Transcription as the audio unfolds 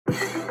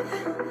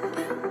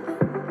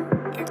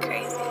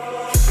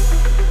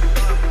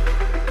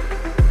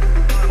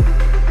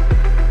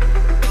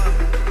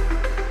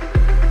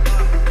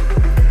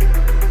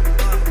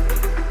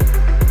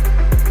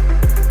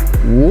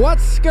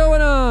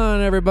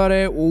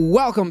everybody?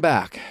 Welcome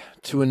back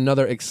to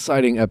another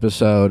exciting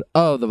episode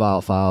of the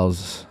Viall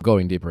Files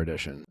Going Deeper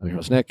Edition. I'm your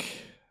host, Nick.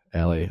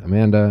 Allie,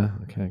 Amanda.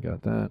 Okay,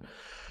 got that.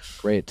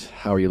 Great.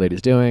 How are you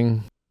ladies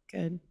doing?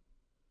 Good,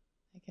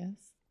 I guess.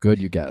 Good,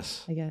 you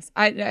guess. I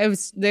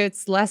guess.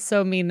 It's less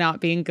so me not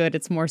being good.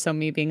 It's more so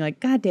me being like,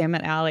 God damn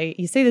it, Allie.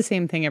 You say the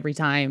same thing every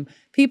time.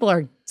 People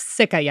are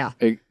sick of ya.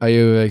 Are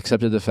you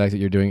accepted the fact that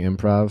you're doing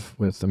improv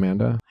with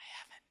Amanda?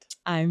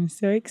 I'm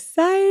so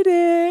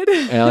excited.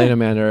 Allie and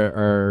Amanda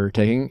are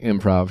taking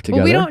improv together.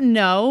 Well, we don't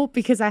know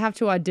because I have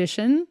to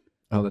audition.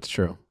 Oh, that's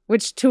true.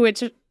 Which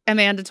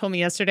Amanda told me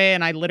yesterday,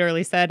 and I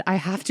literally said, I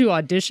have to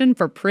audition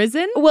for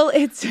prison? Well,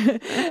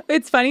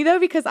 it's funny, though,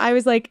 because I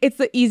was like, it's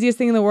the easiest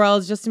thing in the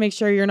world just to make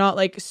sure you're not,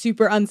 like,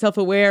 super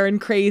unself-aware and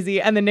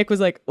crazy. And then Nick was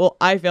like, well,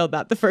 I failed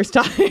that the first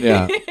time.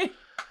 Yeah.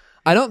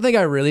 I don't think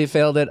I really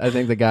failed it. I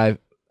think the guy...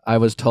 I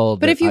was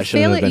told but that if you I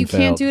shouldn't fail have it, been you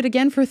failed. can't do it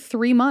again for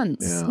 3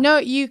 months. Yeah. No,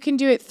 you can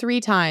do it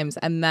 3 times,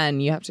 and then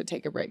you have to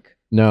take a break.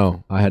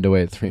 No, I had to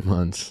wait 3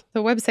 months.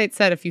 The website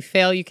said if you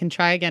fail, you can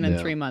try again in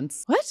Yeah. 3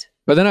 months. What?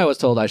 But then I was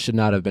told I should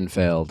not have been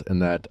failed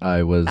and that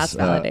I was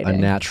a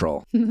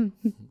natural.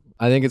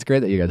 I think it's great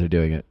that you guys are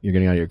doing it. You're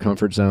getting out of your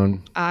comfort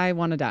zone. I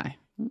want to die.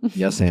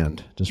 Yes,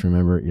 and. Just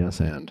remember, yes,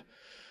 and.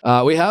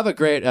 We have a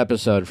great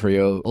episode for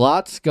you.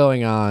 Lots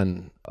going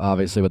on,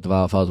 obviously, with the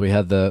Viall Files. We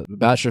had the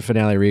Bachelor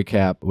finale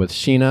recap with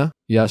Sheena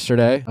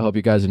yesterday. I hope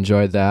you guys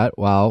enjoyed that.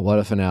 Wow, what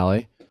a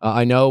finale.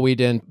 I know we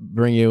didn't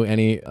bring you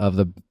any of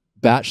the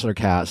Bachelor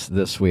cast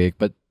this week,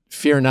 but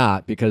fear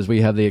not, because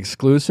we have the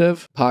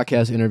exclusive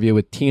podcast interview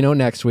with Tino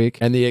next week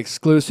and the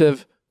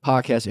exclusive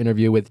podcast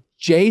interview with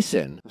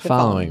Jason the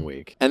following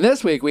week. And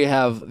this week we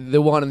have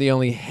the one and the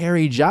only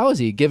Harry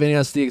Jowsey giving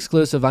us the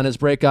exclusive on his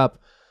breakup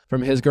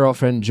from his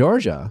girlfriend,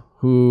 Georgia,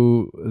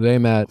 who they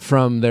met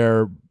from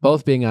their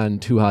both being on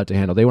Too Hot to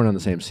Handle. They weren't on the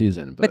same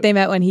season. But they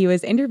met when he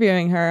was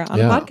interviewing her on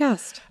a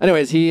podcast.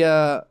 Anyways, he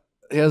has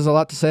a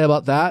lot to say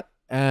about that.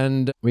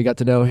 And we got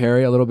to know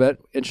Harry a little bit.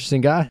 Interesting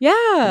guy.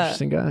 Yeah.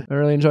 Interesting guy. I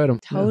really enjoyed him.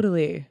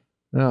 Totally.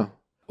 Yeah.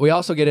 We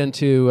also get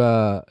into,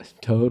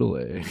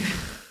 totally.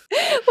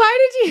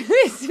 Why did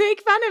you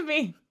make fun of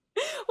me?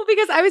 Well,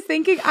 because I was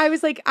thinking,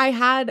 I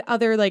had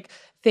other like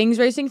things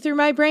racing through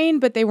my brain,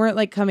 but they weren't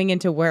like coming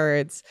into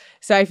words.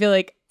 So I feel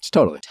like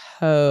Totally.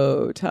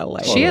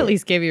 She at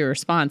least gave you a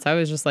response. I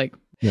was just like,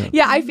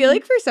 yeah, I feel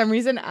like for some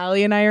reason,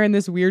 Allie and I are in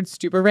this weird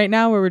stupor right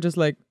now where we're just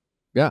like,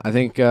 yeah, I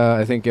think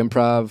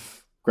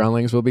improv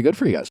groundlings will be good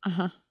for you guys.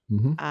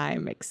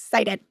 I'm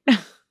excited.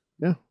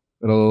 Yeah.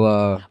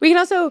 It'll, we can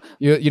also,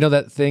 you know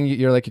that thing,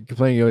 you're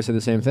complaining, you always say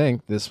the same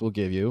thing. This will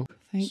give you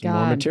some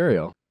more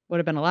material. Would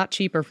have been a lot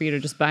cheaper for you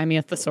to just buy me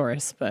a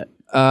thesaurus, but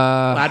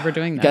glad we're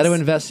doing this. Got to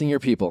invest in your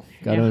people.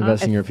 Got to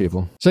invest in your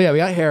people. So yeah, we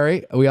got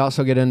Harry. We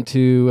also get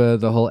into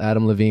the whole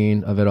Adam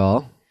Levine of it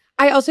all.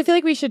 I also feel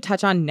like we should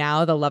touch on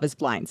now the Love is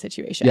Blind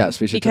situation. Yes,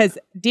 we should. Because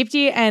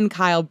Deepti and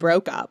Kyle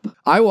broke up.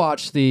 I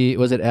watched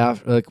was it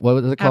after, what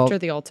was it called? After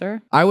the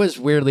Altar. I was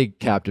weirdly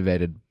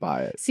captivated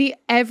by it. See,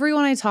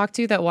 everyone I talked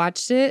to that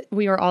watched it,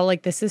 we were all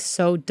like, this is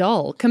so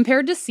dull.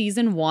 Compared to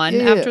season 1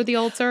 After the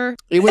Altar,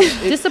 it was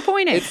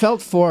disappointing. It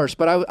felt forced,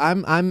 but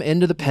I'm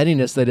into the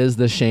pettiness that is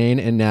the Shane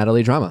and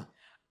Natalie drama.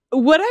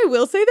 What I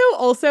will say though,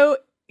 also,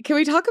 can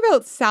we talk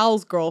about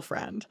Sal's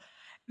girlfriend?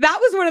 That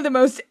was one of the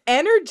most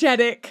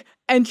energetic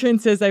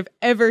entrances I've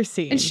ever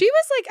seen. And she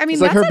was like, I mean,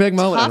 it's that's like her a big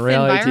moment tough in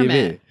reality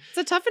environment. TV. It's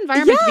a tough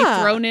environment to be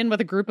thrown in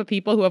with a group of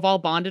people who have all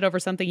bonded over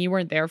something you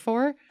weren't there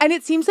for. And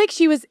it seems like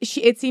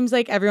it seems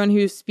like everyone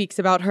who speaks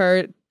about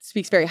her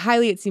speaks very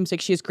highly. It seems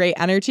like she has great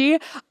energy.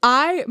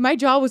 My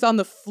jaw was on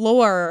the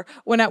floor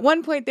when at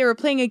one point they were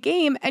playing a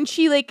game and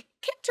she like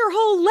kicked her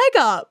whole leg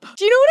up.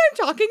 Do you know what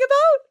I'm talking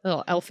about?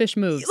 Little elfish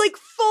moves. Like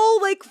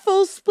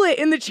full split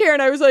in the chair.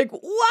 And I was like,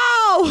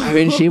 wow. I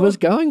mean, she was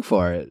going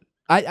for it.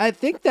 I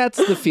think that's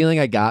the feeling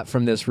I got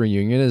from this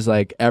reunion is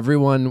like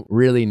everyone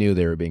really knew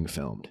they were being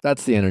filmed.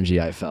 That's the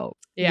energy I felt.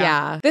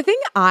 Yeah. The thing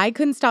I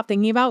couldn't stop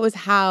thinking about was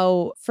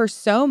how for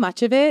so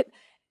much of it,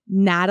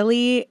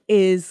 Natalie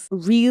is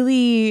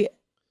really,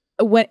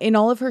 when in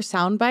all of her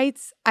sound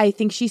bites, I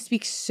think she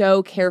speaks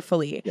so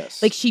carefully.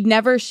 Yes. Like she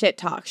never shit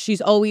talks.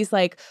 She's always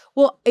like,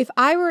 well, if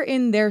I were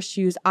in their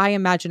shoes, I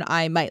imagine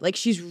I might. Like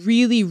she's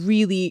really,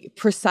 really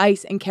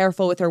precise and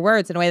careful with her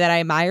words in a way that I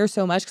admire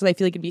so much because I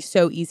feel like it'd be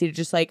so easy to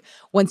just like,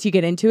 once you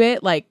get into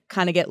it, like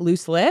kind of get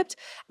loose-lipped.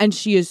 And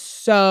she is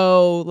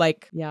so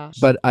like, yeah.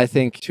 But I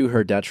think to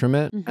her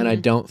detriment, and I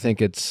don't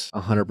think it's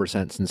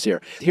 100%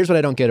 sincere. Here's what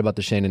I don't get about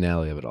the Shane and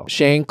Natalie of it all.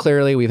 Shane,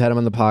 clearly, we've had him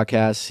on the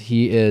podcast.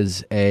 He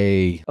is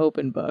a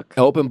open book,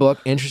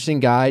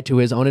 interesting guy to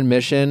his own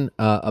admission,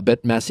 a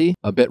bit messy,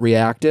 a bit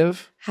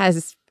reactive.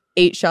 Has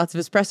 8 shots of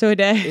espresso a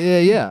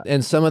day. Yeah.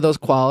 And some of those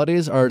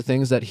qualities are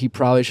things that he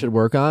probably should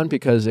work on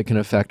because it can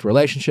affect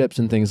relationships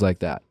and things like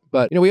that.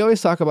 But, you know, we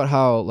always talk about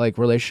how like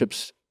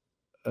relationships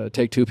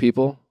take 2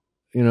 people,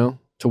 you know,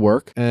 to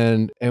work.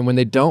 And when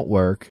they don't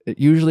work, it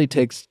usually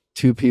takes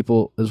 2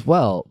 people as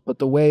well. But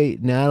the way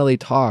Natalie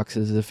talks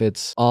is as if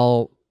it's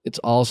all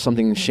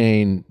something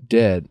Shane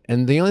did.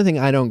 And the only thing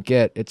I don't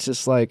get, it's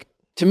just like,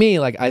 to me,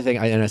 like, I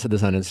think, and I said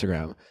this on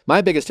Instagram,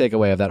 my biggest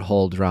takeaway of that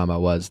whole drama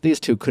was these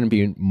two couldn't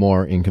be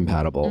more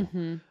incompatible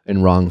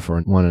and wrong for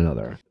one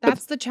another.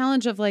 That's the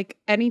challenge of like,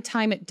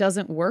 anytime it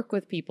doesn't work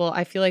with people,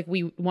 I feel like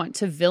we want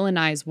to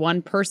villainize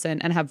one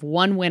person and have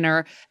one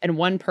winner and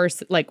one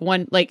person,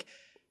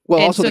 Well,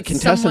 and also so the it's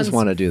contestants someone's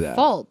want to do that.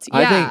 Fault.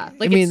 I Yeah.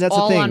 think, It's that's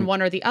all the thing. on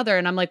one or the other.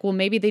 And I'm like, well,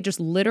 maybe they just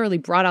literally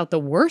brought out the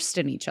worst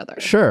in each other.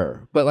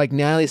 Sure. But like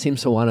Natalie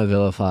seems to want to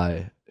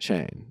vilify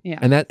Shane. Yeah.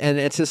 And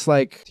it's just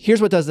like, here's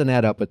what doesn't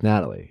add up with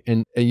Natalie.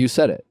 And you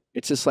said it.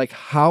 It's just like,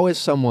 how is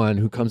someone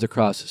who comes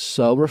across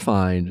so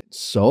refined,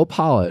 so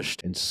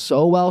polished, and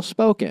so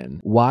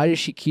well-spoken, why does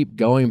she keep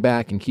going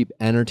back and keep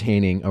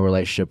entertaining a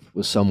relationship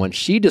with someone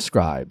she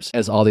describes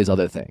as all these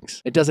other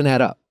things? It doesn't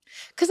add up.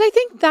 Because I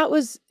think that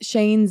was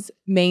Shane's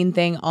main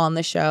thing on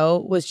the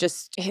show, was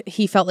just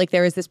he felt like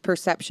there was this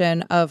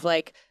perception of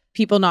like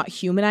people not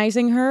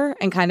humanizing her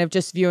and kind of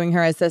just viewing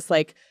her as this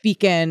like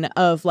beacon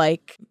of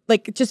like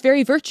just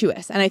very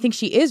virtuous. And I think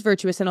she is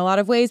virtuous in a lot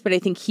of ways, but I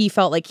think he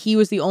felt like he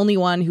was the only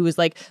one who was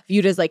like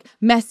viewed as like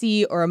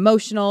messy or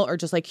emotional or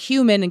just like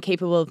human and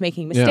capable of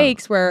making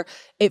mistakes, where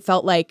it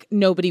felt like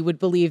nobody would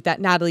believe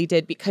that Natalie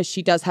did, because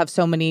she does have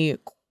so many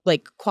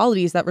like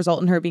qualities that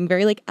result in her being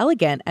very like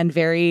elegant and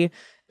very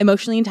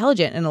emotionally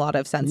intelligent in a lot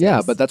of senses.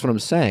 Yeah, but that's what I'm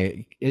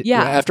saying.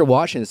 After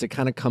watching this, it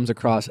kind of comes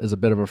across as a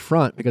bit of a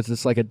front, because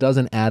it's like it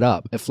doesn't add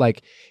up.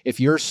 If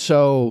you're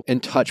so in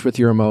touch with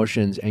your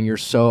emotions and you're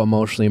so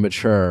emotionally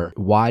mature,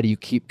 why do you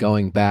keep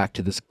going back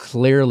to this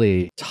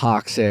clearly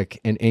toxic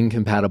and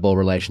incompatible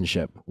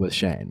relationship with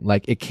Shane?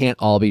 Like, it can't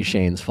all be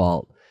Shane's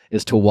fault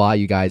as to why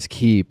you guys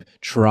keep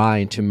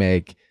trying to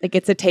make... Like,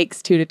 it's a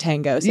takes two to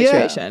tango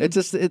situation. Yeah,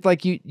 it's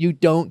like you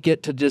don't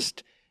get to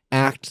just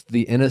act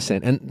the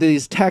innocent. And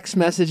these text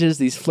messages,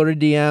 these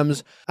flirty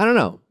DMs, I don't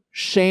know.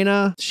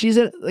 Shayna, she's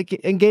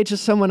engaged to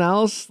someone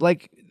else.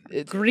 Like,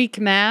 Greek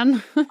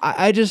man.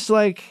 I just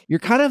like, you're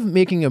kind of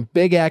making a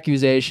big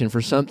accusation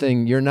for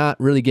something you're not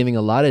really giving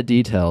a lot of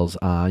details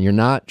on. You're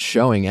not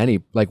showing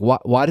any, like,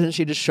 why didn't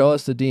she just show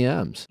us the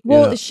DMs?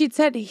 Well, she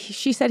said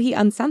he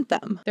unsent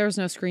them. There was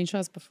no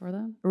screenshots before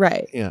that.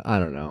 Right. Yeah, I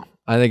don't know.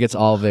 I think it's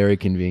all very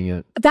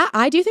convenient.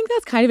 I do think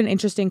that's kind of an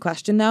interesting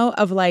question, though,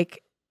 of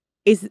like,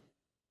 is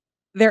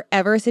there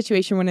ever a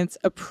situation when it's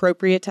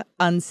appropriate to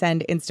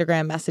unsend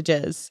Instagram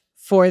messages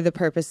for the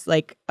purpose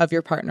like of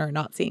your partner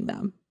not seeing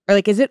them? Or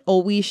like, is it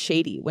always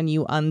shady when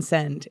you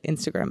unsend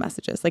Instagram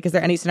messages? Like, is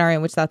there any scenario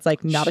in which that's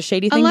like not a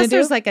shady thing Unless to do?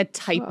 there's like a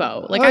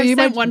typo. I've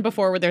sent one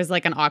before where there's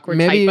like an awkward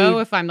typo.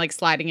 If I'm like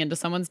sliding into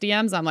someone's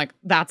DMs, I'm like,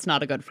 that's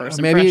not a good first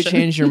impression. Maybe you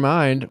changed your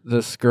mind.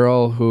 This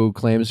girl who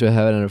claims to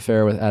have had an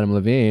affair with Adam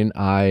Levine,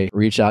 I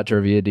reached out to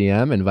her via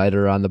DM, invited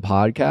her on the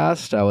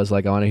podcast. I was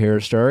like, I want to hear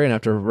her story. And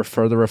after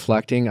further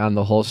reflecting on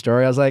the whole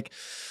story, I was like,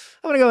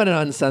 I'm going to go ahead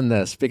and unsend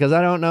this because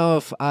I don't know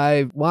if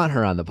I want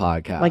her on the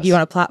podcast. Like, you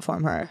want to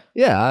platform her?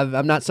 Yeah,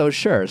 I'm not so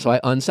sure. So I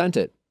unsent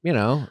it. You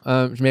know,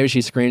 maybe she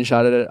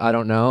screenshotted it. I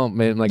don't know.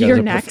 Maybe like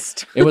you're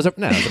next. It was a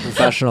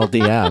professional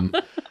DM.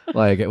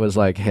 Like, it was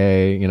like,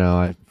 hey, you know,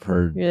 I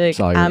heard. You're like,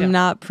 I'm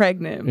not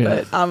pregnant,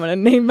 but I'm gonna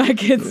name my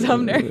kid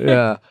Sumner.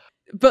 Yeah.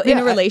 But in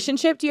a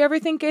relationship, do you ever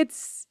think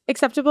it's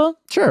acceptable?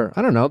 Sure.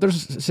 I don't know.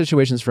 There's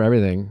situations for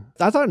everything.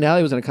 I thought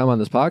Natalie was going to come on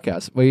this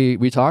podcast.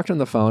 We talked on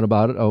the phone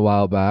about it a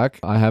while back.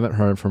 I haven't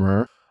heard from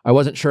her. I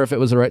wasn't sure if it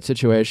was the right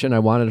situation. I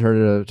wanted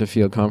her to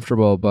feel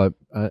comfortable, but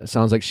it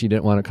sounds like she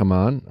didn't want to come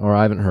on, or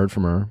I haven't heard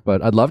from her.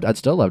 But I'd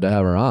still love to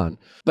have her on.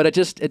 But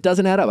it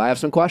doesn't add up. I have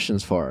some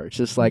questions for her. It's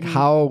just like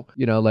how,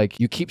 you know, like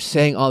you keep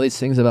saying all these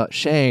things about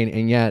Shane,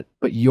 and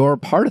but you're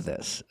part of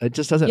this. It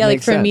just doesn't make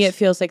sense. Yeah, like for me, it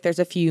feels like there's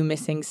a few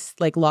missing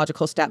like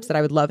logical steps that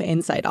I would love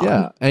insight on.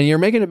 Yeah, and you're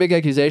making a big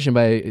accusation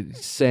by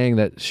saying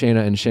that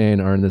Shayna and Shane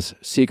are in this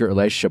secret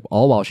relationship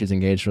all while she's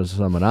engaged with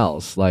someone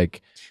else.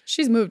 Like,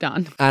 she's moved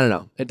on. I don't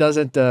know. It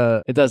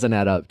doesn't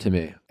add up to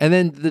me. And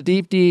then the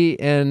Deep D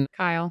and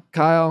Kyle.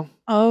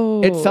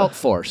 Oh. It felt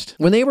forced.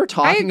 When they were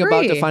talking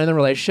about defining the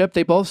relationship,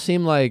 they both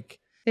seemed like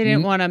they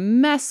didn't want to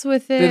mess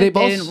with it. They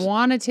didn't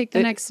want to take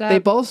the next step. They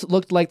both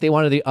looked like they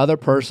wanted the other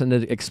person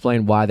to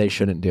explain why they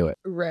shouldn't do it.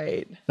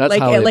 Right. That's like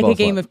how like a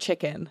game of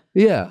chicken.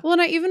 Yeah. Well,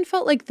 and I even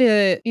felt like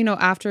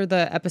after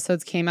the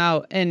episodes came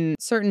out, and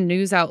certain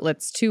news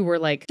outlets too were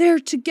like, they're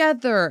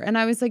together. And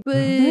I was like, but...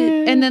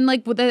 And then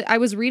like I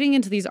was reading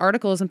into these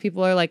articles, and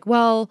people are like,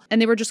 well,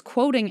 and they were just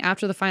quoting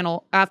after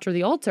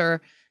the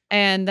altar.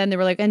 And then they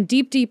were like, and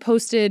Deep D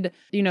posted,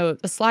 a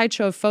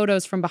slideshow of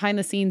photos from behind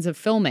the scenes of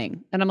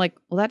filming. And I'm like,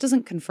 well, that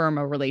doesn't confirm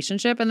a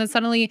relationship. And then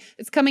suddenly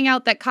it's coming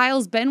out that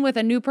Kyle's been with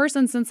a new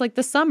person since like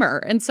the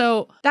summer. And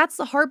so that's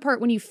the hard part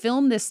when you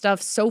film this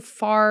stuff so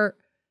far,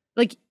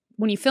 like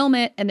when you film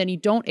it and then you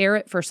don't air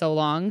it for so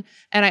long.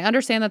 And I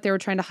understand that they were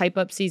trying to hype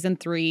up season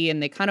 3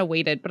 and they kind of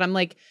waited. But I'm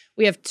like,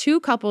 we have 2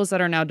 couples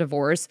that are now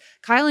divorced.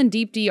 Kyle and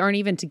Deep D aren't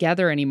even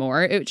together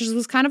anymore. It just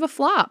was kind of a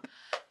flop.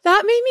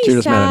 That made me she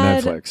just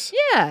sad. Met on Netflix.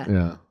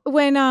 Yeah.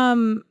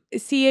 when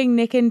seeing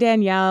Nick and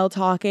Danielle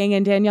talking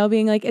and Danielle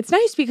being like, it's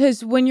nice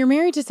because when you're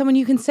married to someone,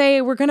 you can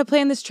say, we're going to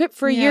plan this trip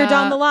for a year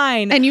down the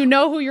line. And you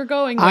know who you're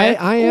going with.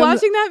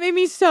 Watching that made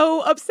me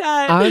so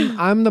upset.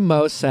 I'm the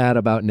most sad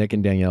about Nick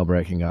and Danielle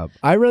breaking up.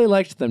 I really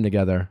liked them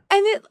together.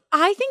 And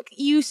I think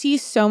you see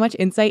so much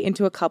insight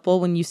into a couple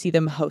when you see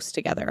them host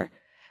together.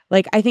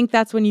 Like, I think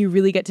that's when you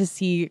really get to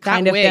see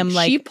kind of them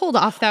like... She pulled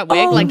off that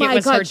wig like it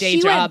was her day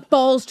she job. Went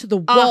balls to the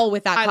wall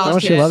with that costume. Oh,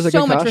 she loves a good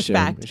so much costume.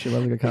 respect. She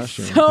loves a good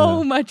costume.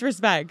 So much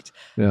respect.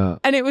 Yeah.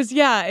 And it was,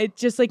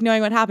 it's just like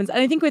knowing what happens. And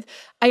I think with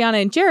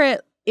Ayanna and Jarrett,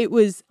 it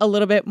was a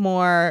little bit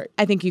more,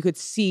 I think you could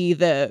see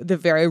the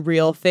very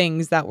real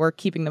things that were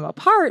keeping them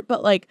apart.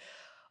 But like,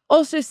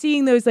 also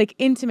seeing those like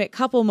intimate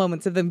couple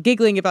moments of them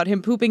giggling about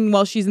him pooping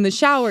while she's in the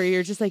shower,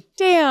 you're just like,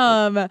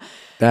 damn.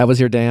 That was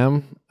your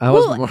damn?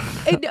 Because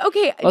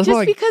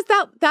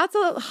that's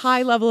a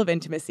high level of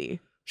intimacy.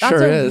 That's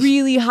sure a is.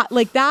 really high,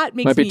 like that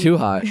makes Might be too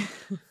high.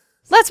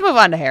 Let's move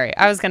on to Harry.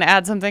 I was going to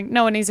add something.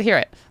 No one needs to hear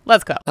it.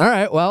 Let's go. All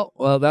right. Well,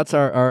 that's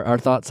our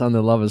thoughts on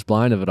the Love is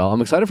Blind of it all.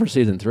 I'm excited for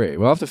season 3.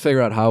 We'll have to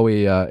figure out how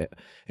we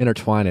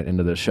intertwine it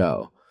into the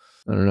show.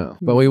 I don't know.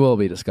 But we will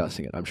be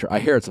discussing it, I'm sure. I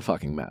hear it's a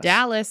fucking mess.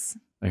 Dallas.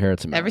 I hear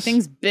it's a mess.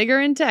 Everything's bigger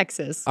in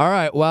Texas. All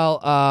right. Well,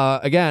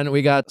 again,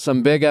 we got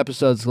some big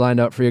episodes lined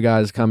up for you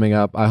guys coming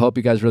up. I hope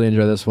you guys really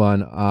enjoy this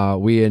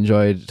one. We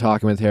enjoyed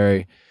talking with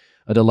Harry,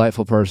 a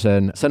delightful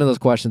person. Send in those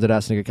questions at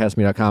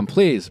asknickacademy.com.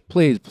 Please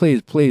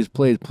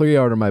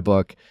pre-order my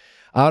book.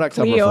 Out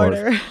October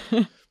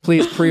 4th.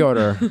 Please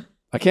pre-order.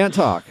 I can't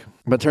talk,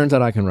 but turns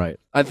out I can write.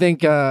 I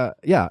think,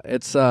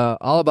 it's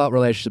all about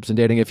relationships and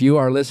dating. If you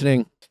are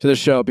listening to the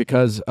show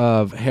because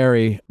of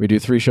Harry, we do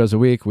 3 shows a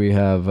week. We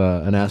have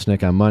an Ask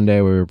Nick on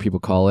Monday where people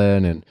call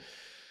in and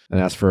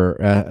ask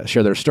for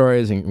share their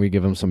stories, and we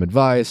give them some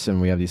advice, and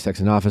we have these sex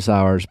and office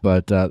hours.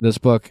 But this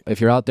book, if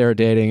you're out there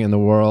dating in the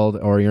world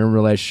or you're in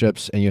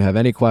relationships and you have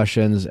any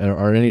questions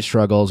or any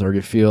struggles or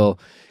you feel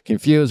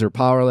confused or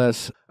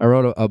powerless, I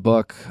wrote a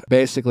book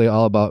basically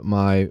all about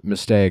my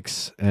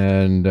mistakes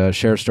and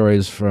share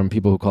stories from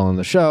people who call on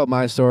the show,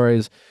 my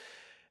stories,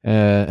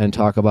 and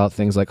talk about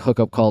things like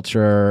hookup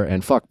culture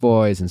and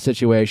fuckboys and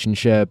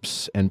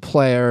situationships and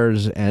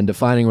players and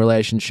defining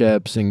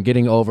relationships and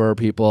getting over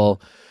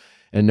people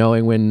and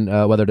knowing when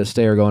whether to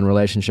stay or go in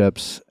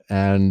relationships.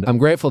 And I'm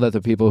grateful that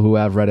the people who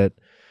have read it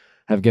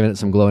have given it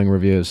some glowing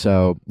reviews.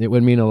 So it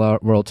would mean a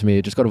world to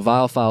me. Just go to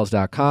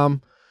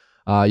viallfiles.com.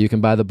 You can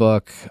buy the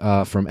book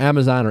from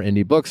Amazon or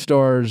indie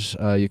bookstores.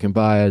 You can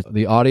buy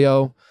the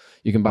audio.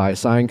 You can buy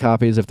signed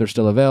copies if they're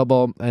still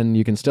available. And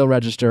you can still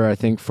register, I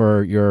think,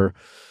 for your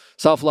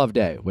Self-Love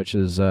Day, which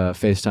is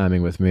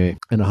FaceTiming with me,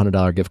 and a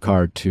 $100 gift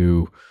card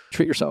to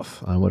treat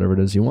yourself on whatever it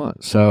is you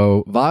want.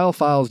 So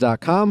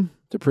viallfiles.com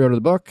to pre-order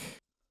the book.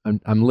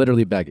 I'm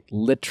literally begging.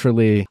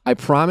 Literally. I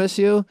promise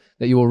you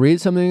that you will read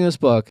something in this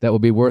book that will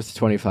be worth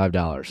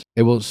 $25.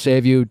 It will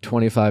save you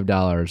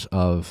 $25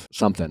 of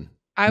something.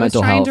 I was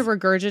trying to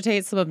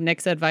regurgitate some of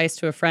Nick's advice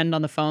to a friend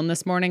on the phone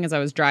this morning as I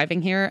was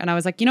driving here. And I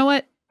was like, you know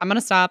what? I'm going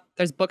to stop.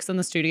 There's books in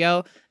the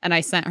studio. And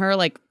I sent her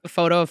like a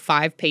photo of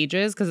 5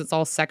 pages because it's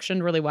all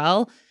sectioned really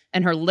well.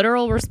 And her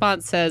literal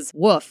response says,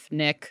 woof,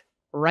 Nick,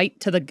 right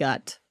to the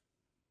gut.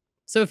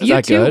 So if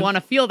you too want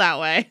to feel that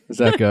way. Is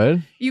that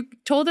good? You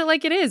told it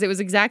like it is. It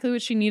was exactly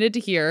what she needed to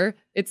hear.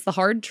 It's the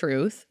hard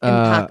truth.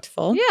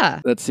 Impactful.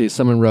 Yeah. Let's see.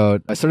 Someone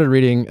wrote, I started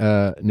reading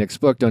Nick's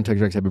book, Don't Text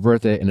Your Ex Happy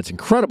Birthday, and it's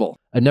incredible.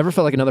 I never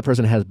felt like another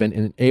person has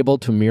been able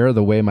to mirror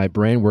the way my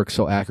brain works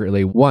so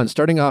accurately. 1,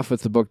 starting off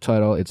with the book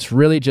title, it's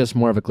really just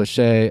more of a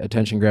cliche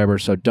attention grabber,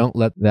 so don't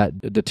let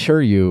that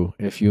deter you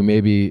if you may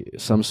be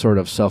some sort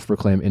of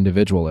self-proclaimed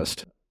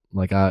individualist.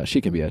 Like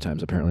she can be at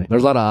times, apparently.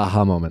 There's a lot of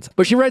aha moments.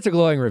 But she writes a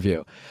glowing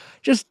review.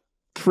 Just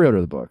pre-order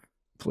the book,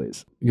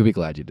 please. You'll be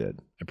glad you did.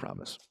 I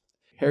promise.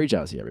 Harry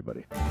Jowsey,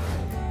 everybody.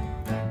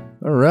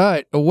 All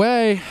right,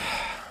 away.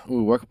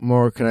 Ooh, what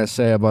more can I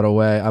say about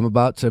away? I'm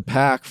about to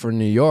pack for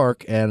New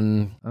York,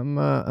 and I'm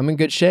in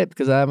good shape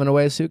because I have an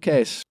away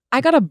suitcase. I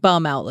got a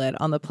bum outlet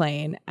on the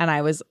plane, and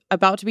I was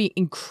about to be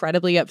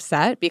incredibly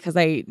upset because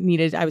I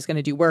was going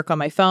to do work on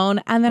my phone,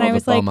 and then I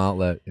was like, bum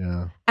outlet,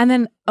 yeah. And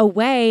then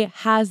Away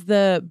has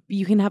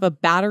you can have a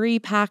battery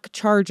pack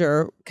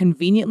charger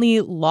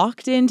conveniently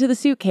locked into the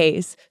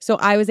suitcase, so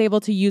I was able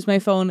to use my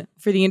phone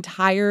for the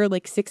entire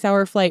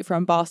 6-hour flight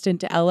from Boston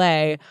to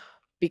LA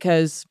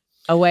because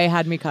Away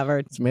had me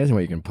covered. It's amazing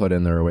what you can put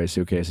in their Away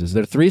suitcases.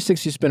 They're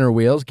 360 spinner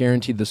wheels,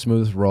 guaranteed the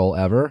smoothest roll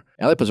ever.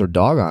 Ellie puts her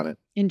dog on it.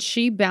 And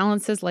she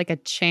balances like a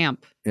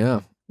champ.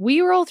 Yeah.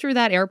 We roll through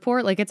that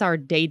airport like it's our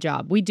day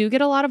job. We do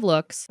get a lot of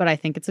looks, but I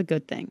think it's a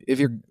good thing. If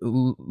you're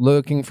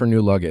looking for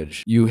new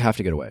luggage, you have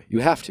to get away. You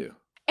have to.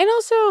 And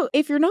also,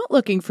 if you're not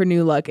looking for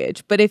new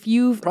luggage, but if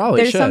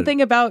there's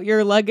something about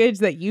your luggage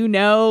that you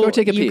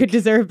could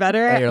deserve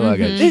better, at your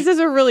luggage. This is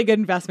a really good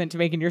investment to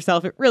make in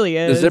yourself. It really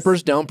is. The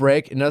zippers don't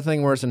break.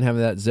 Nothing worse than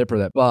having that zipper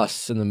that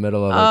busts in the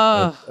middle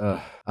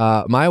of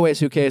it. My Away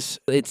suitcase,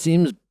 it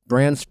seems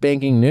brand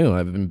spanking new.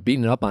 I've been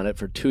beating up on it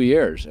for 2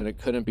 years, and it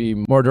couldn't be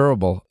more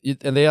durable.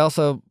 And they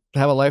also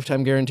have a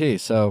lifetime guarantee.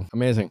 So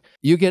amazing.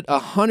 You get a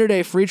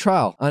 100-day free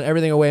trial on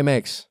everything Away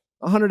makes.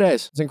 100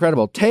 days. It's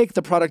incredible. Take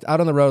the product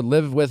out on the road,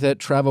 live with it,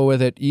 travel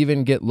with it,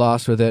 even get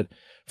lost with it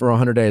for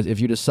 100 days. If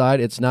you decide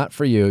it's not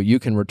for you, you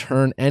can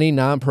return any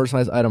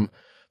non-personalized item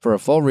for a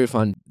full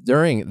refund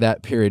during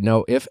that period.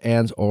 No ifs,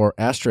 ands, or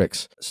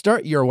asterisks.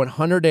 Start your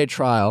 100-day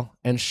trial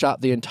and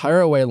shop the entire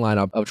Away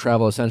lineup of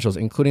travel essentials,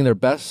 including their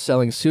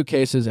best-selling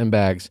suitcases and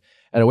bags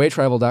at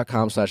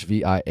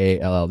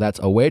awaytravel.com/VIALL. That's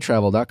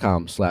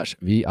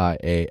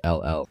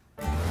awaytravel.com/VIALL.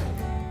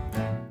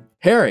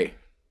 Harry.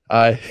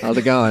 Hi. How's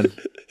it going?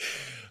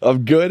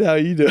 I'm good. How are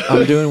you doing?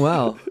 I'm doing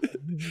well.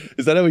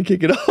 Is that how we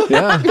kick it off?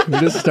 Yeah, we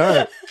just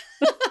start.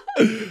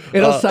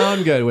 It'll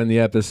sound good when the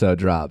episode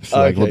drops.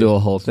 Like we'll do a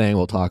whole thing.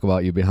 We'll talk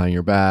about you behind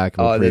your back.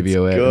 We'll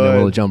preview it, and then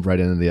we'll jump right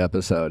into the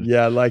episode.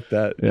 Yeah, I like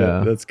that.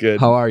 Yeah, that's good.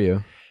 How are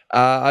you?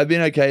 I've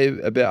been okay,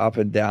 a bit up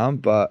and down,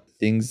 but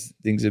things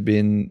have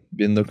been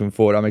looking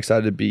forward. I'm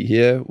excited to be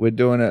here. We're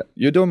doing it.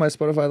 You're doing my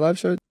Spotify live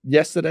show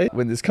yesterday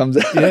when this comes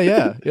out.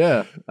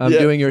 Yeah. I'm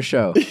doing your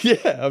show.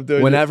 I'm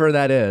doing whenever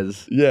that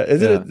is. Yeah,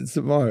 is it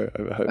tomorrow?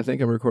 I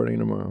think I'm recording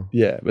tomorrow.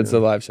 Yeah, but it's a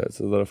live show.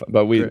 It's a lot of fun.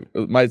 But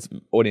my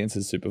audience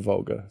is super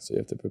vulgar, so you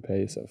have to prepare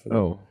yourself for that.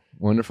 Oh,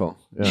 wonderful.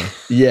 Yeah.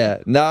 Yeah.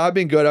 No, I've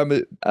been good.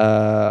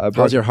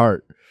 How's your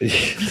heart?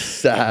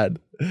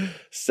 Sad.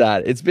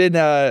 It's been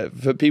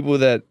for people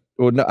that.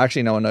 Well, no,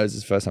 actually, no one knows.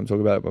 It's the first time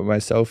talking about it, but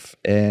myself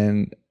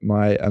and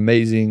my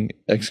amazing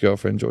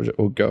ex-girlfriend, Georgia,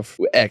 or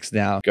ex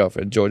now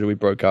girlfriend, Georgia, we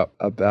broke up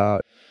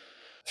about,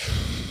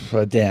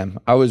 damn,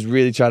 I was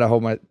really trying to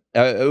hold my,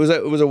 it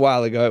was a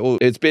while ago. Well,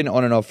 it's been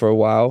on and off for a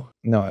while.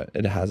 No,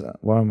 it hasn't.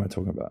 What am I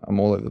talking about? I'm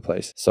all over the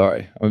place.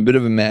 Sorry. I'm a bit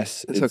of a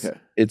mess. It's okay.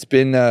 It's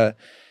been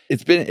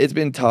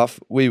tough.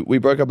 We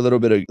broke up a little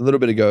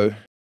bit ago,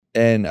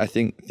 and I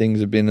think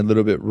things have been a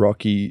little bit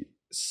rocky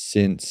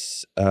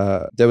since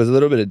there was a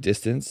little bit of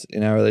distance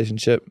in our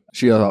relationship.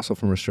 She is also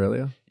from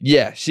Australia?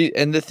 Yeah,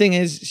 and the thing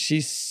is,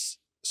 she's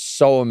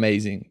so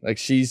amazing. Like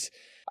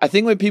I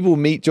think when people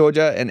meet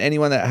Georgia, and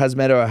anyone that has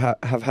met her or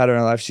have had her in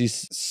her life,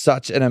 she's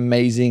such an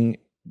amazing,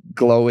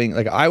 glowing,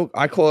 like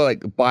I call her like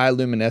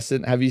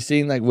bioluminescent. Have you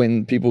seen like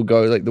when people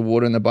go like the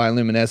water in the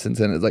bioluminescence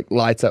and it like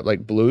lights up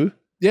like blue?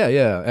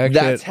 Yeah. Actually,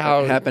 that's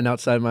how it happened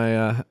outside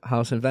my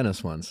house in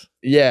Venice once.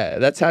 Yeah, I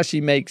think that's how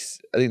she makes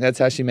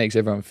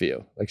everyone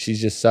feel. Like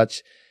she's just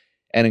such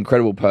an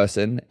incredible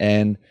person,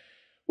 and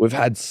we've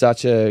had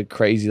such a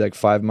crazy like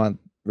 5-month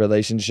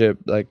relationship.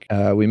 Like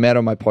we met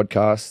on my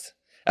podcast,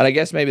 and I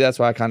guess maybe that's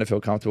why I kind of feel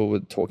comfortable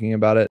with talking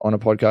about it on a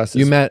podcast.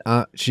 You met?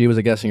 She was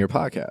a guest on your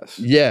podcast.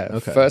 Yeah,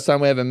 okay. First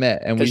time we ever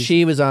met, and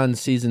she was on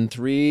season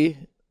 3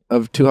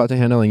 of Too Hot to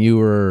Handle, and you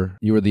were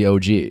the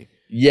OG.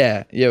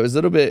 Yeah. It was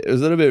a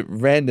little bit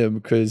random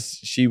because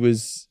she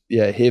was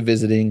here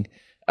visiting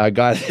a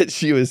guy that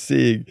she was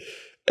seeing,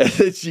 and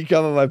then she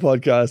come on my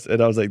podcast,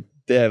 and I was like,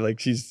 damn,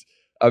 like she's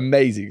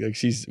amazing. Like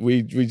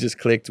we just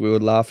clicked. We were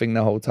laughing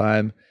the whole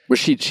time. Was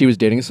she was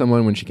dating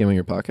someone when she came on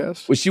your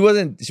podcast? Well, she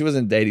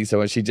wasn't dating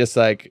someone. She just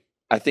like,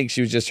 I think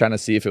she was just trying to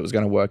see if it was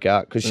going to work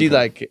out because she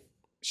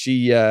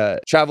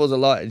travels a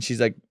lot, and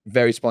she's like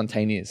very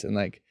spontaneous and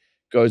like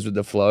goes with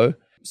the flow.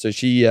 So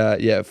she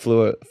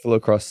flew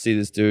across to see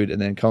this dude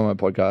and then come on my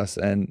podcast,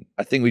 and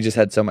I think we just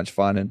had so much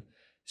fun, and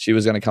she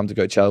was going to come to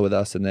Coachella with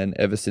us, and then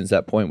ever since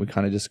that point we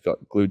kind of just got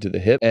glued to the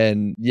hip.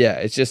 And yeah,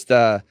 it's just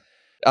I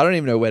don't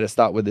even know where to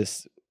start with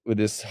this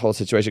whole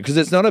situation, because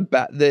it's not a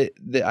bad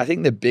I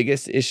think the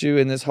biggest issue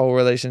in this whole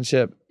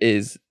relationship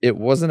is it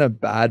wasn't a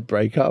bad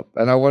breakup,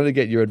 and I wanted to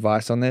get your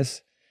advice on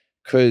this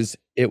because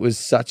it was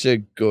such a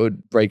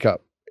good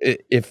breakup.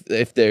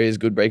 If there is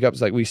good breakups,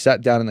 like we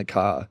sat down in the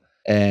car.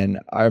 And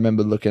I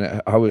remember looking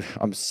at her,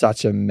 I'm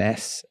such a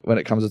mess when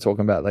it comes to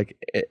talking about like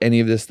any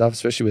of this stuff,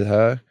 especially with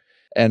her.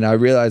 And I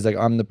realized like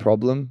I'm the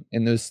problem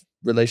in this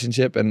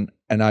relationship. And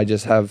I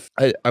just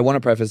I want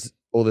to preface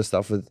all this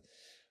stuff with,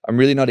 I'm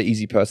really not an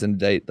easy person to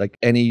date. Like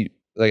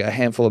a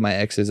handful of my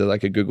exes are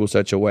like a Google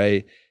search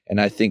away. And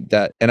I think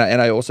that, and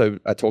I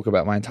talk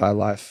about my entire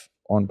life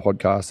on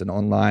podcasts and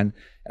online.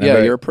 And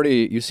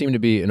you seem to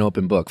be an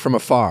open book from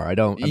afar.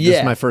 This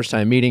is my first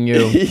time meeting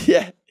you.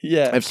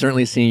 Yeah. I've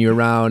certainly seen you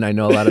around. I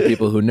know a lot of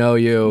people who know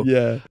you.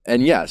 Yeah.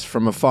 And yes,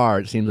 from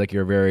afar, it seems like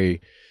you're very,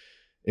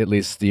 at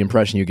least the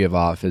impression you give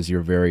off is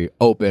you're very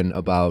open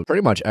about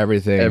pretty much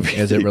everything.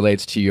 As it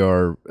relates to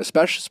your,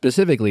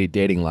 specifically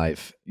dating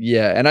life.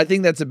 Yeah. And I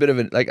think that's a bit of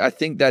I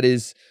think that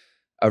is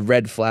a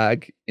red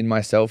flag in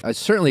myself. I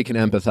certainly can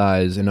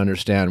empathize and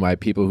understand why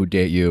people who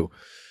date you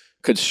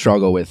could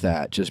struggle with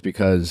that, just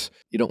because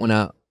you don't want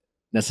to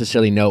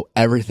necessarily know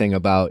everything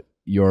about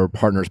your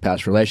partner's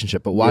past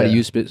relationship. But why do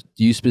you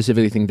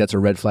specifically think that's a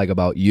red flag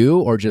about you,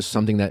 or just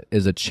something that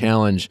is a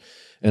challenge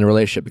in a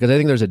relationship? Because I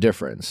think there's a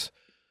difference.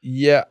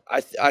 Yeah,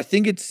 I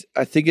think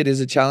it is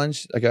a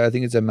challenge. Like I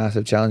think it's a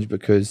massive challenge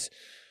because,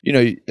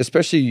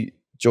 especially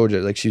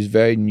Georgia, like she's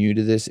very new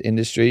to this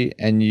industry,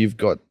 and you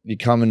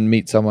come and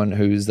meet someone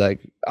who's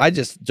like, I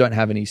just don't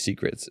have any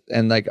secrets.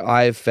 And like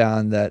I've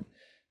found that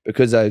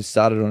because I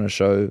started on a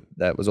show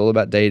that was all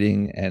about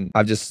dating, and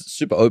I'm just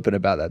super open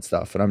about that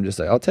stuff. And I'm just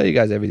like, I'll tell you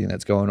guys everything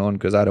that's going on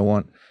because I don't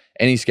want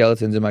any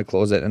skeletons in my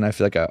closet. And I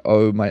feel like I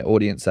owe my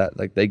audience that.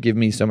 Like, they give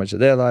me so much of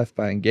their life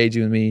by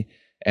engaging with me,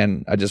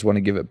 and I just want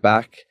to give it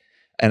back.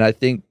 And I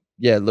think,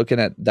 yeah, looking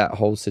at that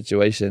whole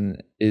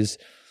situation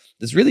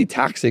it's really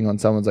taxing on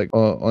someone's like,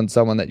 or on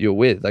someone that you're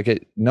with.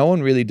 Like, no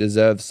one really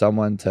deserves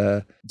someone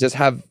to just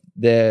have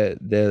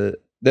there'll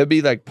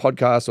be like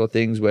podcasts or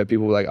things where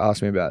people like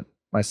ask me about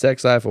my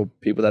sex life or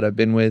people that I've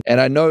been with.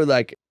 And I know,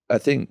 like, I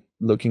think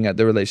looking at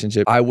the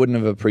relationship, I wouldn't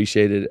have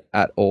appreciated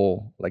at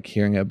all, like,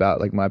 hearing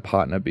about like my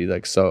partner be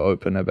like so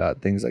open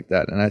about things like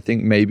that. And I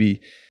think maybe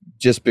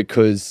just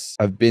because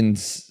I've been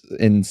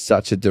in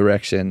such a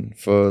direction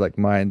for like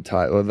my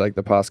entire, or like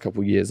the past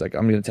couple of years, like,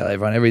 I'm going to tell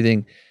everyone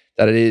everything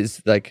that it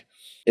is, like,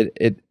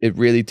 it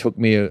really took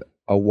me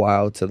a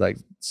while to like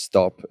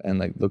stop and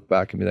like look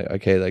back and be like,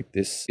 okay, like,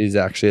 this is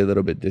actually a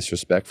little bit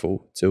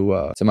disrespectful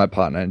to my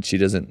partner, and she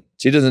doesn't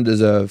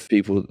deserve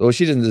people, or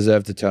she doesn't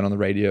deserve to turn on the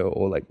radio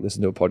or like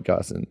listen to a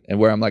podcast and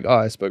where I'm like, oh,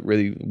 I spoke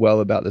really well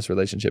about this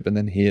relationship, and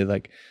then hear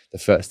like the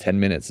first 10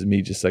 minutes is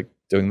me just like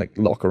doing like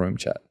locker room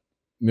chat.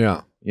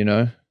 Yeah. You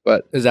know?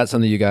 But is that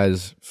something you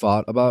guys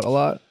fought about a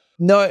lot?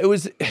 No, it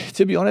was,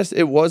 to be honest,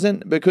 it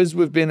wasn't, because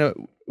we've been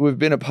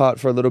apart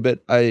for a little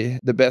bit.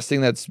 The best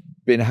thing that's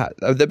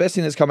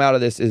come out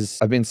of this is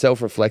I've been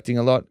self-reflecting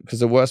a lot,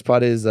 because the worst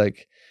part is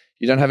like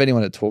you don't have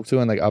anyone to talk to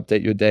and like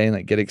update your day and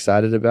like get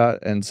excited about.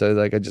 And so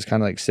like I just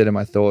kind of like sit in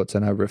my thoughts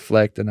and I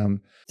reflect, and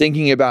I'm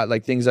thinking about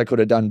like things I could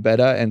have done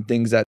better and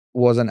things that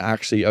wasn't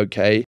actually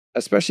okay,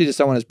 especially to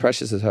someone as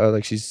precious as her.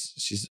 Like,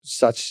 she's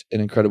such an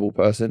incredible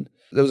person.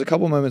 There was a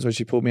couple of moments where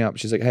she pulled me up.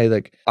 She's like, hey,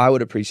 like, I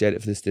would appreciate it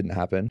if this didn't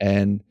happen.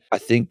 And I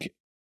think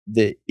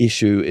the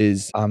issue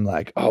is I'm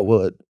like, oh,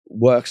 well, it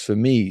works for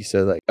me.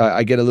 So like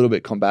I get a little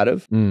bit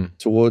combative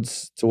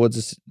towards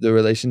the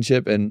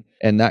relationship and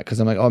that,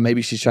 because I'm like, oh,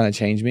 maybe she's trying to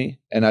change me.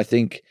 And I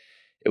think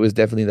it was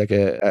definitely like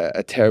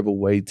a terrible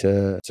way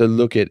to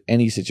look at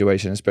any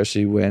situation,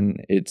 especially when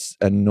it's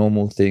a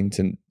normal thing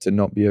to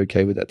not be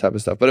okay with that type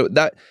of stuff. But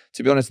that,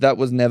 to be honest, that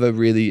was never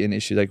really an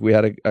issue. Like, we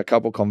had a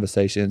couple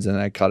conversations and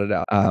I cut it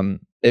out.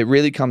 It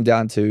really come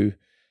down to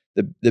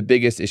the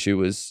biggest issue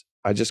was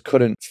I just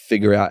couldn't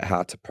figure out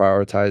how to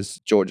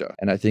prioritize Georgia.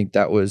 And I think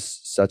that was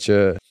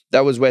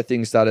where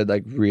things started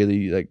like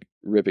really like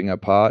ripping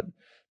apart,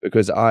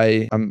 because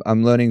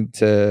I'm learning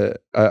to,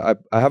 I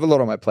have a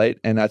lot on my plate,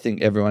 and I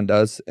think everyone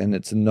does, and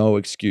it's no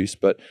excuse,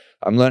 but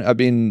I've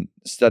been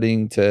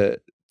studying to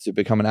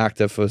become an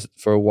actor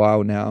for a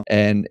while now,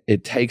 and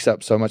it takes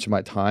up so much of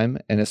my time,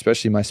 and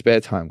especially my spare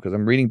time, because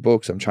I'm reading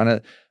books.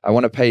 I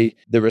want to pay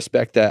the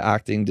respect that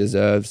acting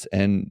deserves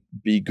and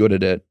be good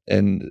at it.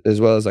 And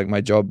as well as like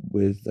my job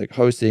with like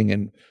hosting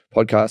and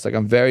podcasts, like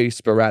I'm very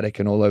sporadic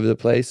and all over the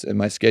place, and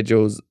my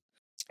schedules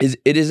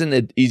it isn't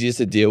the easiest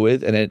to deal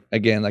with. And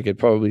it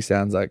probably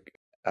sounds like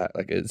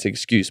it's an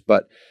excuse,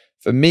 but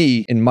for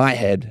me, in my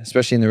head,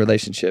 especially in the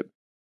relationship,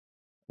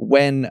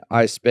 when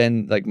I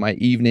spend like my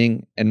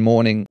evening and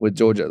morning with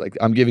Georgia, like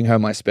I'm giving her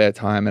my spare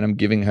time, and I'm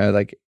giving her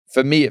like,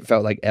 for me, it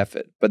felt like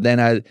effort. But then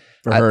her,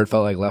 it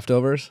felt like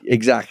leftovers.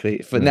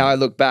 Exactly. But now I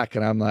look back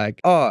and I'm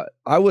like, oh,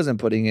 I wasn't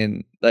putting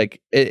in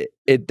like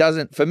it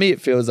doesn't, for me,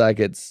 it feels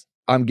like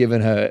I'm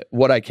giving her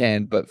what I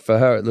can, but for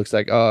her, it looks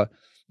like, oh,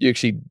 you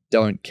actually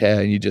don't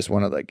care and you just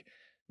want to like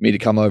me to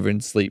come over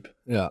and sleep.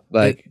 Yeah.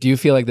 Like, do you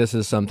feel like this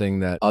is something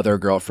that other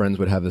girlfriends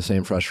would have the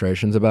same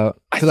frustrations about?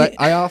 Because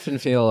I often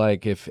feel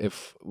like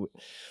if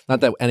not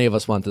that any of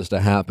us want this to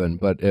happen,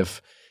 but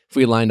if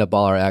we lined up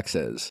all our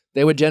exes,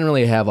 they would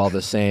generally have all the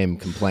same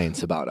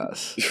complaints about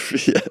us.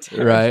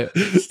 Yeah. Right?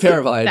 It's a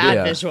terrible idea.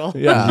 Bad visual.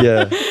 Yeah.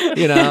 Yeah.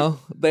 You know,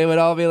 they would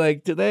all be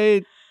like, do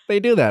they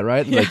do that,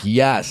 right? Yeah. Like,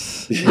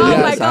 yes. Oh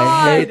Yes, my God.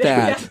 I hate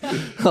that. Yeah.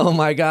 Oh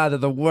my God, they're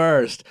the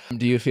worst.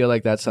 Do you feel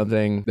like that's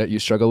something that you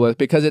struggle with?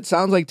 Because it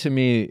sounds like to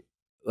me,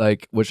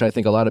 like, which I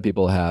think a lot of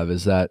people have,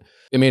 is that,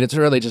 I mean, it's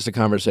really just a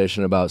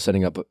conversation about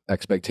setting up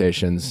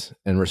expectations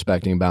and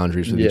respecting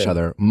boundaries with each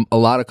other. A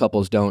lot of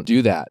couples don't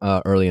do that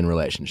early in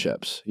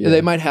relationships. Yeah. They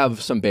might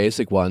have some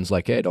basic ones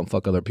like, hey, don't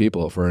fuck other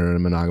people if we're in a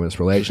monogamous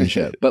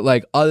relationship. But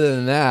like, other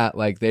than that,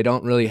 like, they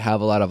don't really have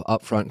a lot of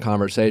upfront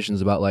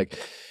conversations about like,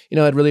 you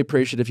know, I'd really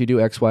appreciate if you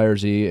do X, Y, or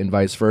Z and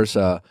vice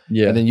versa.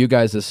 Yeah. And then you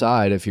guys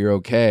decide if you're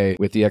okay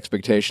with the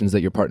expectations that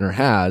your partner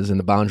has and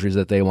the boundaries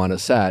that they want to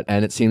set.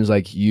 And it seems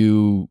like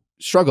you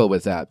struggle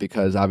with that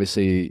because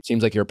obviously it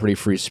seems like you're a pretty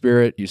free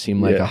spirit. You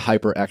seem like a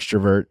hyper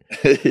extrovert.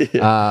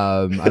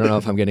 I don't know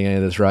if I'm getting any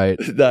of this right.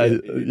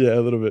 Yeah, a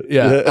little bit.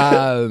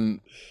 Yeah.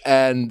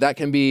 And that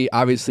can be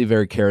obviously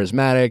very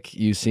charismatic.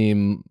 You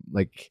seem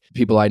like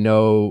people I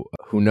know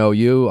who know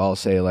you all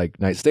say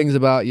like nice things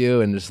about you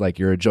and just like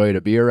you're a joy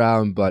to be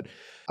around. But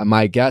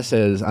my guess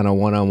is on a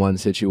one-on-one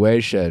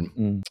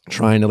situation,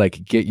 trying to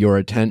like get your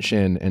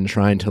attention and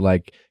trying to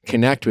like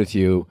connect with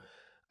you,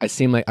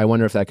 I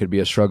wonder if that could be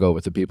a struggle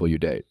with the people you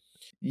date.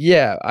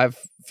 Yeah,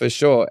 for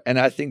sure. And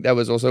I think that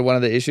was also one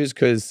of the issues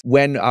because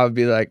when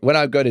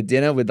I'd go to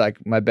dinner with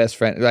like my best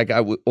friend, like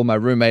or my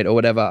roommate or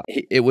whatever,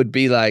 it would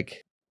be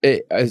like,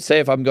 say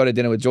if I'm going to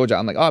dinner with Georgia,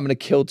 I'm like, oh, I'm going to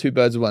kill two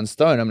birds with one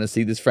stone. I'm going to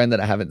see this friend that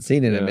I haven't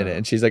seen in a minute.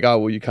 And she's like, oh,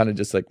 well, you kind of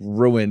just like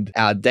ruined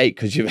our date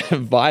because you've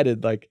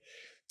invited like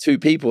two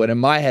people. And in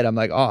my head, I'm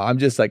like, oh, I'm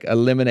just like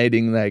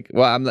eliminating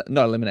I'm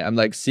not eliminating. I'm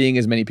like seeing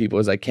as many people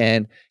as I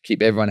can,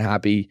 keep everyone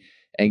happy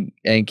and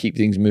keep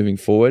things moving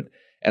forward.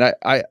 And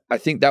I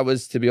think that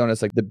was, to be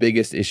honest, like the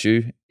biggest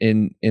issue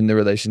in the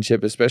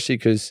relationship, especially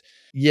because,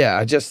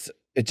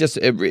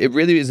 it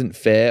really isn't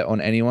fair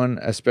on anyone,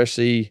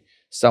 especially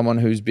someone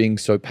who's being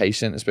so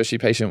patient, especially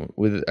patient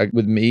with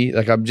me.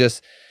 Like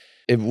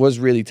it was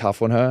really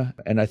tough on her.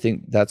 And I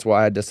think that's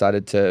why I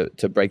decided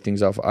to break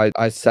things off.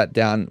 I sat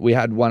down, we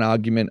had one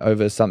argument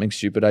over something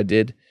stupid I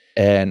did.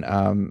 And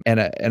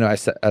I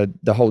said,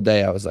 the whole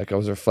day I was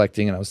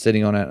reflecting and I was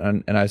sitting on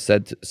it. And I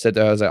said to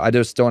her, I was like, I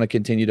just don't want to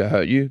continue to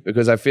hurt you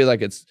because I feel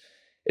like it's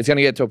going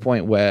to get to a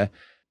point where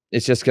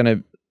it's just going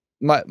to,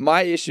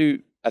 my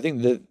issue, I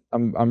think that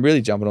I'm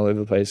really jumping all over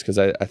the place because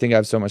I think I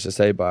have so much to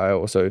say, but I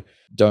also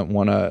don't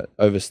want to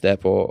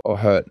overstep or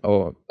hurt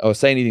or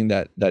say anything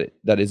that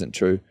isn't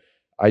true.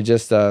 I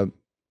just the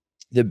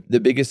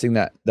biggest thing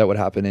that would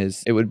happen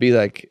is it would be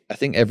like, I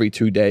think every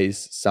 2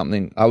 days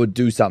I would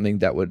do something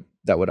that would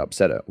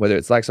upset her, whether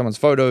it's like someone's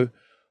photo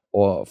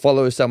or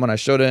follow someone I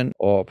shouldn't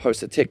or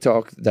post a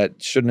TikTok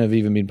that shouldn't have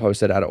even been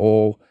posted at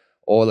all,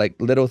 or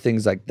like little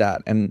things like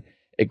that. And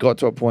it got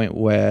to a point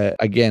where,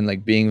 again,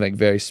 like being like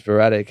very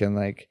sporadic and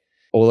like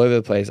all over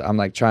the place, I'm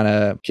like trying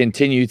to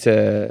continue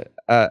to,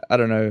 I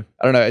don't know.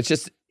 I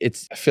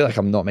feel like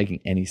I'm not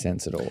making any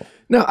sense at all.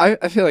 No,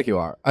 I feel like you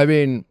are. I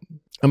mean,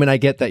 I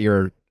get that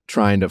you're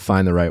trying to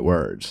find the right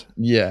words.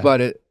 Yeah.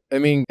 But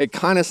it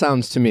kind of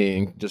sounds to me,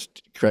 and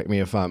just correct me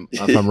if I'm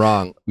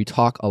wrong, we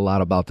talk a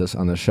lot about this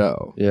on the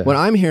show. Yeah. What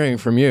I'm hearing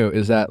from you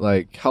is that,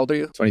 like, how old are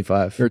you?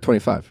 25. You're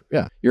 25.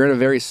 Yeah. You're in a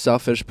very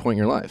selfish point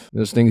in your life.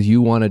 There's things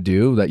you want to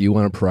do that you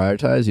want to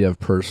prioritize. You have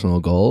personal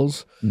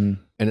goals. Mm.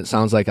 And it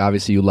sounds like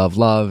obviously you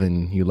love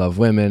and you love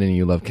women and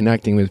you love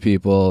connecting with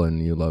people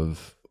and you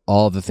love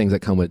all the things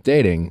that come with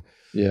dating.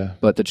 Yeah.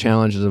 But the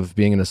challenges of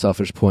being in a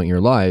selfish point in your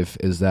life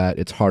is that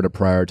it's hard to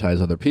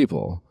prioritize other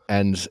people.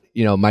 And,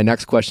 my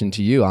next question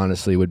to you,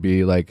 honestly, would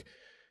be like,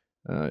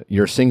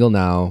 you're single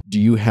now. Do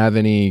you have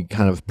any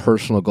kind of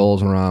personal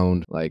goals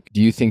around, like,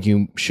 do you think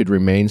you should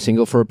remain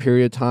single for a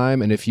period of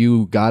time? And if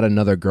you got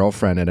another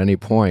girlfriend at any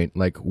point,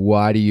 like,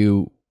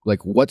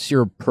 what's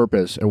your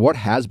purpose? And what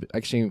has been,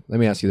 actually, let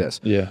me ask you this.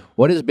 Yeah.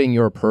 What has been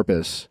your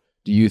purpose,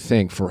 do you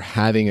think, for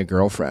having a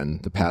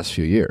girlfriend the past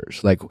few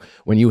years? Like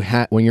when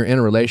you're in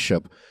a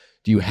relationship,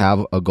 do you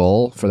have a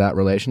goal for that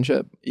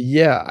relationship?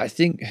 Yeah, I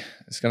think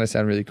it's going to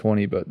sound really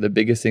corny, but the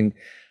biggest thing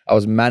I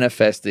was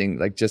manifesting,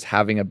 like just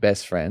having a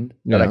best friend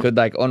that I could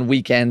like on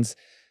weekends,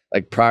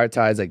 like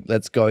prioritize, like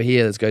let's go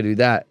here, let's go do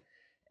that.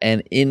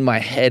 And in my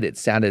head, it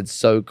sounded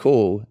so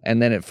cool.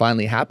 And then it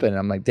finally happened.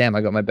 I'm like, damn,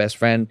 I got my best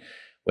friend.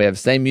 We have the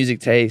same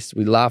music taste.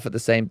 We laugh at the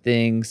same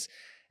things.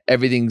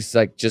 Everything's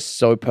like just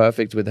so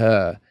perfect with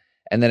her.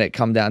 And then it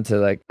come down to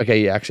like,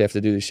 okay, you actually have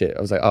to do this shit.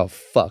 I was like, oh,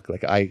 fuck.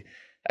 Like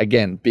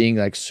again, being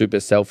like super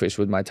selfish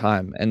with my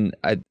time. And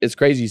it's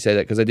crazy you say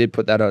that because I did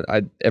put that out.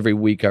 Every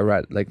week I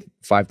write like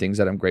 5 things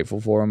that I'm grateful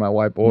for on my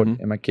whiteboard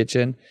in my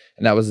kitchen.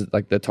 And that was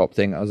like the top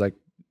thing. I was like,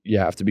 you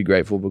have to be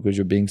grateful because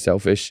you're being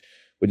selfish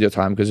with your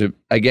time. Because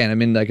again,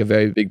 I'm in like a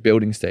very big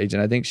building stage.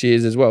 And I think she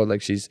is as well.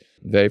 Like she's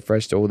very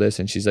fresh to all this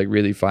and she's like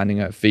really finding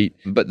her feet.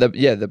 But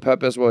the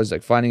purpose was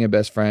like finding a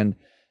best friend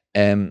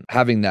and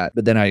having that.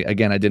 But then I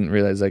didn't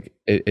realize like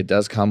it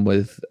does come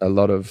with a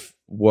lot of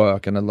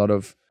work and a lot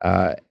of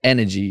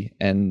energy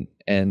and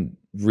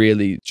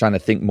really trying to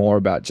think more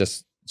about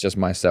just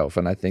myself.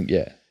 And I think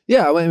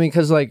yeah, I mean,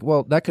 because like,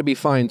 well, that could be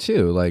fine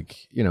too. Like,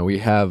 we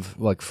have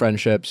like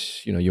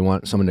friendships, you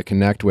want someone to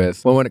connect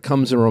with. But when it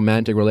comes to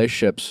romantic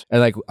relationships, and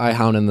like I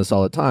hound in this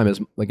all the time, is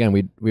again,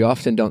 we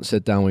often don't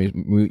sit down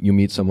when you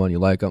meet someone, you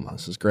like them, oh,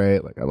 this is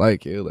great, like I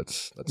like you,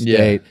 let's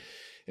date.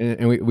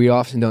 And we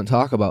often don't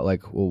talk about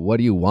like, well, what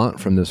do you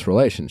want from this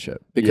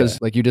relationship? Because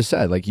like you just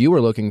said, like you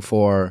were looking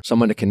for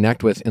someone to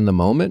connect with in the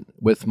moment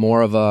with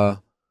more of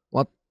a,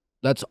 well,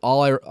 that's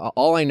all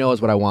I know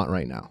is what I want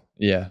right now.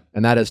 Yeah.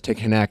 And that is to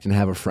connect and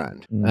have a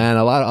friend. And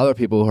a lot of other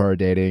people who are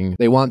dating,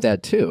 they want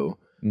that too.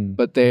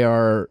 But they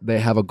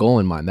have a goal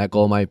in mind. That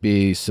goal might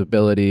be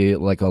stability,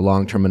 like a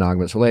long-term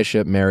monogamous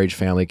relationship, marriage,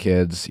 family,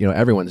 kids.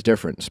 Everyone's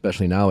different,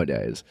 especially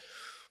nowadays.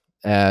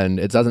 And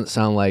it doesn't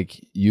sound like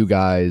you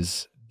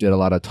guys did a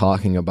lot of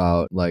talking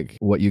about like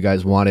what you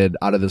guys wanted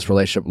out of this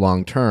relationship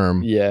long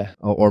term. Yeah.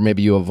 Or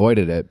maybe you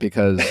avoided it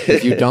because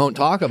if you don't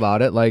talk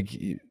about it, like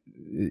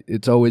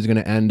it's always going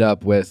to end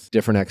up with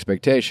different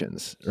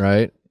expectations,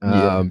 right?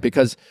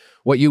 Because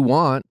what you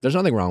want, there's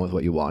nothing wrong with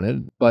what you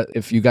wanted, but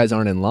if you guys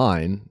aren't in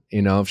line,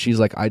 if she's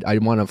like, I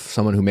want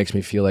someone who makes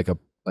me feel like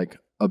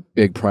a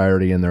big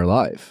priority in their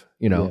life.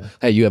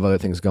 Hey, you have other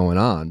things going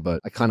on,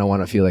 but I kind of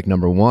want to feel like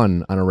number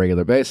one on a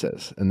regular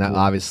basis. And that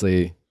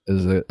obviously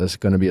is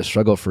going to be a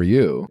struggle for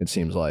you, it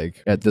seems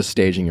like, at this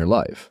stage in your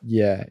life.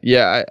 Yeah.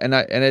 I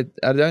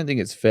don't think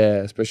it's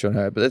fair, especially on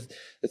her. But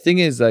the thing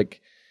is,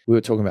 like, we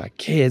were talking about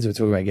kids, we were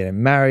talking about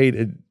getting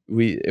married.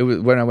 it was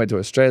when I went to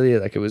Australia,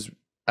 like it was,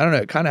 I don't know,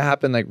 it kind of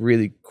happened like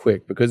really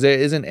quick because there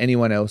isn't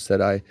anyone else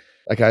that I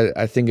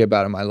think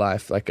about in my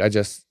life. Like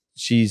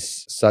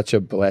she's such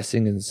a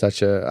blessing and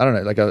such a, I don't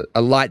know, like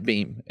a light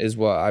beam is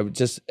what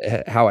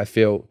how I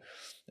feel.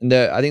 And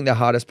I think the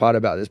hardest part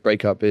about this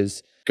breakup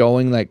is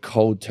going like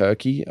cold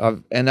turkey.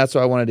 And that's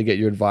what I wanted to get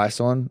your advice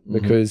on,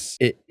 because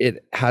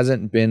it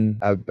hasn't been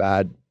a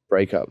bad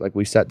breakup. Like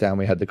we sat down,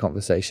 we had the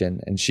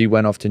conversation, and she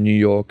went off to New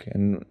York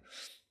and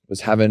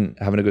was having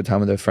a good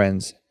time with her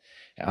friends.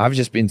 I've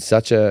just been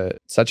such a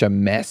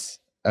mess.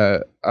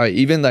 I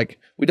even like,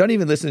 we don't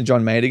even listen to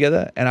John Mayer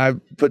together, and I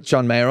put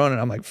John Mayer on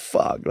and I'm like,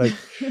 fuck, like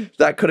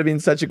that could have been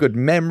such a good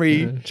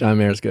memory. John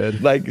Mayer's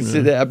good. Like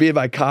sit there, I'd be in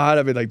my car,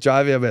 I'd be like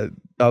driving,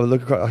 I would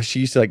look across,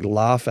 she used to like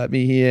laugh at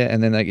me here,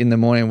 and then like in the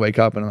morning wake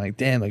up and I'm like,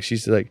 damn, like she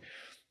used to like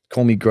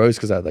call me gross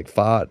because I'd like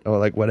fart or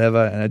like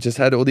whatever. And I just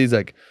had all these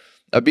like,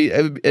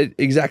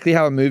 exactly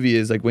how a movie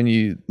is, like when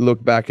you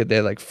look back at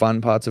their like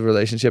fun parts of a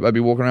relationship. I'd be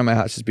walking around my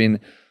house just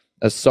being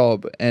a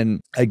sob. And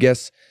I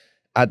guess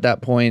at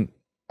that point,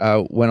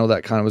 when all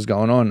that kind of was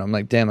going on, I'm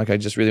like, damn, like I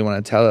just really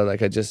want to tell her,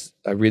 like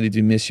I really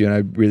do miss you, and I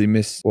really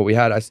miss what we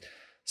had. I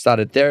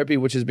started therapy,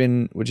 which has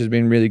been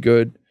really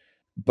good.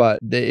 But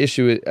the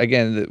issue,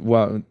 again,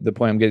 the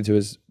point I'm getting to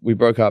is we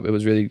broke up. It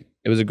was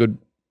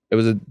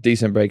a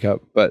decent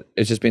breakup, but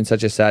it's just been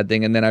such a sad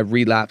thing. And then I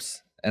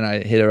relapsed and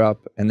I hit her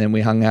up, and then we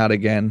hung out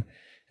again,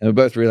 and we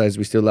both realized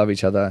we still love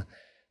each other.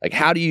 Like,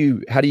 how do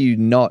you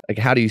not, like,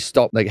 how do you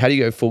stop? Like, how do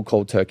you go full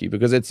cold turkey?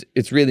 Because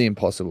it's really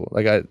impossible.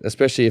 Like,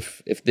 especially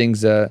if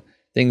things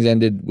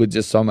ended with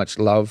just so much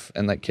love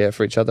and like care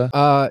for each other.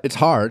 It's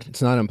hard.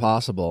 It's not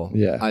impossible.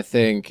 Yeah. I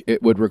think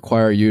it would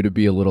require you to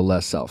be a little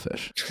less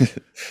selfish.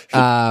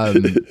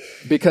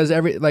 Because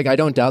I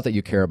don't doubt that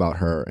you care about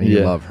her and you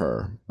love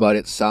her, but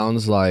it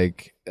sounds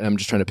like, and I'm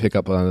just trying to pick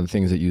up on the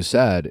things that you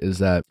said, is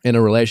that in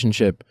a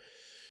relationship,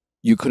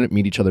 you couldn't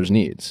meet each other's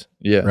needs.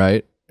 Yeah.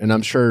 Right? And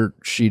I'm sure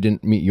she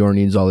didn't meet your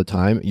needs all the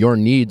time. Your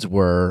needs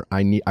were,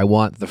 I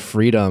want the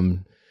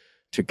freedom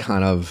to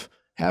kind of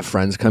have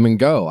friends come and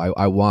go.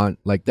 I want,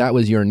 like, that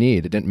was your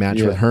need. It didn't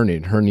match with her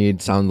need. Her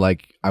need sounded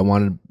like, I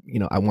want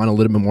a little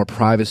bit more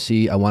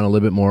privacy. I want a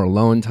little bit more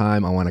alone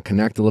time. I want to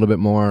connect a little bit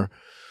more.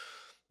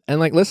 And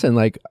like, listen,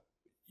 like,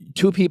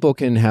 two people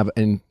can have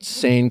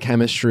insane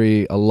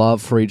chemistry, a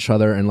love for each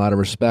other, and a lot of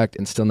respect,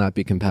 and still not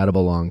be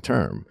compatible long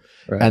term.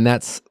 Right. And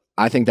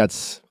I think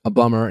that's a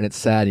bummer, and it's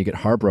sad. You get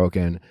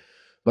heartbroken.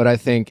 But I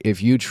think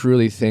if you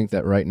truly think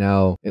that right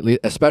now, at least,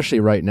 especially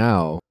right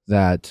now,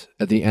 that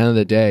at the end of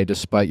the day,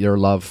 despite your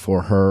love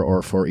for her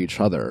or for each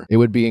other, it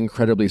would be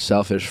incredibly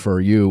selfish for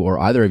you or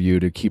either of you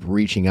to keep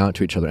reaching out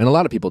to each other. And a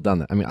lot of people have done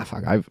that. I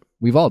mean,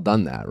 we've all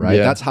done that, right?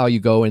 Yeah. That's how you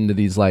go into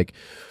these like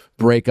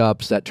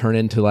breakups that turn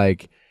into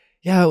like,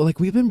 yeah, like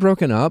we've been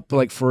broken up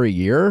like for a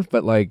year,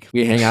 but like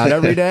we hang out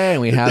every day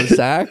and we have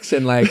sex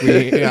and like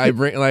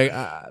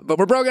but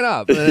we're broken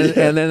up,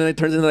 and then it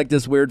turns into like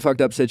this weird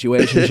fucked up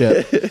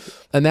situationship,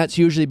 and that's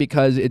usually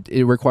because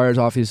it requires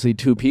obviously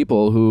two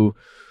people who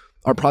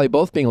are probably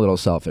both being a little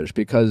selfish,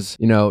 because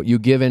you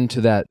give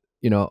into that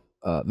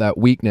that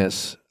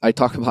weakness. I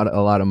talk about it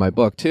a lot in my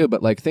book too,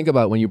 but like think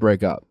about when you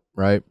break up,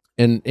 right?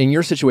 And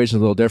your situation is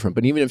a little different,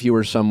 but even if you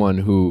were someone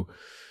who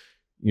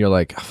you're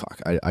like, oh,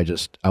 fuck,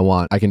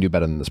 I can do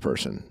better than this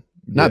person.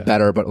 Not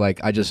better, but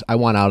like, I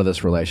want out of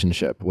this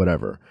relationship,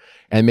 whatever.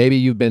 And maybe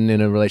you've been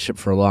in a relationship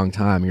for a long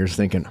time. And you're just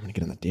thinking, I'm going to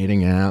get on the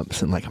dating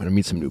apps and like, I'm going to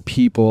meet some new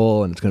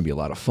people and it's going to be a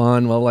lot of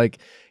fun. Well, like,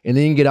 and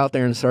then you get out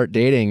there and start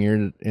dating.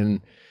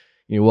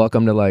 You're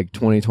welcome to like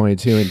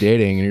 2022 and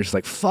dating. And you're just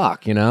like,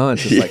 fuck,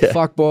 it's just like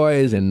fuck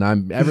boys.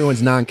 And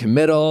everyone's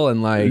non-committal.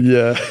 And like,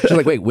 so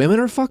like, wait, women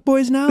are fuck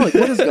boys now? Like,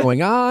 what is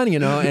going on?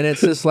 And it's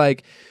just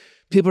like,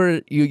 people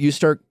are, you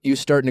start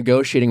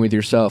negotiating with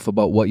yourself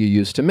about what you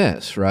used to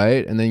miss,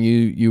 right? And then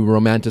you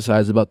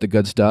romanticize about the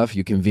good stuff.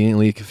 You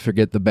conveniently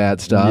forget the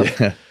bad stuff.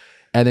 Yeah.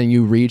 And then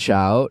you reach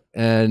out,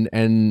 and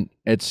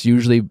it's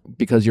usually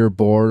because you're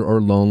bored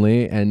or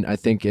lonely. And I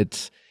think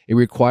it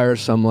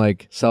requires some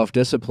like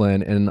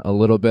self-discipline and a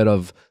little bit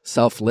of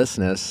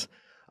selflessness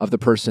of the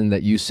person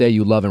that you say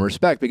you love and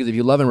respect. Because if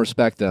you love and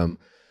respect them,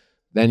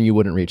 then you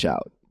wouldn't reach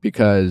out,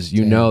 because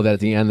you know that at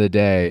the end of the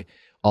day,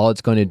 all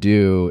it's going to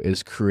do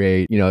is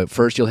create,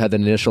 first you'll have the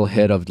initial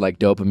hit of like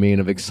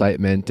dopamine, of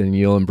excitement, and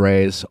you'll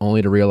embrace,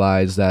 only to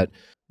realize that,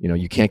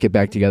 you can't get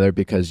back together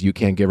because you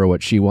can't give her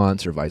what she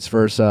wants, or vice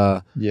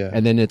versa. Yeah.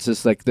 And then it's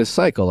just like this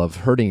cycle of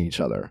hurting each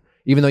other,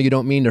 even though you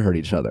don't mean to hurt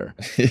each other.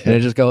 And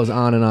it just goes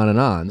on and on and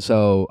on.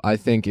 So I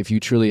think if you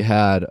truly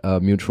had a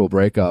mutual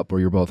breakup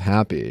where you're both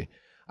happy,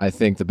 I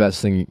think the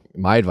best thing,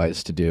 my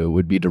advice to do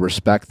would be to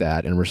respect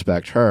that and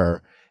respect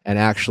her, and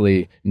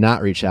actually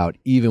not reach out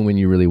even when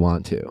you really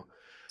want to.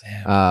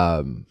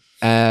 Damn.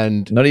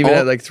 And not even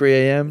at like 3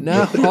 a.m.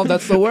 No,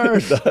 that's the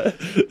worst.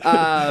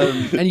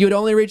 And you'd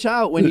only reach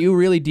out when you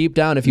really deep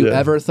down, if you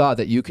ever thought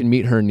that you can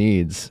meet her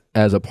needs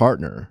as a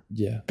partner.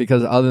 Yeah.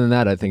 Because other than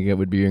that, I think it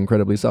would be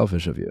incredibly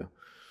selfish of you.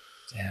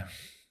 Damn.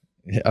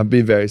 Yeah, I'm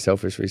being very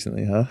selfish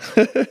recently, huh?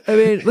 I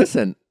mean,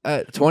 listen,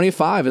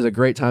 25 is a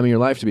great time in your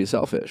life to be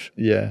selfish.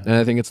 Yeah. And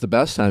I think it's the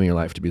best time in your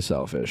life to be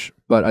selfish.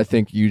 But I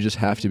think you just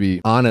have to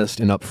be honest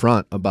and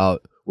upfront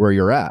about where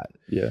you're at.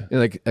 Yeah. And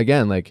like,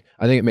 again, like,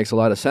 I think it makes a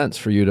lot of sense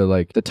for you to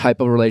like the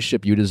type of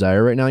relationship you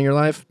desire right now in your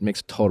life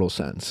makes total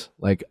sense.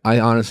 Like, I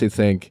honestly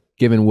think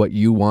given what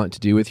you want to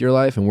do with your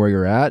life and where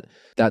you're at,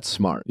 that's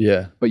smart.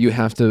 Yeah. But you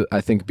have to, I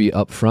think, be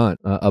upfront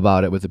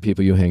about it with the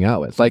people you hang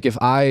out with. Like if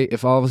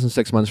all of a sudden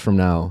 6 months from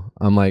now,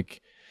 I'm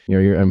like,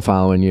 I'm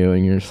following you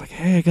and you're just like,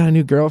 hey, I got a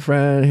new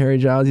girlfriend, Harry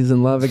Jowsey's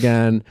in love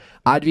again.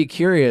 I'd be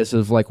curious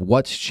of like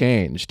what's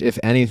changed, if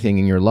anything,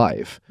 in your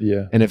life.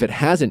 Yeah. And if it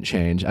hasn't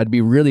changed, I'd be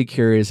really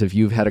curious if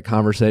you've had a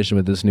conversation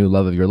with this new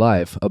love of your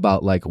life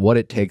about like what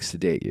it takes to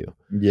date you.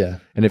 Yeah.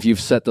 And if you've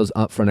set those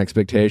upfront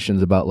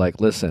expectations about like,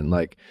 listen,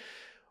 like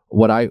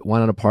what I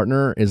want in a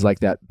partner is like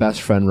that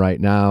best friend right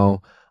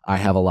now. I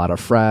have a lot of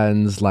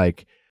friends.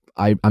 Like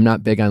I'm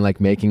not big on like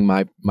making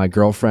my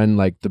girlfriend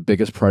like the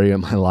biggest priority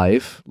of my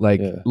life. Like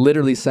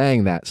literally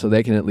saying that so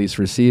they can at least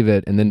receive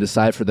it and then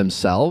decide for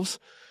themselves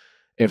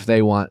if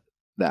they want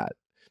that.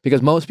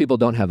 Because most people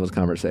don't have those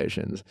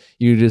conversations.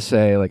 You just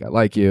say like, I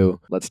like you,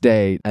 let's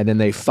date. And then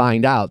they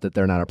find out that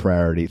they're not a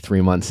priority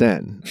 3 months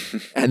in.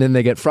 And then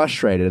they get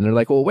frustrated and they're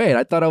like, well, wait,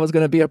 I thought I was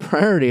going to be a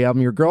priority.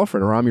 I'm your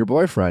girlfriend or I'm your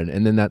boyfriend.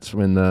 And then that's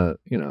when the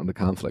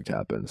conflict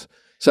happens.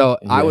 So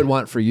I would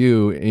want for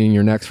you in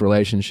your next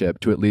relationship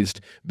to at least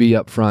be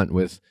upfront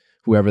with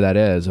whoever that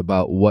is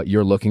about what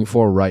you're looking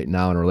for right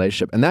now in a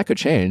relationship. And that could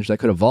change, that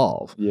could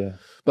evolve. Yeah.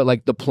 But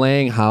like the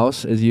playing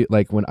house is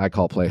like when I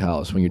call play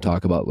house when you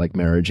talk about like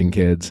marriage and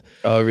kids.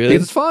 Oh, really?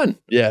 It's fun.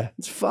 Yeah.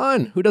 It's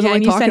fun. Who doesn't like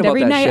and you talking spend about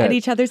every that night shit? at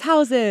each other's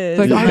houses.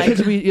 Like, and, our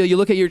kids, you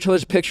look at your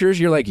children's pictures,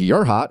 you're like,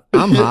 you're hot,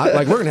 I'm hot.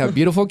 Like, we're going to have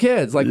beautiful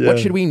kids. Like, what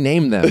should we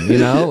name them? You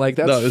know, like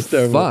that's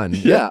fun.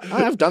 Yeah,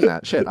 I've done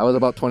that shit. I was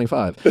about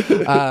 25.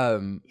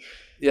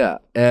 Yeah.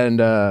 And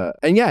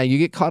yeah, you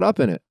get caught up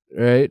in it,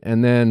 right?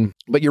 And then,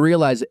 but you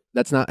realize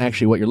that's not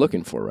actually what you're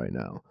looking for right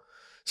now.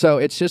 So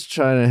it's just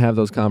trying to have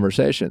those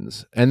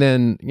conversations. And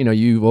then,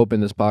 you've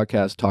opened this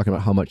podcast talking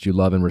about how much you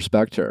love and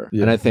respect her.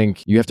 Yeah. And I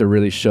think you have to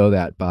really show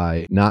that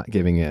by not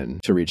giving in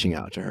to reaching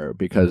out to her,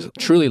 because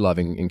truly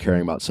loving and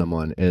caring about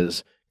someone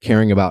is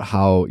caring about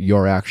how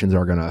your actions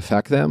are going to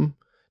affect them,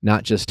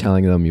 not just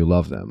telling them you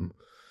love them.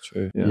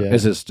 True. Yeah.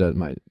 It's just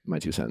my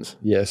 2 cents.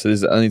 Yeah. So this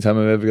is the only time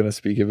I'm ever going to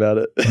speak about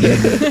it.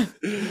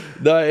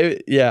 No,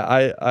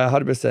 I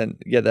 100%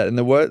 get that. And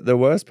the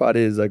worst part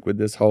is like with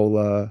this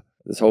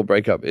whole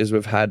breakup is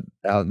we've had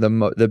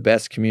the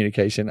best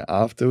communication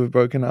after we've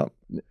broken up.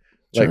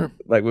 Sure.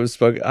 Like we've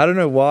spoken. I don't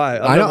know why.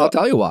 I'll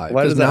tell you why.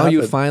 Because now you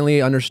happen?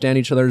 finally understand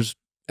each other's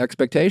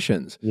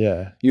expectations.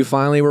 Yeah. You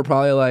finally were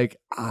probably like,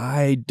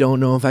 I don't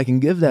know if I can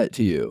give that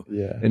to you.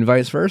 Yeah. And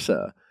vice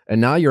versa.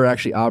 And now you're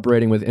actually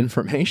operating with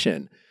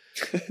information.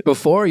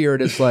 Before you're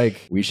just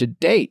like, we should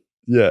date.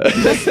 Yeah.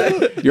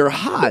 You're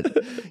hot.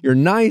 You're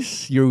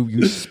nice.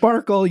 You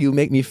sparkle. You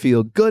make me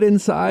feel good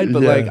inside.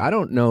 But like, I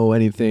don't know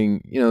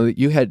anything.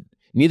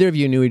 Neither of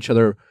you knew each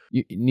other.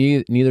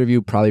 Neither of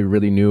you probably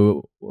really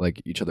knew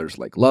like each other's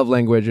like love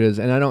languages.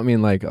 And I don't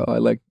mean like, oh, I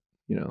like,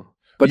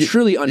 but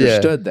truly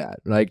understood that.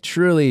 Like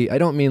truly, I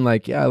don't mean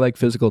like, I like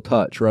physical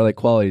touch or I like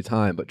quality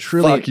time, but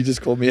truly. Fuck, you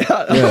just called me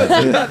out. I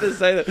was about to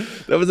say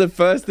that. That was the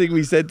first thing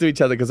we said to each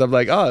other because I'm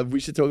like, oh,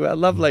 we should talk about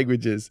love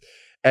languages.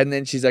 And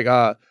then she's like,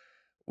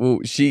 well,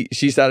 she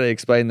started to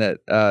explain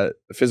that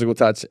physical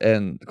touch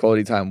and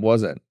quality time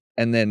wasn't.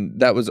 And then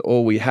that was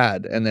all we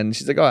had. And then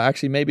she's like, oh,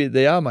 actually, maybe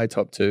they are my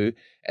top 2.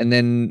 And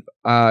then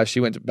she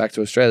went back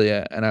to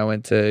Australia and I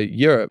went to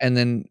Europe. And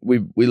then we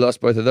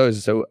lost both of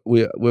those. So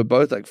we're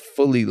both like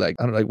fully like,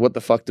 I don't know, like, what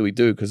the fuck do we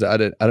do? Because I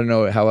don't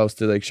know how else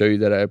to like show you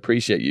that I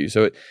appreciate you.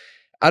 So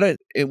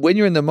when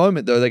you're in the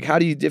moment though, like how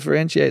do you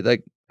differentiate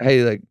like,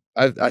 hey, like,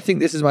 I think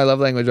this is my love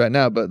language right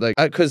now, but like,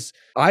 because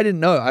I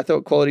didn't know. I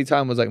thought quality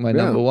time was like my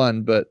number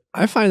 1, but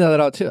I find that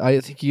out too. I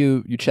think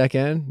you check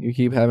in, you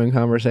keep having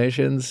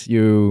conversations.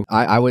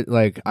 I would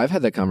like, I've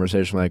had that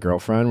conversation with my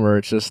girlfriend where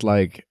it's just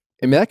like,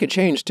 I mean, that could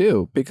change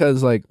too,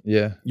 because like,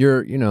 yeah,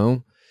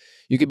 you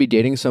could be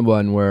dating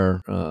someone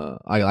where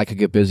I could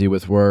get busy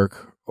with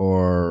work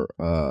or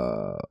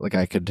like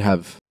I could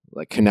have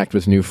like connect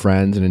with new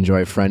friends and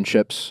enjoy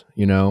friendships,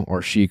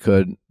 or she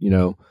could,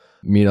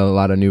 meet a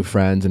lot of new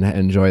friends and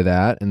enjoy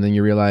that. And then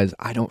you realize,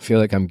 I don't feel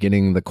like I'm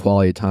getting the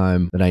quality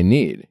time that I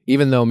need.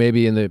 Even though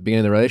maybe in the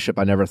beginning of the relationship,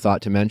 I never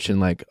thought to mention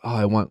like, oh,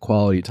 I want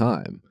quality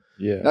time.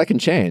 Yeah. That can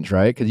change,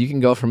 right? Because you can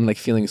go from like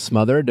feeling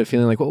smothered to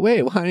feeling like, well,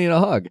 wait, I need a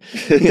hug,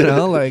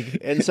 like,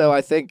 and so I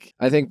think,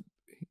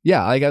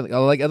 yeah, I think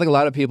a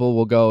lot of people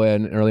will go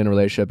in early in a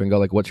relationship and go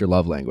like, what's your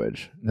love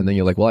language? And then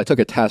you're like, well, I took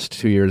a test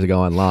 2 years ago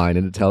online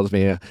and it tells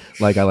me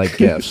like I like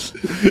gifts.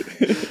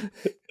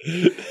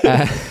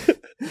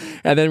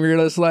 And then we're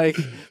just like,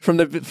 from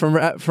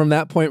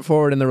that point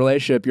forward in the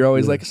relationship, you're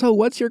always like, so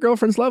what's your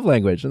girlfriend's love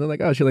language? And they're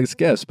like, oh, she likes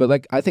gifts. But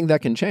like, I think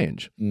that can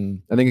change.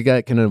 I think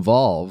that can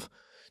evolve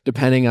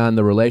depending on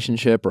the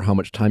relationship or how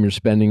much time you're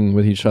spending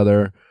with each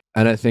other.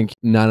 And I think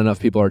not enough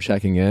people are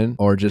checking in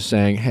or just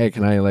saying, hey,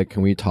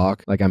 can we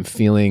talk? Like I'm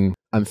feeling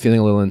a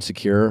little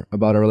insecure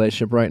about our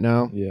relationship right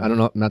now. Yeah. I don't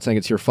know. I'm not saying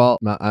it's your fault.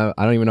 I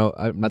don't even know.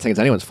 I'm not saying it's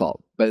anyone's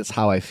fault, but it's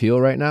how I feel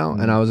right now.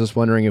 And I was just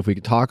wondering if we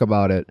could talk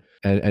about it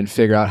and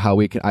figure out how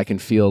I can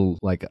feel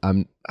like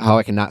how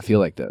I can not feel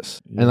like this.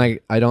 And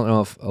like, I don't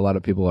know if a lot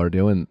of people are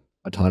doing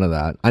a ton of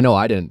that. I know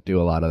I didn't do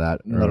a lot of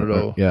that. Not at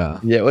all. Yeah.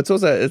 Yeah.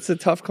 It's a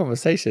toff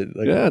conversation.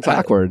 Like, yeah. It's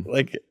awkward.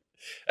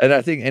 And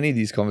I think any of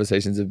these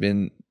conversations have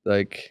been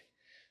like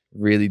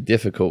really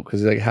difficult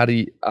because like, how do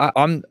you,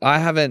 I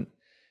haven't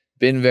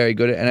been very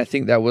good at, and I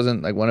think that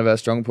wasn't like one of our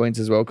strong points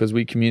as well, because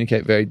we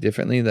communicate very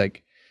differently.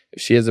 Like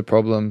if she has a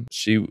problem,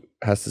 she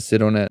has to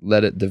sit on it,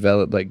 let it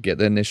develop, like get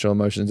the initial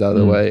emotions out of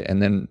the way,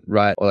 and then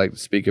write or like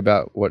speak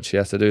about what she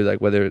has to do,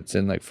 like whether it's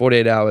in like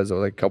 48 hours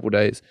or like a couple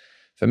days.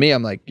 For me,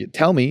 I'm like,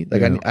 tell me,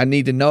 like I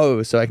need to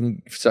know so I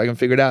can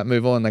figure it out and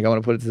move on. Like I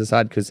want to put it to the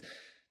side because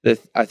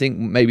I think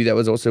maybe that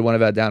was also one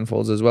of our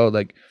downfalls as well.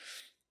 Like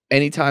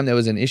anytime there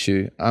was an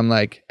issue, I'm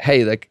like,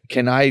 hey, like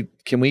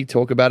can we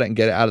talk about it and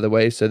get it out of the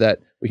way so that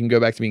we can go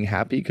back to being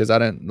happy, because I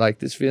don't like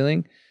this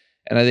feeling.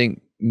 And I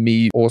think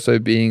me also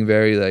being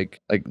very like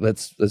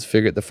let's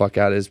figure it the fuck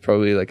out is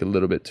probably like a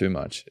little bit too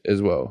much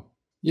as well.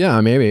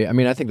 Yeah, maybe. I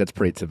mean, I think that's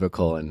pretty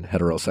typical in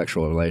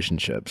heterosexual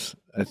relationships.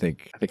 I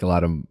think a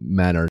lot of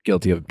men are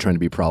guilty of trying to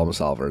be problem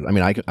solvers. I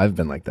mean, I've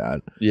been like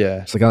that.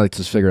 Yeah. It's like I like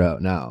to figure it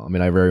out now. I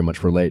mean, I very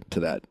much relate to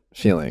that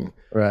feeling.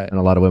 Right. And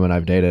a lot of women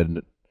I've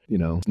dated, you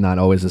know, it's not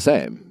always the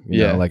same.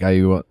 You know, like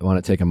I want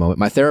to take a moment.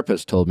 My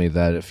therapist told me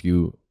that if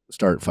you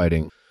start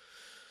fighting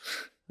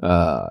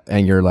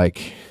and you're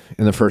like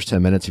in the first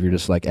 10 minutes, if you're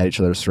just like at each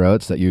other's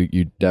throats, that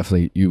you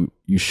definitely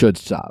you should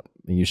stop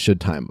and you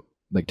should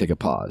take a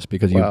pause,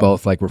 because you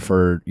both like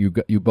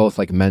you both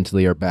like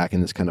mentally are back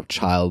in this kind of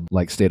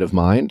childlike state of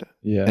mind.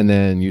 Yeah. And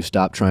then you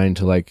stop trying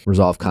to like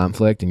resolve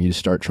conflict and you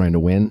start trying to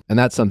win. And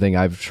that's something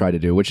I've tried to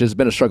do, which has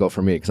been a struggle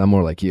for me because I'm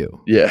more like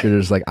you. Yeah. You're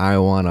just like, I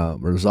want to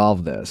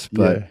resolve this.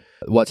 But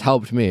what's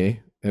helped me,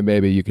 and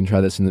maybe you can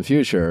try this in the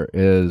future,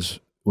 is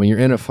when you're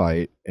in a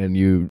fight and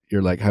you're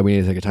like, how we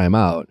need to take a time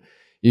out.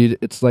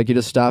 It's like you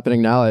just stop and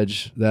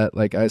acknowledge that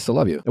like, I still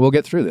love you and we'll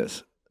get through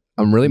this.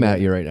 I'm really mad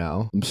at you right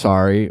now. I'm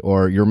sorry.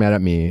 Or you're mad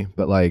at me,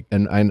 but like,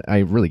 and I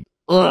really,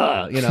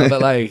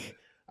 but like,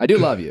 I do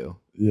love you.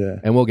 Yeah.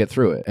 And we'll get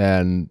through it.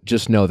 And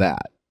just know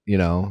that,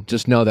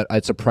 just know that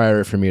it's a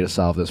priority for me to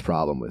solve this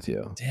problem with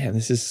you. Damn,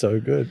 this is so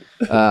good.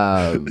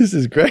 This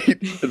is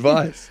great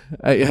advice.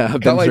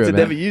 Can't wait to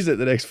never use it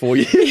the next 4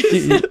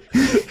 years.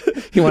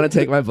 You want to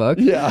take my book?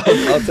 Yeah,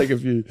 I'll take a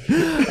few.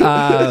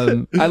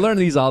 I learned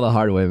these all the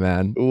hard way,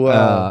 man.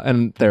 Wow.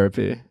 And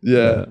therapy.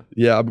 Yeah.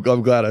 I'm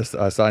glad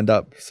I signed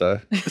up. So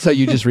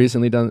you just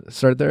recently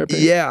started therapy?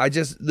 Yeah, I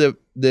just with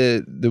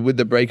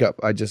the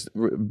breakup, I just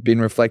been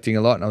reflecting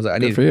a lot, and I was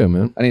like, Good for you,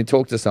 man. I need to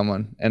talk to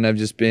someone, and I've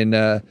just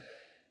been.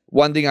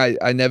 One thing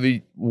I never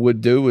would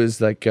do was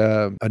like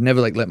I'd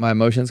never like let my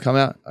emotions come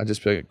out. I'd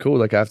just be like, cool,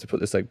 like I have to put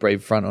this like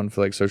brave front on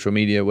for like social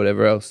media,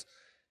 whatever else.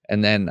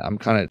 And then I'm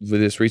kind of,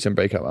 with this recent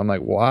breakup, I'm like,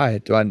 why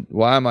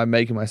am I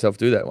making myself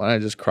do that? Why don't I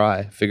just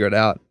cry, figure it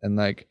out, and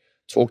like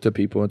talk to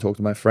people and talk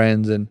to my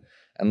friends and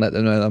let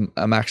them know that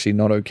I'm actually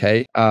not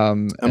okay.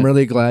 I'm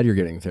really glad you're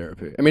getting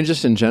therapy. I mean,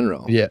 just in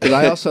general. Yeah. Because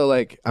I also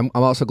like, I'm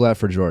also glad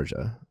for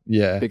Georgia.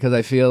 Yeah. Because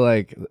I feel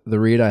like the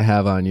read I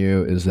have on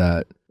you is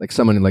that like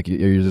someone like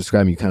you're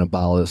describing, you kind of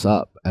bottle this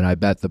up. And I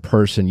bet the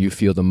person you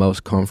feel the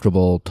most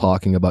comfortable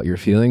talking about your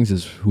feelings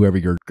is whoever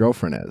your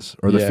girlfriend is,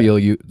 or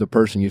the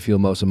person you feel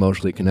most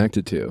emotionally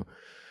connected to.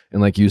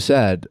 And like you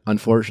said,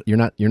 unfortunately,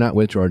 you're not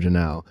with Georgia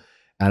now.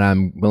 And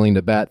I'm willing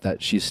to bet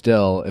that she's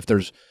still,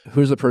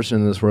 who's the person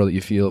in this world that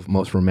you feel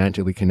most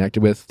romantically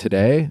connected with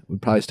today,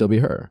 would probably still be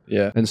her.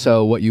 Yeah. And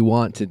so what you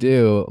want to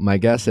do, my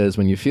guess is,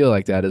 when you feel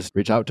like that, is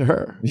reach out to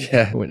her.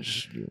 Yeah.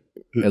 Which,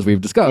 as we've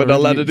discovered, we're not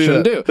allowed to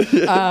do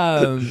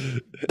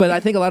that. But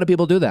I think a lot of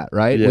people do that,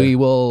 right? Yeah. We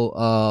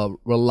will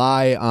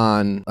rely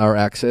on our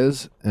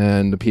exes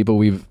and the people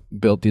we've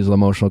built these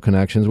emotional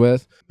connections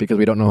with because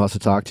we don't know who else to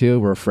talk to.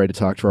 We're afraid to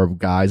talk to our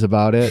guys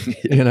about it,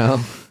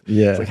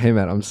 Yeah. It's like, hey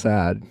man, I'm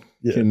sad.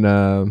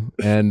 Yeah.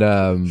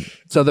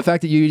 So the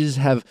fact that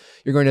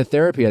you're going to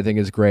therapy, I think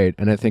is great.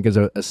 And I think is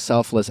a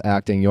selfless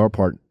act on your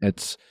part.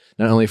 It's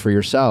not only for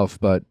yourself,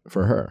 but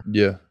for her.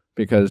 Yeah.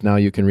 Because now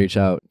you can reach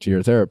out to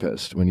your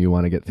therapist when you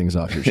want to get things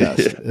off your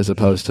chest, as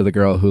opposed to the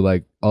girl who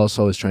like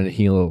also is trying to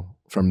heal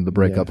from the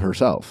breakup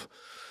herself,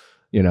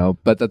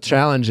 but the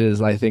challenge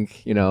is, I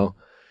think,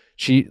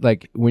 she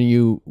like when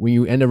you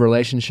end a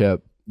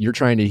relationship, you're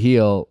trying to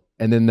heal.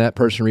 And then that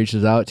person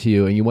reaches out to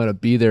you and you want to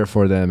be there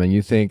for them and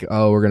you think,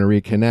 oh, we're going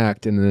to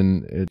reconnect. And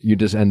then you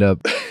just end up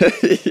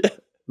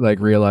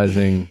like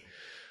realizing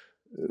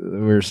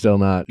we're still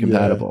not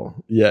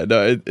compatible. Yeah,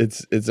 no,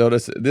 it's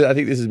honest. I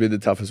think this has been the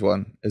toughest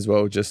one as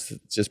well, just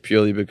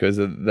purely because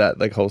of that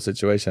like whole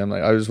situation. I'm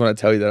like, I just want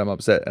to tell you that I'm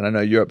upset, and I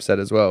know you're upset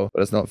as well,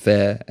 but it's not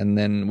fair. And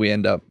then we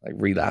end up like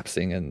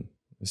relapsing, and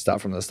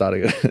start from the start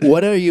again.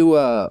 What are you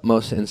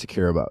most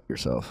insecure about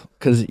yourself?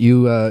 Because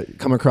you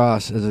come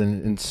across as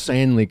an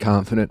insanely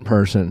confident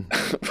person.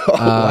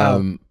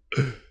 Wow.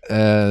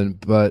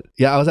 But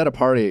yeah, I was at a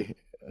party.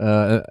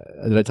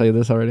 Did I tell you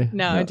this already?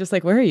 No, I'm just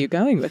like, where are you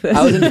going with this?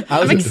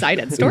 I'm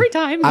excited. Story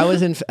time. I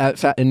was in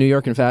New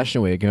York in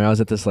Fashion Week, and I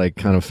was at this like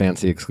kind of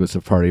fancy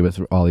exclusive party with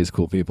all these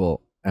cool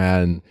people,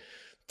 and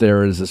there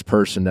was this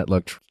person that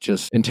looked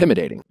just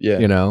intimidating. Yeah.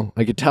 You know,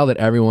 I could tell that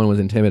everyone was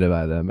intimidated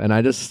by them, and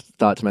I just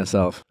thought to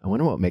myself, I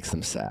wonder what makes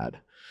them sad.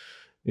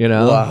 You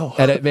know, Wow.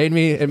 And it made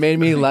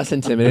me less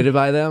intimidated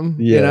by them,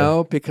 you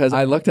know, because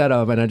I looked at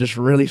them and I just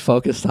really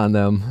focused on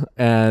them.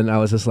 And I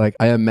was just like,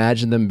 I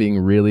imagine them being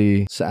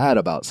really sad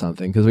about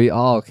something, because we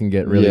all can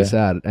get really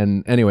sad.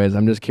 And anyways,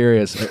 I'm just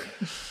curious.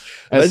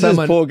 There's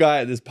this poor guy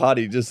at this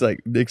party, just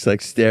like Nick's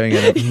like staring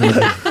at him.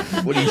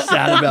 Like, what are you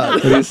sad about?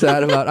 What are you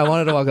sad about? I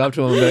wanted to walk up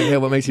to him and be like, hey,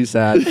 what makes you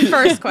sad?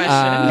 First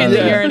question in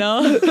the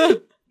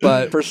urinal.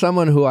 But for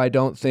someone who I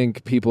don't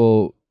think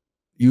people...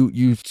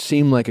 You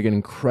seem like an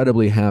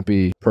incredibly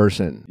happy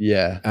person.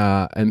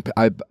 Yeah. And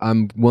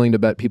I'm willing to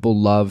bet people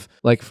love,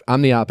 like,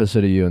 I'm the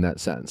opposite of you in that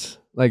sense.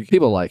 Like,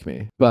 people like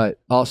me, but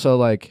also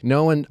like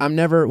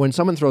when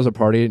someone throws a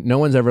party, no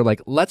one's ever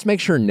like, let's make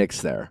sure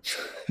Nick's there.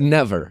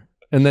 Never.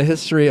 In the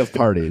history of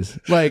parties.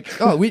 Like,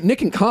 Nick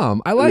can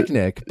come. I like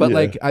Nick. But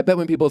like, I bet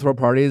when people throw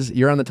parties,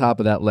 you're on the top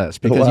of that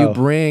list, because you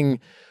bring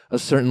a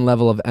certain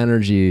level of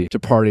energy to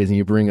parties, and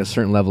you bring a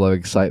certain level of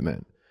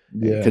excitement.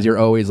 Yeah, because you're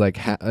always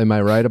like, am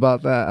I right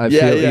about that? I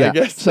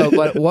guess so.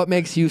 But what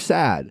makes you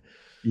sad?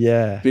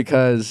 Yeah,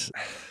 because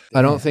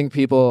I don't think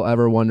people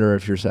ever wonder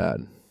if you're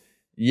sad.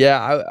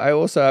 Yeah,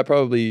 I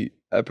probably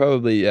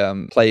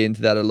play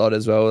into that a lot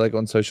as well, like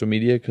on social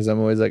media, because I'm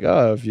always like,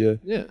 oh, if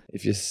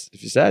you're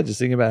sad, just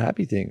think about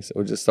happy things,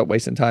 or just stop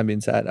wasting time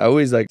being sad. I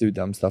always like do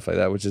dumb stuff like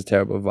that, which is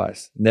terrible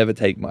advice. Never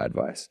take my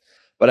advice.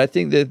 But I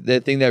think that the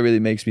thing that really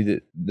makes me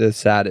the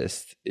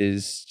saddest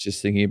is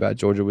just thinking about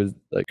Georgia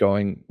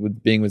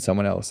being with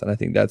someone else. And I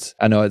think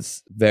I know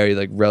it's very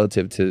like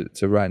relative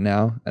to right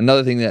now.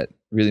 Another thing that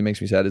really makes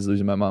me sad is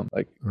losing my mom,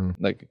 like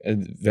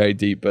very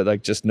deep, but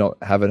like just not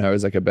having her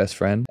as like a best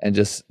friend, and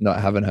just not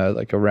having her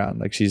like around.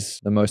 Like,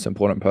 she's the most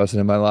important person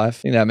in my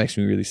life. I think that makes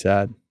me really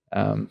sad.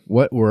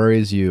 What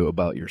worries you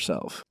about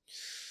yourself?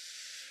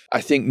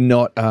 I think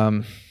not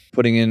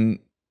putting in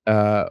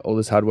all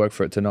this hard work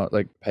for it to not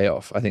like pay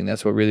off. I think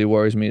that's what really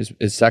worries me,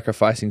 is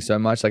sacrificing so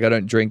much. Like, I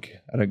don't drink,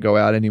 I don't go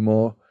out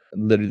anymore.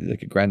 I'm literally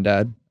like a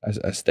granddad.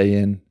 I stay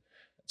in,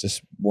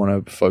 just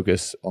want to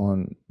focus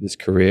on this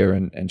career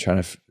and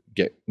trying to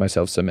get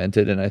myself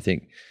cemented. And I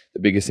think the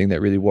biggest thing that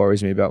really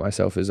worries me about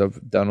myself is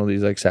I've done all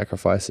these like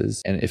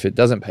sacrifices, and if it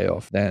doesn't pay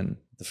off, then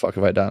the fuck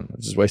have I done? I've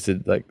just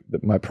wasted like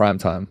my prime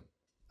time.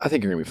 I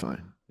think you're gonna be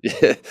fine.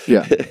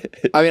 Yeah.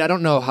 I mean, I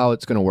don't know how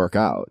it's gonna work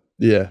out.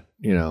 Yeah.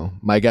 You know,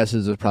 my guess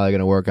is it's probably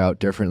going to work out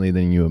differently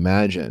than you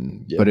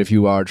imagine. Yeah. But if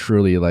you are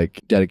truly like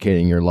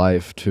dedicating your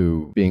life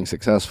to being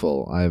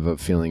successful, I have a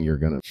feeling you're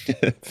going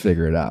to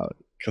figure it out.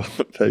 God,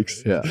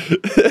 thanks. Yeah.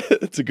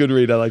 It's a good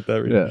read. I like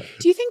that read. Yeah.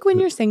 Do you think when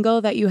you're single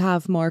that you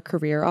have more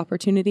career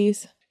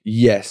opportunities?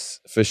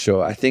 Yes, for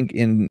sure. I think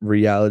in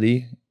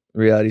reality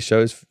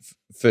shows,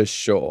 for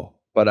sure.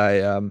 But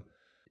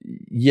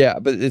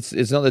but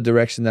it's not the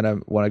direction that I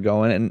want to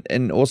go in.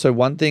 And also,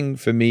 one thing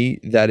for me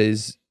that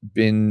has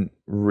been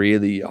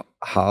really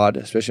hard,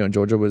 especially on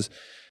Georgia, was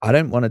I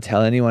don't want to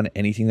tell anyone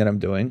anything that I'm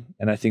doing.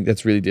 And I think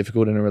that's really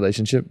difficult in a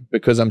relationship,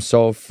 because I'm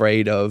so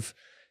afraid of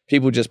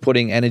people just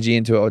putting energy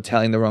into it or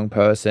telling the wrong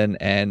person,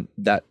 and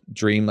that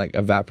dream like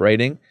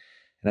evaporating.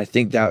 And I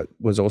think that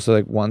was also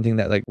like one thing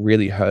that like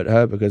really hurt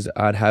her, because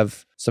I'd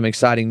have some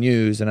exciting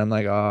news and I'm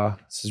like, oh,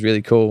 this is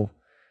really cool,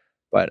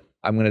 but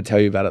I'm going to tell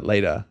you about it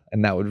later.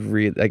 And that would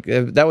really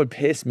that would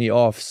piss me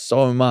off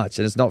so much.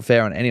 And it's not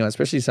fair on anyone,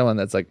 especially someone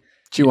that's like,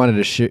 she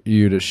wanted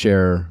you to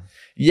share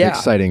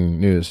exciting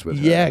news with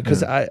her. Yeah,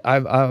 because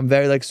I'm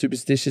very like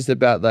superstitious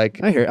about like.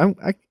 I hear.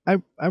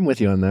 I'm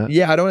with you on that.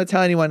 Yeah, I don't want to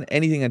tell anyone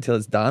anything until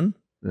it's done,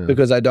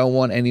 because I don't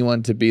want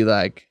anyone to be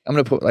like, I'm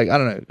gonna put like, I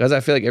don't know, because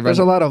I feel like there's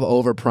a lot of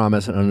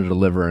overpromise and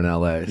underdeliver in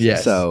LA.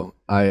 Yes. So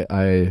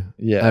I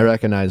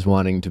recognize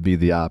wanting to be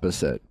the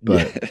opposite,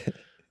 but.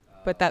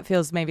 But that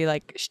feels maybe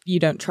like you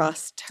don't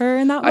trust her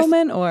in that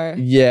moment, or?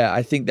 Yeah,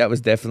 I think that was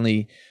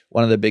definitely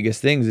one of the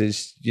biggest things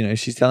is,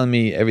 she's telling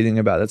me everything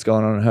about that's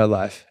going on in her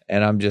life.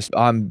 And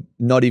I'm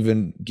not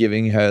even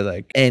giving her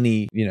like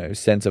any,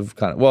 sense of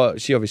well,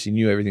 she obviously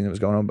knew everything that was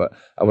going on, but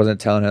I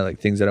wasn't telling her like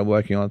things that I'm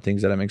working on,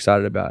 things that I'm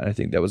excited about. And I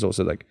think that was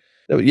also like,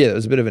 it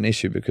was a bit of an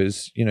issue,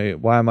 because,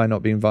 why am I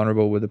not being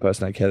vulnerable with the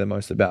person I care the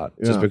most about?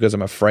 Just because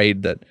I'm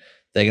afraid that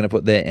they're going to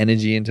put their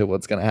energy into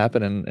what's going to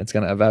happen and it's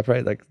going to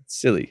evaporate. Like, it's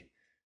silly.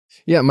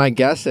 Yeah, my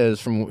guess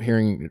is, from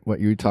hearing what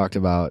you talked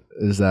about,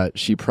 is that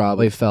she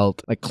probably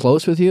felt like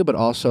close with you, but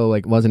also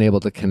like wasn't able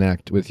to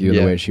connect with you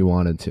the way she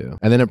wanted to.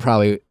 And then it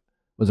probably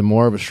was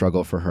more of a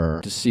struggle for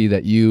her to see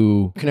that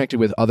you connected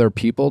with other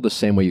people the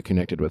same way you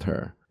connected with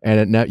her.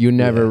 And you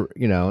never,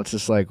 it's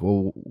just like,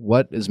 well,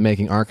 what is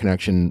making our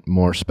connection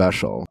more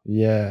special?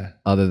 Yeah.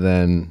 Other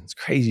than... It's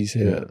crazy to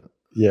say that.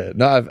 Yeah,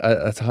 no,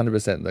 that's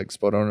 100% like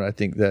spot on. I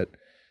think that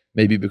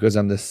maybe because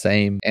I'm the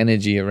same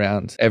energy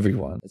around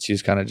everyone,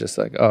 she's kind of just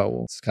like, oh,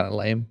 well, it's kind of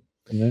lame.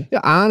 Yeah,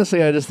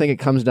 honestly, I just think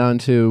it comes down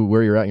to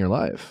where you're at in your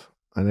life.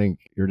 I think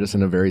you're just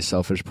in a very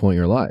selfish point in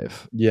your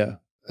life. Yeah.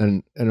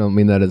 And I don't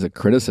mean that as a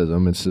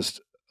criticism. It's just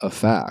a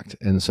fact.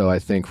 And so I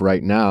think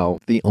right now,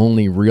 the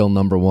only real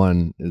number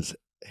one is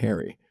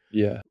Harry.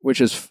 Yeah. Which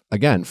is,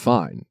 again,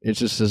 fine. It's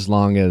just as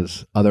long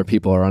as other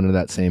people are under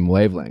that same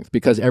wavelength.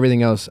 Because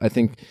everything else, I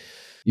think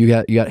you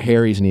got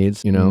Harry's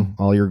needs, you know,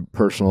 all your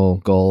personal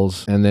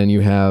goals. And then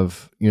you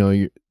have, you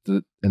know,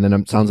 and then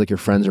it sounds like your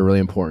friends are really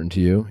important to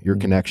you, your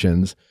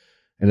connections.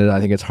 And then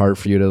I think it's hard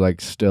for you to like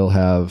still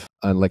have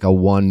like a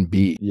 1B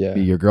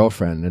be your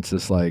girlfriend. It's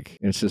just like,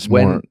 it's just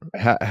more.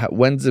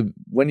 When do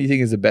you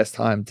think is the best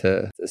time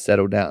to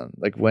settle down?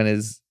 Like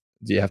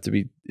do you have to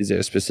be, is there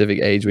a specific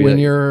age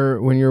where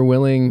when you're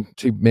willing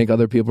to make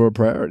other people a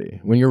priority,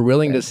 when you're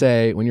willing to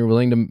say, when you're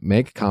willing to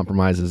make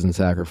compromises and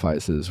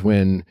sacrifices,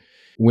 when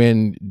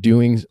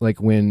doing, like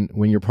when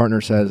your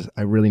partner says,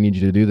 I really need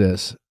you to do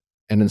this.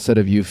 And instead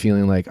of you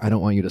feeling like, I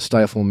don't want you to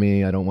stifle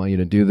me, I don't want you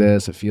to do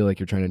this, I feel like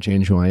you're trying to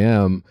change who I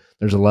am,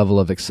 there's a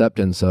level of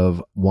acceptance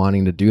of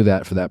wanting to do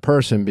that for that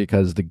person,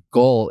 because the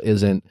goal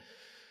isn't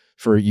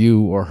for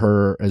you or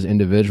her as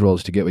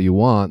individuals to get what you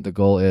want. The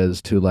goal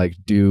is to like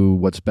do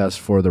what's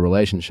best for the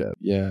relationship.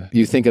 Yeah.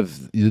 You think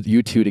of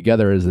you two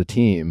together as a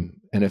team,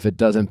 and if it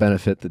doesn't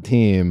benefit the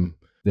team,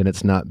 then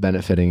it's not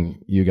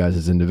benefiting you guys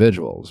as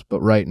individuals. But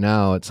right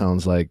now, it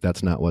sounds like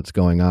that's not what's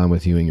going on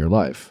with you in your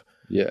life.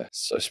 Yeah,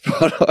 so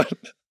spot on.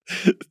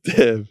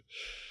 Damn.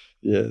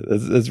 Yeah,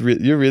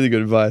 you're really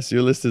good advice.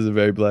 Your listeners are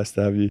very blessed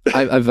to have you.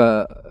 I'm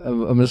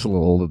just a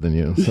little older than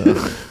you,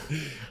 so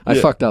I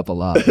fucked up a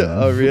lot. Man.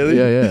 Oh, really?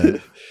 Yeah.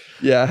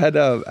 Yeah, I had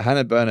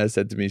Hannah Berner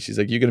said to me, she's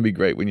like, you're going to be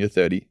great when you're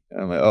 30.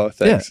 And I'm like, oh,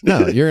 thanks. Yeah,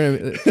 no, you're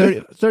going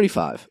to be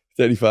 35.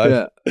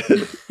 35?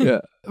 Yeah.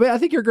 I mean, I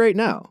think you're great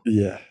now.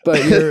 Yeah.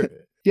 But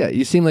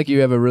you seem like you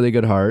have a really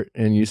good heart,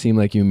 and you seem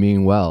like you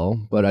mean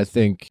well, but I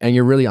think, and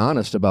you're really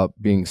honest about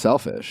being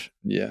selfish.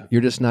 Yeah.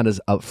 You're just not as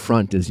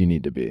upfront as you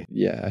need to be.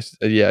 Yeah.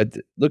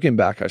 Looking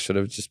back, I should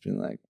have just been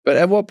like, but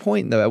at what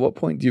point though? At what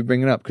point do you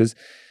bring it up? Because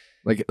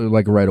like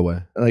right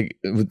away. Like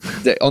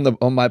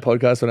on my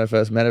podcast when I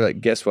first met her,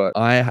 like, guess what?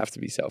 I have to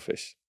be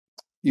selfish.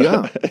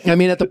 Yeah. I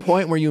mean, at the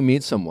point where you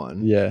meet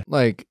someone,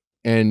 like,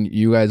 and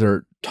you guys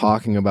are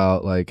talking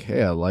about like,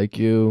 hey, I like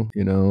you,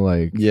 you know,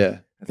 like,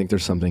 I think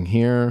there's something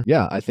here.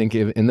 Yeah, I think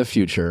if in the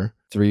future,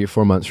 3 or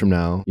 4 months from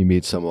now, you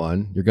meet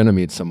someone, you're going to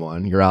meet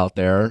someone, you're out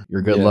there,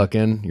 you're good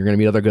looking, you're going to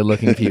meet other good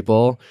looking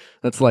people.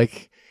 That's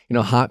like, you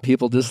know, hot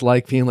people just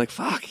like being like,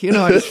 fuck, you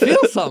know, I just feel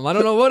something. I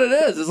don't know what it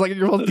is. It's like,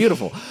 you're both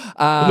beautiful.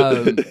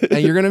 And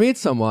you're going to meet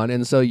someone.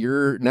 And so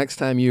next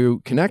time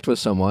you connect with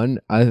someone,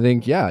 I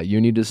think, you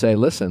need to say,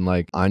 listen,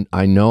 like,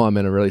 I know I'm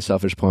in a really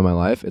selfish point in my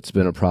life. It's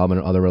been a problem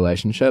in other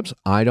relationships.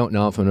 I don't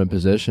know if I'm in a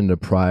position to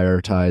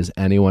prioritize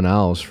anyone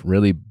else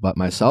really but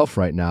myself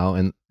right now.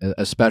 And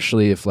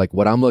especially if like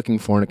what I'm looking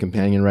for in a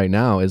companion right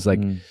now is like,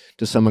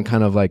 just someone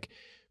kind of like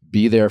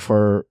be there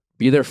for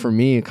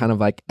me kind of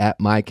like at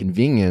my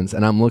convenience.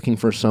 And I'm looking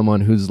for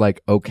someone who's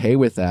like okay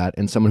with that,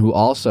 and someone who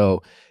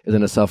also is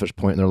in a selfish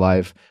point in their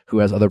life, who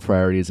has other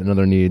priorities and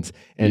other needs,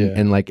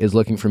 and like is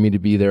looking for me to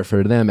be there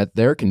for them at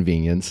their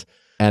convenience.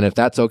 And if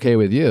that's okay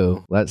with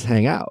you, let's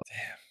hang out.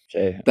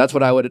 Damn. Okay. That's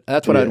what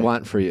I'd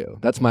want for you.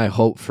 That's my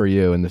hope for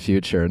you in the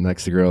future.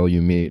 Next girl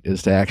you meet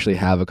is to actually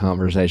have a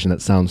conversation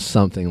that sounds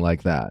something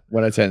like that.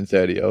 When I turn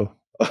 30,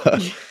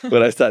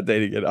 when I start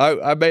dating again,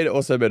 I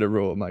also made a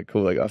rule. I'm like,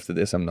 cool, like after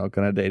this, I'm not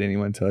gonna date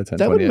anyone until I turn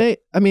 20.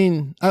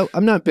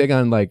 I'm not big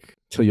on like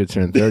till you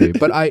turn 30,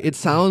 but it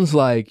sounds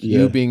like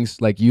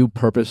you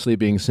purposely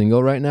being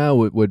single right now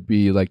would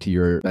be like to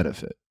your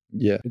benefit.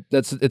 Yeah,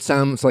 it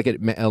sounds like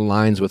it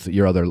aligns with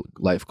your other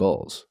life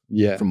goals.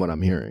 Yeah, from what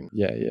I'm hearing.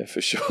 Yeah,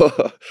 for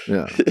sure.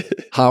 Yeah.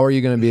 How are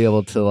you going to be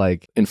able to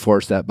like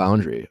enforce that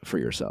boundary for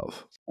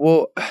yourself?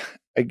 Well,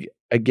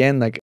 again,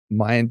 like,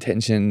 my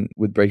intention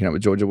with breaking up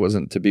with Georgia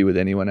wasn't to be with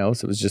anyone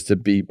else. It was just to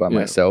be by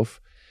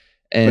myself.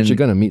 But you're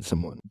going to meet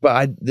someone.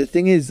 But the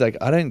thing is, like,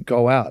 I don't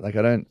go out. Like,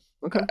 I don't.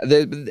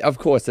 Okay. Of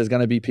course, there's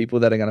going to be people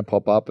that are going to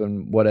pop up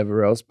and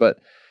whatever else. But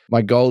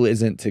my goal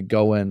isn't to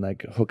go and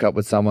like hook up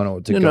with someone or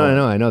to go.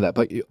 No, I know that.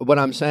 But what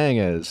I'm saying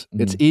is,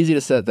 it's easy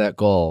to set that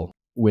goal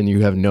when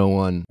you have no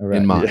one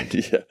in mind.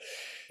 Yeah.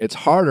 It's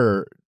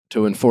harder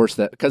to enforce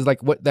that, because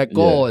like what that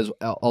goal is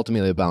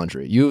ultimately a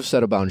boundary. You've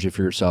set a boundary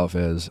for yourself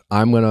is,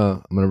 I'm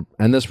gonna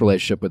end this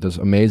relationship with this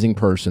amazing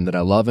person that I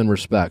love and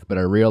respect, but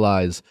I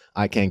realize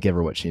I can't give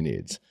her what she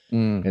needs.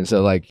 And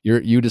so like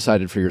you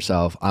decided for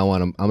yourself,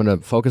 I'm gonna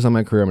focus on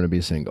my career, I'm gonna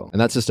be single. And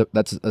that's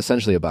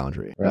essentially a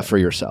boundary for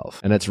yourself.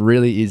 And it's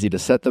really easy to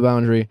set the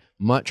boundary,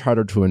 much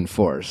harder to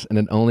enforce. And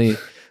it only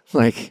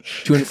like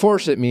to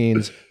enforce it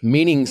means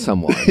meeting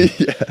someone,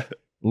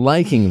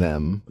 liking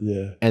them,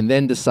 and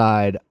then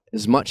decide,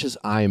 as much as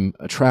I'm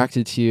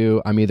attracted to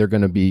you, I'm either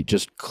going to be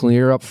just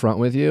clear up front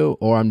with you,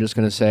 or I'm just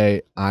going to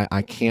say,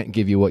 I can't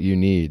give you what you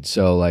need.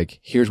 So like,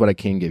 here's what I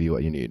can give you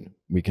what you need.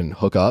 We can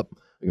hook up,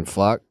 we can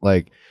fuck,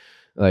 like,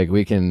 Like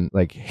we can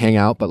like hang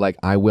out, but like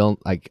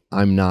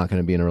I'm not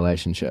going to be in a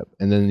relationship.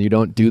 And then you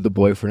don't do the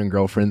boyfriend and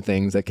girlfriend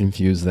things that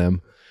confuse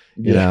them.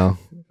 You know,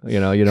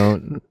 you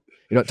don't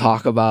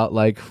talk about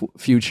like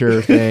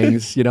future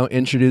things. You don't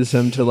introduce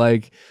them to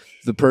like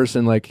the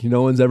person like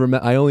no one's ever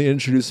met. I only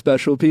introduce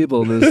special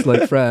people to this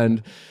like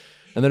friend.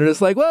 And they're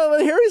just like, well,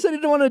 Harry said he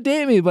didn't want to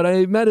date me, but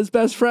I met his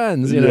best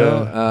friends, you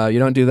know? You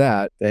don't do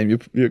that. Damn,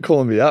 you're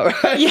calling me out,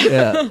 right?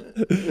 Yeah.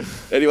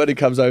 Anyone who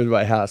comes over to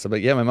my house, I'm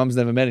like, yeah, my mom's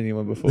never met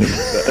anyone before.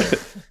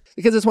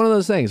 Because it's one of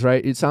those things,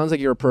 right? It sounds like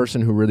you're a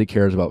person who really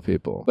cares about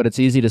people, but it's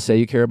easy to say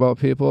you care about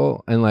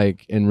people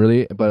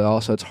but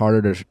also it's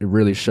harder to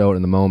really show it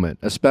in the moment,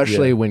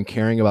 especially when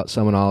caring about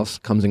someone else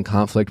comes in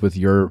conflict with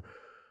your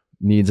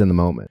needs in the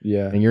moment.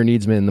 Yeah. And your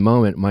needs in the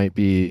moment might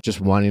be just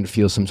wanting to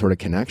feel some sort of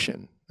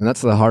connection. And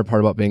that's the hard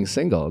part about being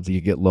single. Is you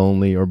get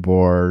lonely or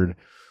bored,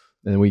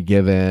 and we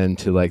give in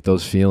to like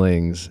those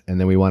feelings, and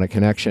then we want a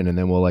connection, and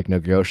then we'll like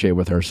negotiate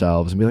with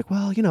ourselves and be like,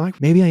 well, you know,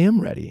 maybe I am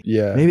ready.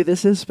 Yeah. Maybe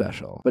this is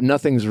special. But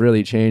nothing's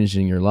really changed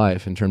in your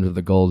life in terms of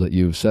the goal that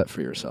you've set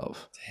for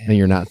yourself. Damn. And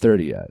you're not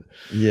 30 yet.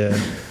 Yeah.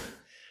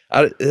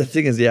 The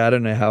thing is, I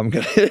don't know how I'm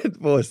going to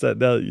enforce that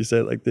now that you say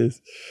it like this.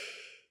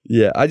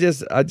 Yeah, I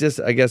guess I just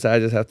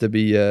have to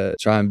be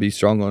try and be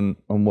strong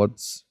on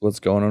what's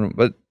going on.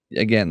 But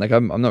again, like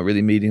I'm not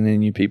really meeting any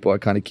new people. I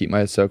kind of keep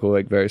my circle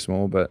like very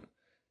small, but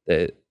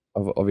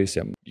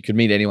obviously you could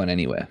meet anyone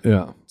anywhere.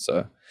 Yeah.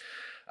 So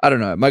I don't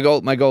know. My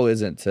goal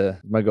is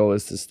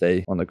to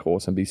stay on the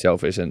course and be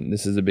selfish. And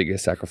this is the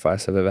biggest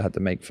sacrifice I've ever had to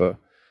make for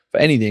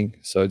anything.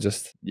 So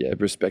just,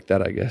 respect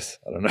that, I guess.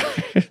 I don't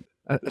know.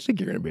 I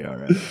think you're going to be all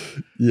right.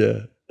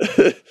 Yeah.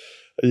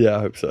 Yeah, I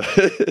hope so.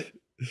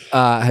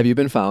 Have you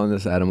been following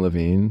this Adam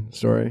Levine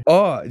story?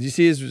 Oh, did you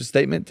see his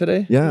statement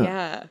today? Yeah.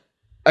 Yeah.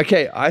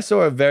 Okay, I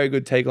saw a very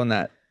good take on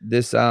that.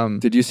 This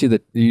Did you see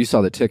you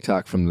saw the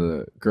TikTok from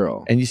the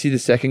girl? And you see the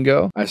second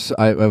girl?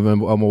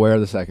 I'm aware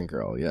of the second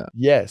girl, yeah.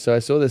 Yeah, so I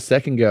saw the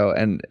second girl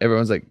and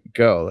everyone's like,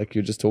 girl, like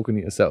you're just talking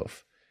to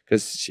yourself.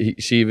 Because he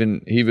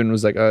even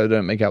was like, oh, I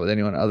don't make out with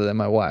anyone other than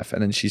my wife.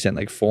 And then she sent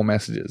like 4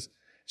 messages.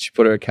 She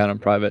put her account on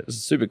private. It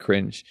was super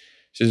cringe.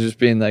 She was just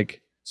being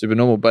like super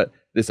normal. But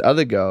this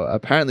other girl,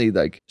 apparently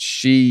like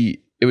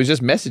it was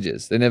just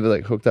messages. They never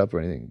like hooked up or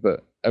anything.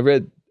 But I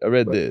read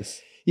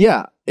this.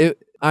 Yeah,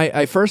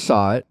 I first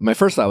saw it. My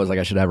first thought was like,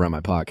 I should have her on my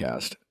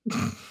podcast.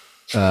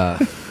 That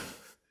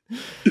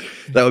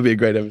would be a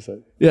great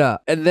episode. Yeah,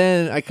 and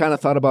then I kind of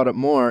thought about it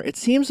more. It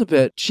seems a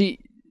bit she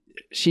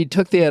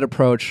took the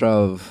approach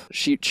of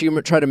she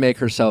tried to make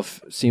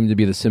herself seem to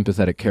be the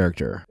sympathetic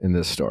character in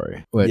this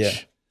story,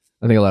 which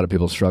I think a lot of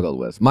people struggled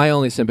with. My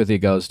only sympathy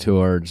goes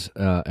towards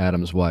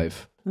Adam's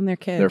wife. And their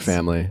kids. Their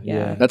family.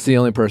 Yeah. That's the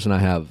only person I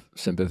have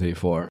sympathy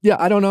for. Yeah,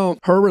 I don't know.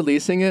 Her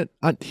releasing it,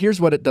 here's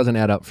what it doesn't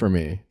add up for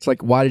me. It's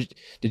like, why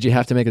did you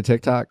have to make a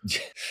TikTok?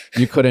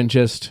 You couldn't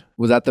just,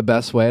 was that the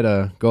best way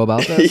to go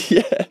about this?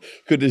 Yeah.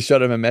 Could have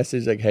shot him a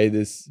message like, hey,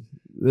 this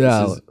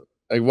is,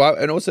 like, why?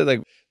 And also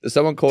like,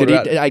 someone called her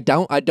out.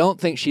 I don't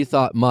think she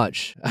thought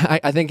much.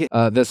 I think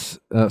this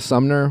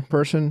Sumner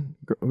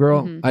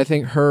girl, I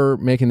think her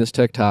making this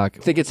TikTok,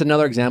 I think it's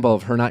another example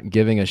of her not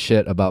giving a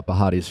shit about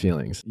Bahati's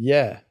feelings.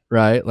 Yeah.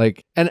 Right?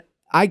 Like, and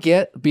I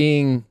get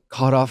being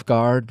caught off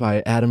guard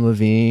by Adam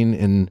Levine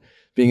and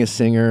being a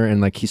singer, and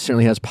like he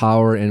certainly has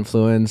power,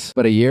 influence,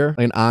 but a year,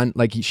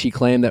 she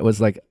claimed that was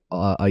like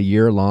a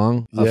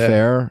year-long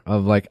affair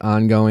of like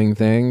ongoing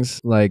things.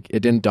 Like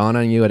it didn't dawn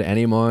on you at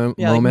any moment.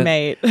 Like,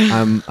 mate.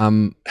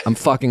 I'm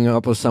fucking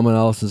up with someone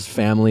else's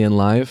family and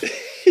life.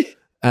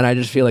 And I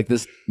just feel like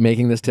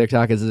making this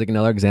TikTok is like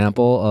another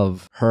example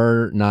of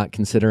her not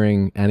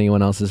considering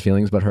anyone else's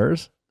feelings but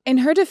hers. In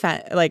her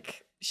defense,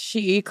 like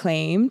she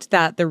claimed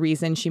that the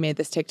reason she made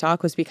this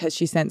TikTok was because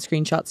she sent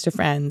screenshots to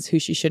friends who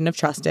she shouldn't have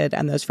trusted,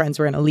 and those friends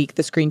were going to leak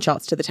the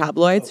screenshots to the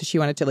tabloids. So she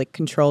wanted to like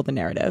control the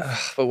narrative.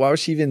 But why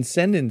was she even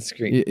sending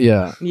screenshots?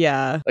 Yeah.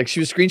 Yeah. Like she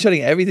was screenshotting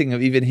everything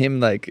of even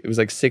him. Like it was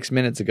like 6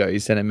 minutes ago, he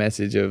sent a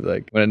message of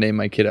like, I'm going to name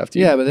my kid after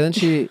you. Yeah, but then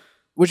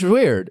which was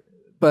weird,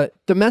 but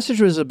the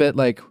message was a bit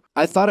like,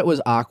 I thought it was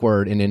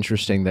awkward and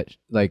interesting that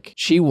like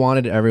she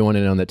wanted everyone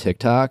to know on the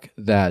TikTok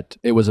that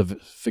it was a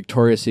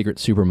Victoria's Secret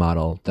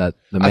supermodel that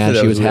the man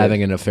she was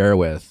having an affair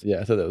with. Yeah,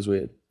 I thought that was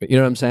weird. You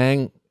know what I'm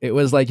saying? It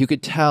was like you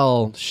could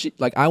tell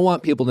I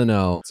want people to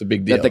know it's a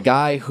big deal that the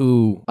guy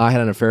who I had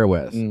an affair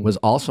with was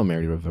also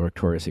married to a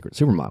Victoria's Secret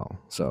supermodel.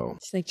 So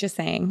she's like, just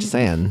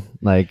saying.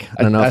 Like,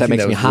 I don't know if that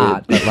makes me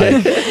hot, but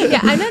like yeah,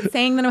 I'm not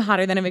saying that I'm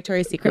hotter than a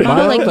Victoria's Secret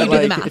model. Like you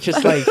do the math. It's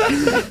just like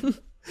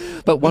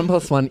but 1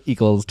 + 1 =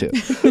 2.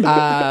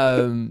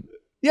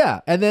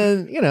 Yeah, and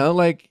then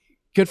like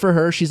good for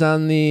her. She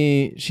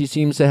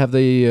seems to have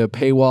the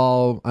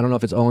paywall. I don't know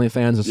if it's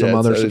OnlyFans or some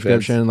other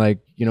subscription. Like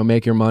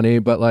make your money,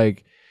 but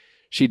like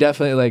she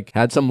definitely like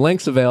had some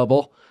links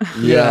available.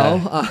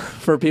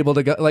 For people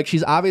to go. Like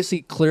she's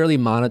obviously clearly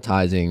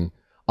monetizing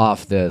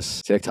off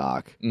this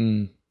TikTok.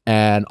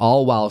 And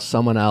all while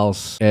someone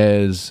else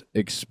is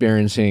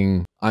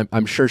experiencing,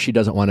 I'm sure she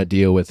doesn't want to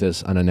deal with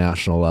this on a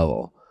national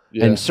level.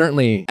 Yeah. And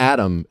certainly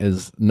Adam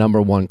is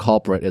number one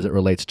culprit as it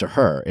relates to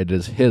her. It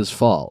is his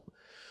fault.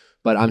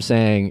 But I'm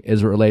saying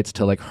as it relates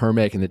to like her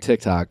making the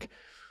TikTok,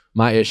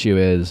 my issue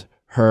is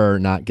her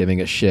not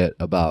giving a shit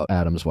about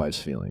Adam's wife's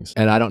feelings.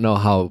 And I don't know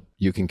how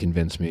you can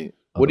convince me.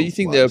 What do you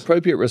think the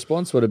appropriate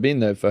response would have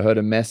been though for her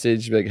to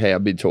message like, "Hey,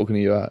 I've been talking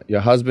to your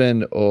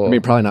husband," or I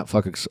mean, probably not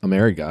fuck a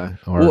married guy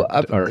or, Well,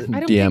 or I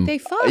don't DM. think they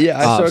fucked. yeah,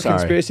 I saw a sorry.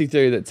 conspiracy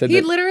theory that said He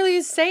that literally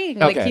is saying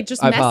like Okay, he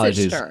just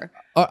apologies. messaged her.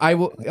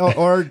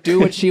 Or do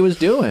what she was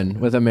doing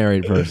with a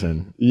married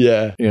person.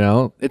 yeah. You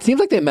know, it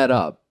seems like they met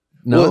up.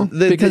 No, Well,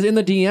 because in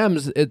the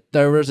DMs,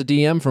 there was a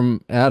DM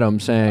from Adam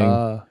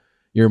saying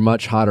you're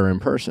much hotter in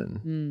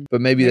person.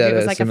 But maybe Maybe that it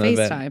was is like a similar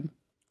event. FaceTime.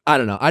 I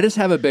don't know. I just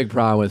have a big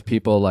problem with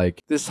people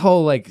like this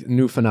whole like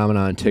new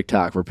phenomenon on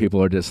TikTok where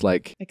people are just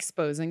like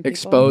Exposing people.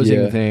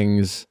 exposing Yeah.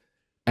 things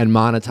and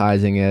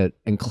monetizing it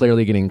and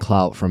clearly getting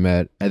clout from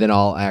it, and then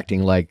all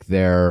acting like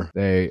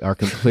they are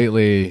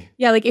completely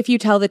Yeah, like if you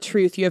tell the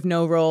truth, you have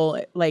no role,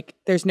 like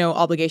there's no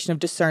obligation of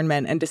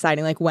discernment and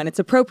deciding like when it's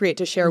appropriate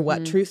to share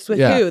what truths with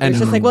Yeah, who. There's and-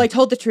 just like, well, I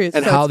told the truth,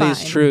 and so how it's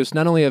these fine. truths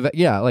not only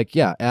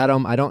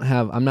Adam,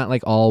 I'm not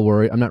like all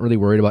worried, I'm not really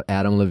worried about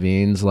Adam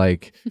Levine's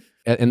like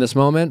in this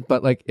moment,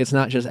 but like it's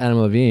not just Adam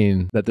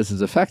Levine that this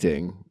is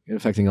affecting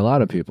a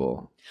lot of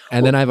people.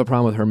 And then I have a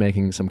problem with her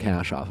making some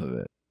cash off of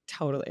it.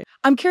 Totally.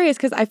 I'm curious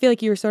because I feel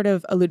like you were sort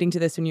of alluding to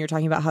this when you were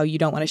talking about how you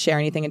don't want to share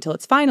anything until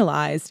it's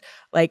finalized.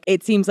 Like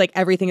it seems like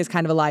everything is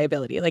kind of a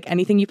liability. Like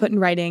anything you put in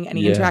writing,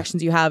 any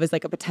interactions you have is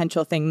like a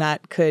potential thing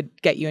that could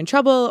get you in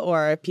trouble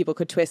or people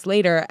could twist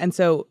later. And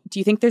so do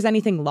you think there's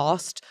anything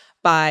lost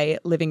by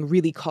living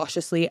really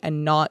cautiously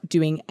and not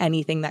doing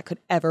anything that could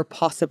ever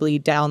possibly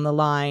down the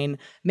line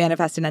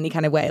manifest in any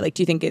kind of way? Like,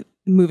 do you think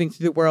moving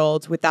through the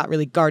world with that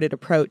really guarded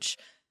approach,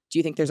 do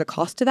you think there's a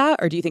cost to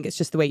that? Or do you think it's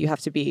just the way you have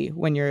to be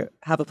when you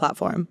have a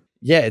platform?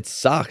 Yeah, it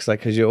sucks.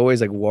 Like, cause you're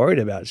always like worried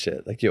about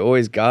shit. Like you're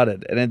always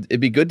guarded, and it'd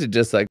be good to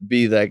just like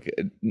be like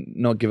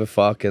not give a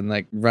fuck and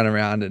like run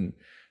around and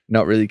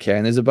not really care.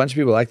 And there's a bunch of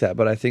people like that,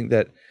 but I think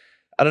that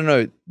I don't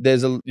know.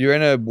 You're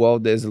in a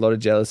world. There's a lot of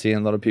jealousy,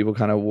 and a lot of people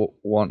kind of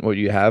want what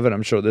you have. And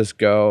I'm sure this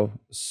girl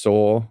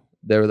saw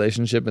their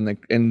relationship,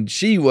 and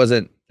she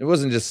wasn't. It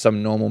wasn't just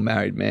some normal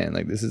married man.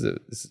 Like this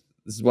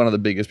is one of the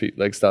biggest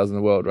people, like stars in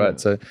the world, right? Yeah.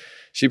 So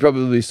she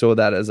probably saw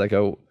that as like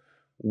a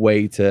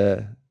way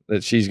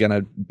that she's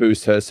gonna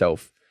boost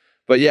herself.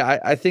 But yeah,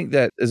 I think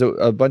that there's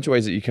a bunch of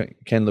ways that you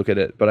can look at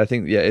it. But I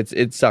think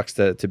it sucks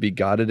to be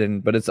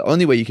guarded, but it's the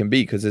only way you can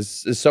be because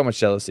there's so much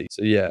jealousy.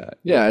 So yeah,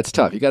 it's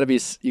tough. You gotta be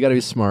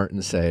smart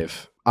and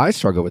safe. I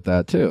struggle with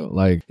that too.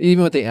 Like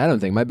even with the Adam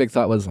thing, my big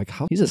thought was like,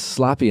 how he's just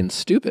sloppy and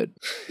stupid.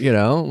 You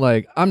know,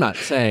 like I'm not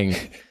saying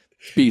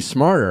be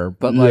smarter,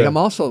 but like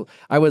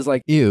I was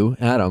like, ew,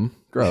 Adam,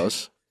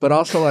 gross. But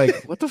also,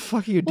 like, what the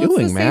fuck are you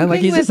doing, man?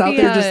 Like, he's just out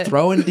there just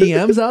throwing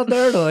DMs out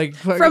there to like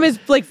from his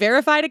like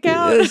verified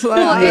account. It's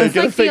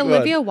like the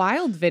Olivia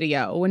Wilde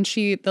video when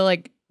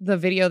the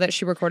video that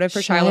she recorded for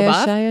Shia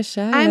LaBeouf.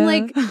 I'm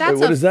like,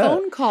 that's a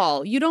phone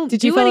call. You don't.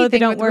 Did you do follow anything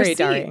the Don't with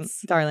Worry,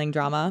 receipts. darling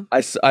drama?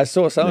 I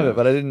saw some of it,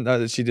 but I didn't know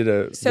that she did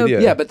a video.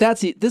 Yeah, but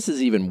this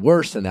is even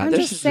worse than that. I'm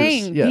just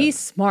saying, be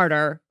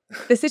smarter.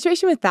 The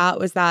situation with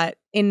that was that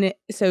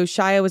so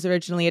Shia was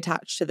originally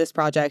attached to this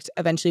project,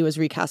 eventually was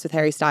recast with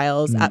Harry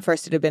Styles. At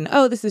first it had been,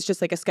 this is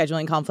just like a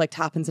scheduling conflict,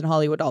 happens in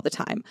Hollywood all the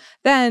time.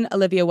 Then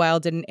Olivia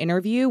Wilde did an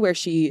interview where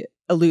she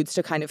alludes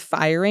to kind of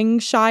firing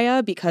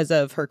Shia because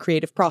of her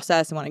creative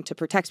process and wanting to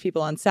protect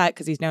people on set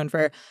because he's known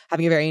for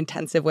having a very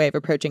intensive way of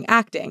approaching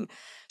acting.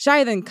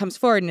 Shia then comes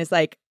forward and is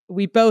like,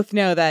 we both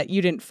know that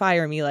you didn't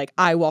fire me, like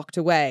I walked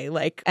away,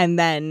 like, and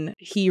then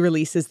he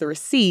releases the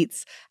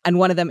receipts, and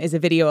one of them is a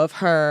video of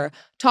her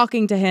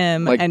talking to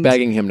him, like and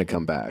begging him to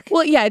come back.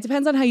 Well, yeah, it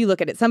depends on how you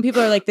look at it. Some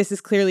people are like, this is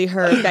clearly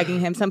her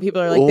begging him. Some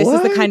people are like, this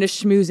is the kind of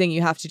schmoozing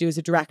you have to do as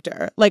a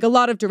director. Like a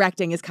lot of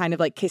directing is kind of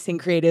like kissing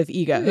creative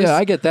egos. Yeah,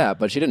 I get that,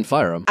 but she didn't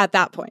fire him at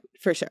that point,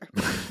 for sure,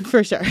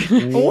 for sure.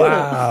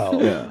 Wow,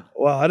 yeah,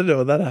 wow, I didn't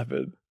know that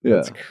happened. Yeah,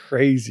 that's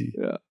crazy.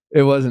 Yeah,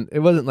 it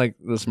wasn't like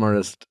the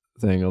smartest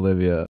thing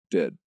Olivia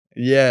did.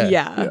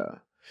 Yeah.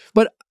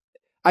 But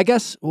I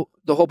guess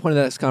the whole point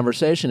of this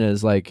conversation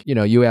is like, you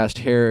know, you asked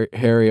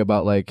Harry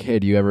about like, hey,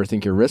 do you ever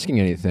think you're risking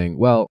anything?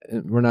 Well,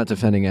 we're not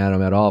defending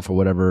Adam at all for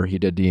whatever he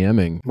did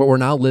DMing, but we're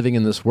now living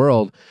in this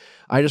world.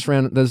 I just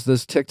ran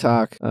this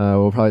TikTok.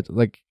 We'll probably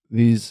like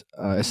these.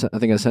 I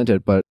think I sent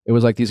it, but it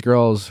was like these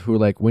girls who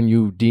like when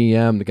you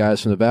DM the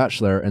guys from The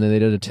Bachelor, and then they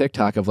did a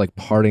TikTok of like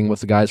partying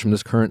with the guys from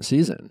this current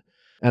season.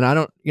 And I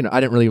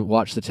didn't really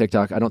watch the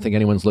TikTok. I don't think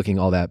anyone's looking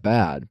all that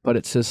bad, but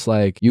it's just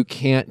like, you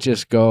can't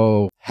just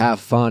go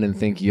have fun and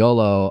think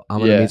YOLO, I'm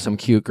going to meet some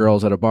cute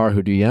girls at a bar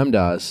who DM'd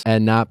us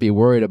and not be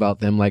worried about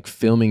them like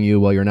filming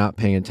you while you're not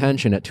paying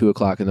attention at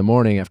 2:00 in the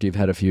morning after you've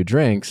had a few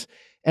drinks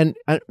And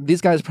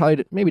these guys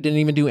probably maybe didn't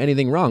even do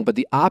anything wrong, but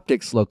the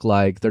optics look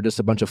like they're just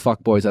a bunch of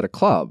fuckboys at a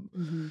club,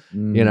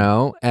 you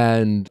know?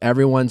 And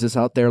everyone's just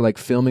out there like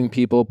filming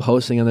people,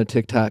 posting on their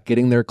TikTok,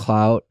 getting their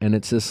clout. And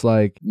it's just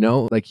like,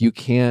 no, like you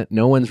can't,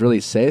 no one's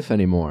really safe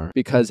anymore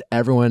because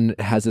everyone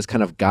has this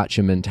kind of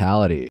gotcha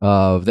mentality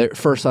of their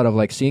first thought of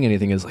like seeing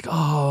anything is like,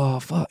 oh,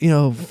 fuck, you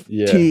know,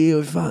 tea,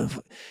 you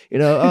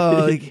know,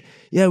 oh, like,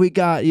 yeah, we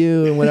got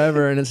you and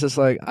whatever. And it's just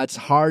like, it's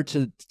hard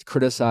to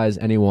criticize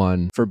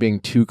anyone for being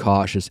too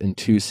cautious and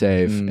too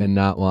safe and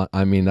not want,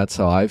 I mean, that's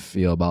how I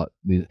feel about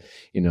these,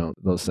 you know,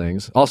 those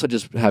things. Also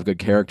just have good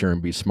character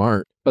and be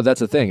smart. But that's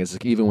the thing. It's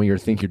like even when you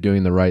think you're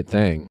doing the right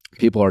thing,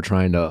 people are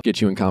trying to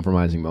get you in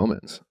compromising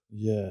moments.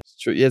 Yeah, it's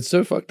true. Yeah, it's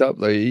so fucked up.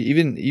 Like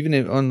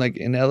even on like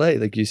in LA,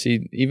 like you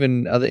see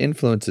even other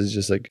influencers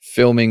just like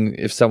filming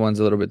if someone's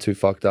a little bit too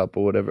fucked up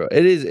or whatever.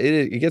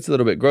 It gets a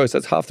little bit gross.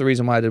 That's half the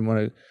reason why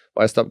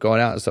I stopped going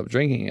out and stopped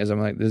drinking is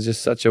I'm like, there's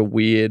just such a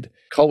weird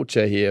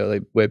culture here,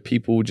 like where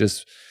people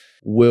just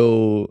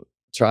will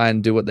try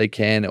and do what they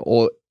can,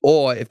 or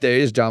if there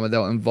is drama,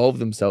 they'll involve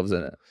themselves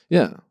in it.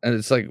 Yeah, and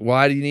it's like,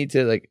 why do you need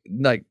to like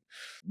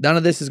none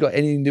of this has got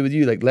anything to do with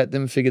you. Like, let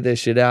them figure their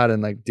shit out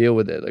and like deal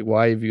with it. Like,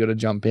 why have you got to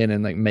jump in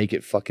and like make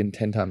it fucking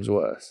 10 times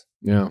worse?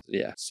 Yeah,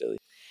 silly.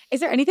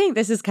 Is there anything,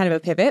 this is kind of a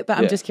pivot, but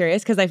I'm just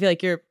curious because I feel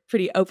like you're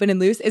pretty open and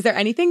loose. Is there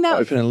anything that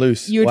open and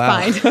loose you would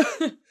find? Is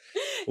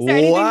there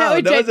anything that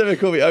would no one's ever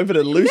called me open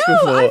and loose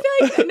before. I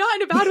feel like not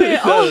in a bad way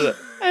at all.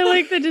 I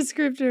like the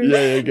descriptor.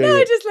 Yeah, you're good.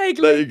 No, just like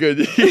no, you're good.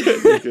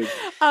 You're good.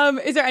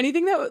 Is there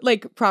anything that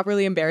like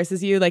properly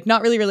embarrasses you? Like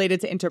not really related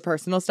to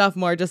interpersonal stuff,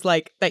 more just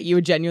like that you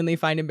would genuinely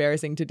find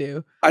embarrassing to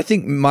do? I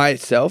think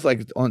myself,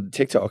 like on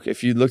TikTok,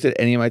 if you looked at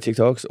any of my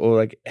TikToks or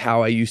like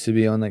how I used to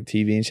be on like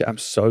TV and shit, I'm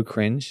so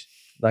cringe.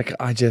 Like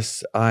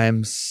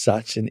I'm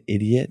such an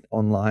idiot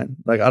online.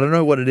 Like I don't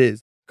know what it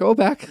is. Go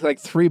back like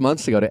 3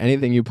 months ago to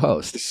anything you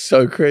post.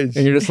 So cringe.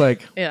 And you're just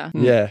like, Yeah.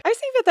 I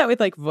see that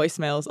with like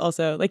voicemails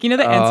also. Like, you know,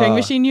 the answering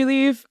machine you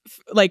leave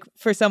like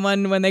for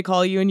someone when they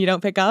call you and you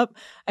don't pick up.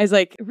 I was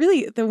like,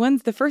 really,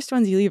 the first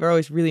ones you leave are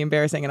always really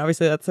embarrassing. And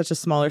obviously that's such a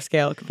smaller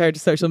scale compared to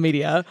social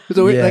media.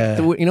 So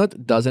you know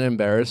what doesn't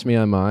embarrass me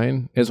on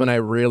mine is when I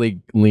really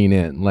lean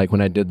in. Like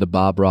when I did the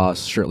Bob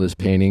Ross shirtless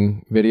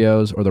painting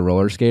videos or the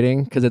roller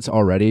skating, because it's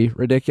already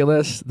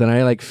ridiculous. Then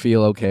I like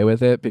feel okay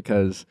with it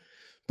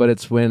but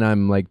it's when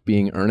I'm like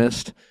being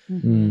earnest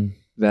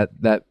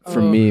that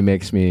for me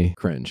makes me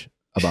cringe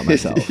about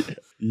myself.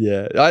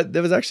 Yeah.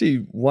 There was actually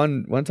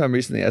one time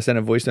recently I sent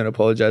a voice note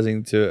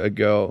apologizing to a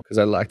girl because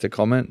I liked a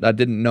comment. I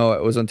didn't know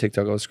it was on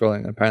TikTok. I was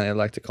scrolling. Apparently I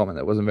liked a comment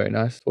that wasn't very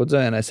nice towards her,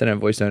 and I sent her a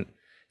voice note.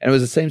 And it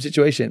was the same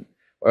situation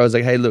where I was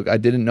like, hey, look, I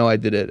didn't know I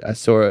did it. I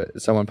saw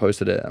it. Someone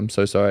posted it. I'm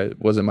so sorry. It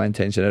wasn't my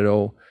intention at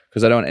all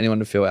because I don't want anyone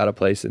to feel out of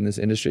place in this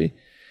industry.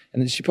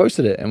 And then she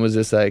posted it and was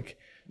just like,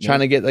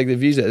 trying to get like the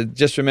views. It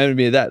just reminded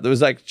me of that. It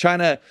was like trying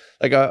to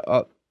like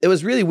it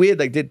was really weird.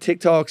 Like did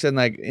TikToks and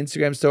like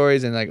Instagram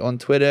stories and like on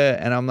Twitter,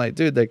 and I'm like,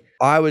 dude, like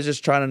I was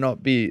just trying to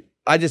not be.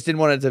 I just didn't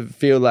want it to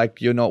feel like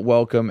you're not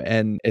welcome,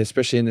 and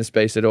especially in this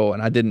space at all.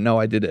 And I didn't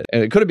know I did it,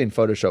 and it could have been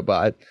Photoshop,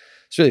 but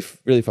it's really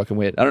really fucking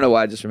weird. I don't know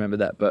why I just remembered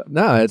that, but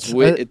no, it's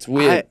weird. It's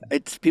weird.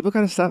 It's people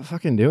gotta stop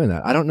fucking doing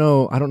that. I don't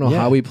know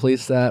how we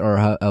police that or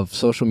how of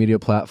social media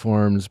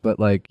platforms, but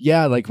like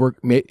like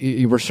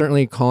we're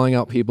certainly calling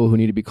out people who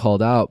need to be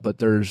called out, but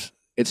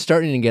it's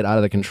starting to get out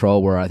of the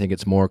control where I think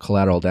it's more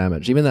collateral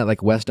damage. Even that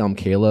like West Elm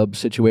Caleb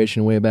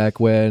situation way back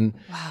when,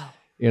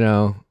 you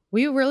know.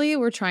 We really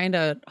were trying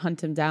to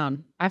hunt him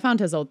down. I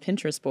found his old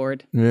Pinterest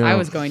board. Yeah. I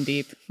was going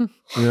deep.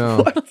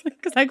 Yeah.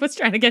 Because I was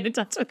trying to get in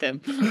touch with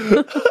him.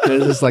 It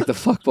was just like the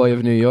fuckboy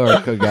of New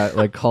York who got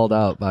like called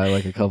out by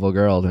like a couple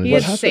girls. And he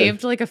had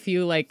saved like a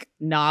few like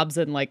knobs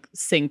and like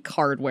sync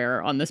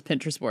hardware on this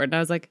Pinterest board. And I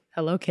was like,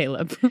 hello,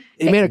 Caleb.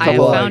 He made a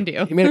couple I have found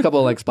you. He made a couple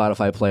of like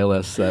Spotify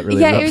playlists that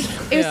really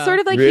it was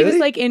sort of like Really? he was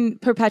like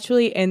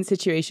perpetually in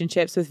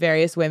situationships with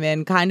various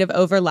women, kind of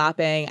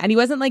overlapping. And he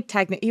wasn't like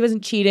he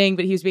wasn't cheating,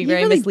 but he was being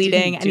very really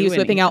misleading, and he was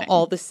whipping out anything.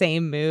 all the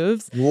same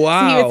moves.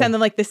 Wow. So he would send them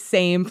like the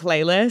same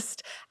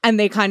playlist, and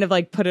they kind of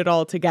like put it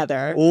all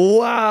together.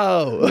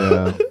 Wow.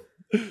 Yeah.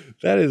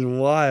 That is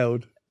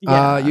wild.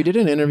 Yeah. You did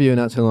an interview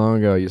not too long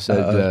ago. You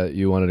said that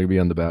you wanted to be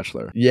on The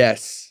Bachelor.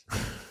 Yes.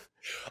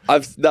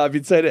 I've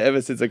been saying it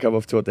ever since I come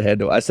off Tour to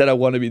Handle. I said I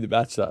want to be The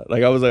Bachelor.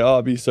 Like I was like, oh,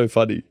 it'd be so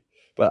funny.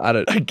 But I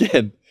don't,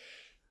 again,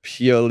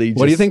 purely just...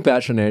 What do you think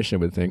Bachelor Nation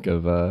would think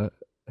of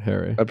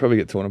Harry? I'd probably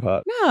get torn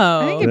apart.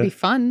 No. I think it'd be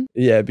fun.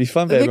 Yeah, it'd be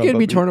fun for I think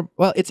everyone, it'd be but- torn.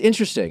 Well, it's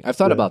interesting. I've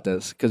thought about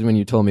this because when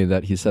you told me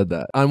that he said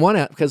that on one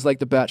app, because like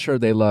The Bachelor,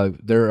 they love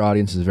their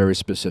audience is very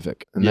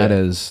specific, and that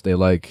is they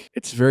like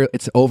it's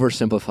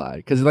oversimplified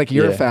because like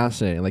you're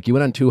fascinating. Like you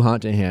went on Too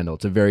Hot to Handle.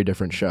 It's a very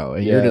different show,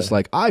 and you're just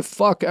like I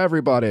fuck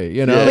everybody.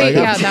 You know? Wait,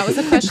 Like, that was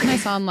a question I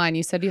saw online.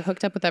 You said you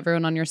hooked up with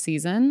everyone on your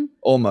season.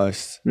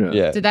 Almost.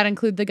 Yeah. Did that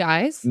include the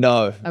guys?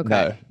 No.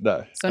 Okay.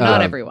 No. So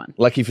not everyone.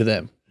 Lucky for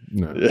them.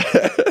 No.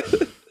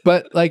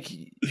 But like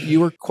you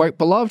were quite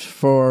beloved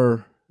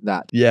for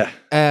that. Yeah.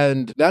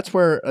 And that's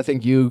where I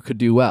think you could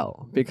do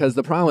well, because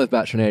the problem with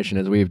Bachelor Nation,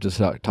 as we've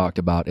just talked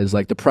about, is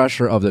like the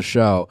pressure of the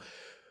show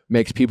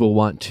makes people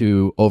want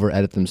to over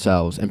edit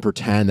themselves and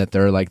pretend that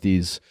they're like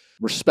these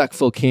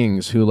respectful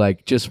kings who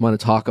like just want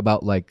to talk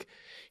about like,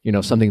 you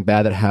know, something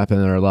bad that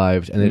happened in their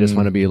lives, and they just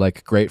want to be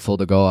like grateful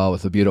to go out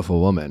with a beautiful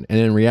woman. And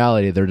in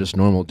reality, they're just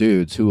normal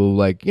dudes who will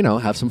like, you know,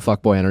 have some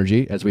fuckboy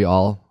energy, as we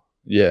all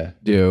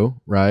do,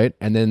 right?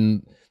 And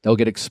then they'll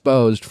get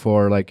exposed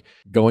for like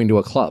going to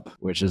a club,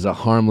 which is a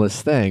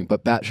harmless thing,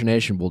 but Bachelor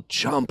Nation will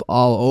jump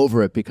all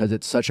over it because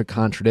it's such a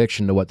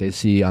contradiction to what they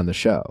see on the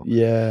show.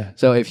 Yeah.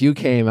 So if you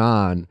came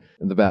on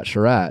The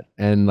Bachelorette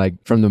and like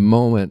from the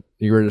moment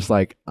you were just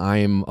like,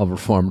 I'm a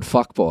reformed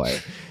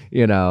fuckboy,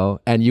 you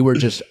know, and you were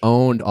just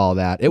owned all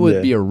that, it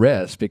would be a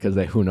risk because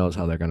who knows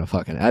how they're going to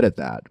fucking edit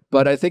that.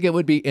 But I think it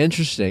would be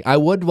interesting. I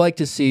would like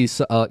to see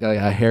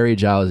a Harry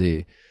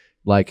Jowsey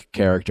like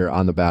character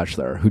on The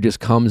Bachelor who just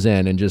comes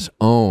in and just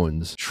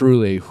owns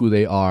truly who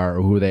they are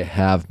or who they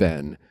have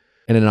been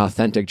in an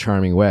authentic,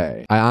 charming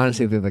way. I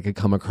honestly think they could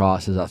come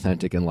across as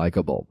authentic and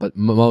likable, but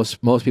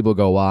most people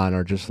go on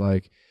are just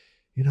like,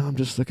 you know, I'm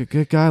just like a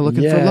good guy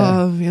looking for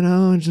love, you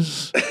know, and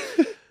just,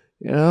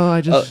 you know,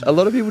 I just... A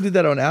lot of people did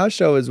that on our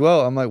show as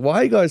well. I'm like, why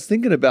are you guys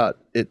thinking about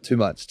it too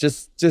much?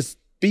 Just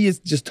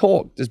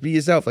talk, just be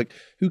yourself. Like,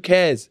 who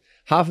cares?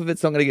 Half of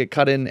it's not going to get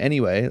cut in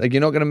anyway. Like,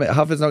 you're not going to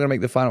half of it's not going to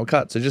make the final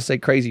cut. So just say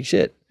crazy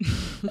shit.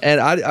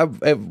 And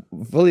it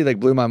fully like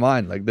blew my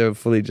mind. Like, they were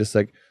fully just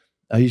like,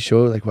 are you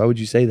sure? Like, why would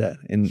you say that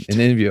in an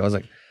interview? I was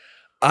like,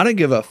 I don't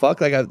give a fuck.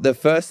 Like, the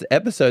first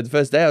episode, the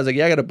first day, I was like,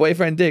 yeah, I got a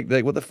boyfriend dick. They're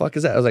like, what the fuck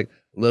is that? I was like,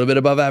 a little bit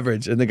above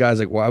average. And the guy's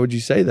like, why would you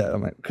say that?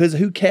 I'm like, because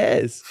who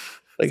cares?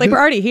 It's like, we're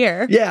already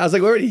here. Yeah, I was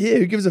like, we're already here.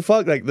 Who gives a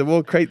fuck? Like, the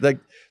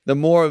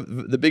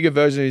bigger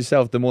version of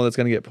yourself, the more that's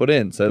going to get put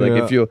in. So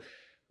like, if you're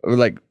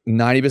like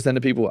 90%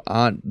 of people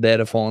aren't there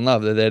to fall in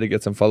love, they're there to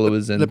get some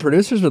followers. And the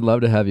producers would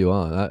love to have you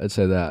on. I'd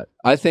say that.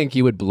 I think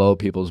you would blow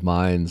people's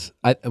minds.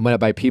 When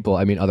by people,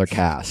 I mean other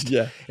cast.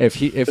 Yeah. If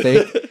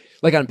they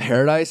like on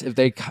Paradise, if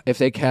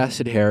they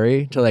casted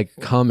Harry to like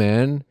come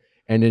in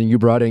and then you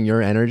brought in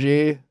your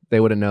energy, they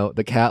wouldn't know.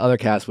 The other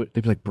cast would,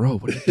 they'd be like, bro,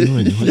 what are you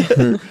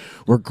doing? Like,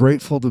 we're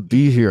grateful to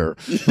be here.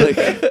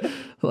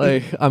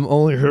 Like I'm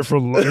only here for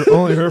you're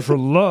only here for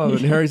love.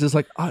 And Harry's just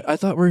like, I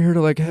thought we were here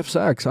to like have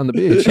sex on the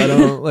beach. I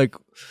don't like,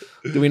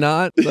 do we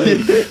not? Like,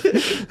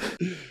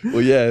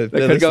 well, yeah,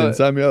 listen,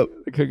 sign me up.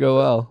 It could go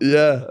well.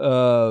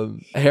 Yeah.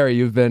 Harry,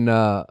 you've been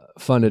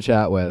fun to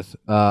chat with.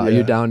 Are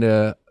you down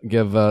to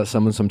give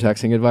someone some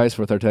texting advice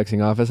with our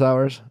texting office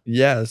hours?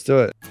 Yeah, let's do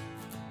it.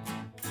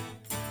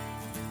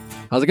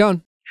 How's it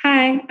going?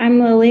 Hi,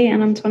 I'm Lily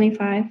and I'm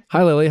 25.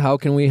 Hi, Lily. How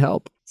can we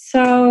help?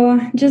 So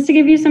just to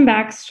give you some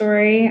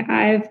backstory,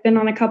 I've been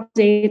on a couple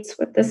dates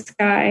with this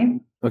guy.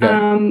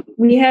 Okay.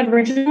 We had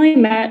originally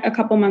met a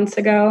couple months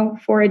ago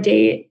for a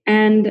date,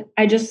 and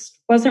I just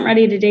wasn't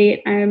ready to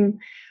date. I'm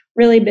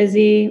really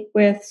busy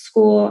with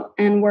school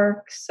and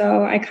work,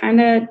 so I kind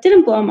of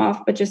didn't blow him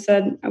off, but just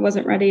said I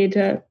wasn't ready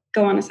to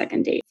go on a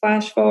second date.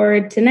 Flash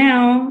forward to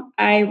now,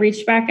 I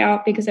reached back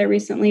out because I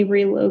recently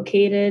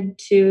relocated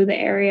to the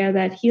area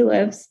that he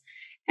lives.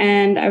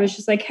 And I was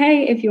just like,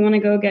 hey, if you want to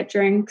go get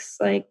drinks,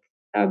 like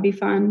that would be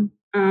fun.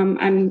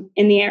 I'm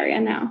in the area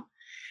now.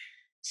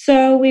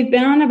 So we've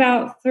been on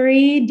about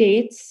 3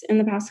 dates in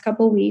the past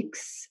couple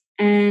weeks.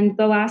 And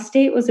the last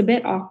date was a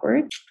bit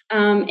awkward.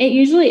 It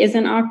usually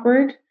isn't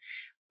awkward,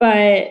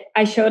 but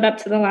I showed up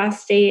to the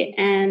last date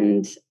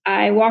and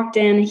I walked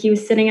in. He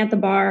was sitting at the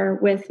bar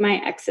with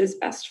my ex's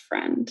best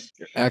friend.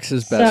 Your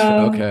ex's best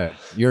friend. Okay.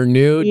 Your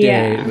new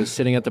date was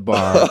sitting at the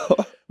bar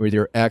with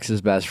your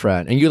ex's best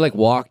friend. And you like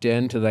walked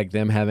into like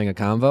them having a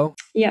convo?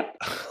 Yep.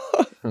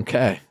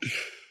 Okay.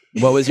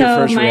 What was your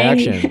first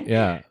reaction?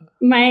 Yeah.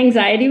 My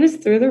anxiety was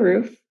through the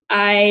roof.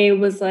 I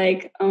was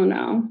like, oh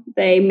no,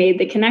 they made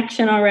the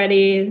connection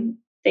already.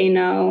 They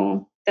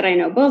know that I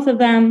know both of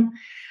them.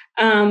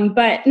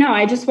 But no,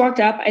 I just walked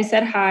up, I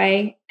said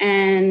hi,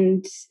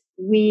 and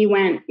me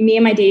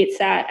and my date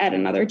sat at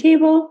another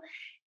table,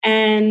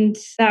 and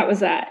that was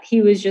that.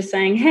 He was just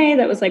saying, hey,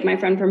 that was like my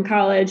friend from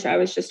college. I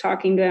was just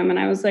talking to him, and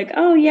I was like,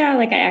 oh yeah,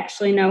 like I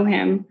actually know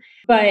him.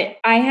 But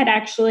I had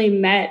actually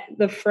met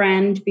the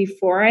friend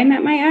before I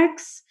met my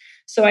ex.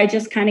 So I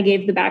just kind of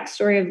gave the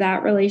backstory of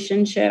that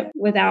relationship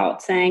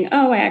without saying,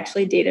 oh, I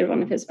actually dated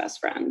one of his best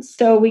friends.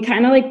 So we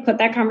kind of like put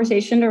that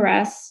conversation to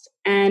rest,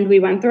 and we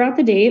went throughout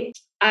the date.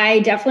 I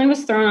definitely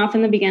was thrown off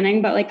in the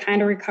beginning, but like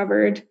kind of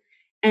recovered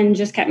and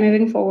just kept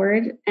moving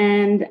forward.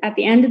 And at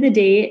the end of the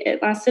date,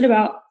 it lasted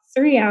about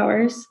 3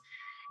 hours.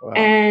 Wow.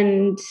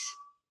 And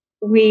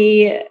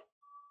we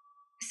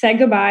said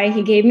goodbye.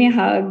 He gave me a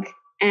hug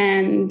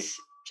and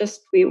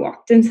just we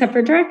walked in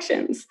separate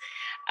directions.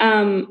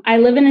 I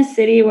live in a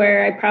city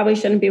where I probably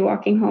shouldn't be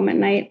walking home at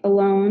night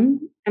alone.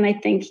 And I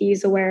think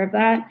he's aware of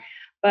that.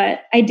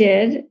 But I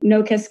did.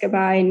 No kiss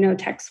goodbye, no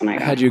text when I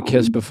got Had you home.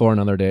 kissed before on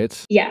other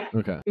dates? Yeah.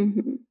 Okay.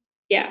 Mm-hmm.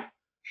 Yeah.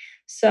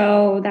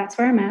 So that's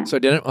where I'm at. So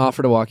didn't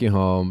offer to walk you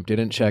home,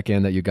 didn't check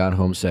in that you got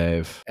home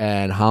safe.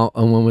 And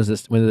when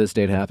did this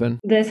date happen?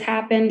 This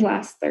happened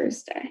last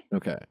Thursday.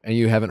 Okay. And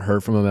you haven't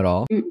heard from him at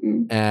all?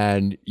 Mm-mm.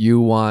 And you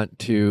want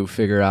to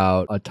figure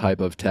out a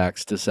type of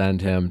text to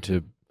send him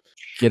to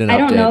get an update? I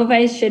don't know if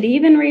I should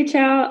even reach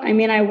out. I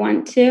mean, I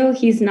want to.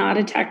 He's not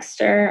a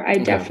texter. I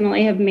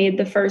definitely have made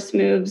the first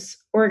moves,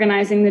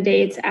 organizing the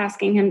dates,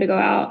 asking him to go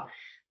out.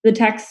 The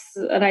text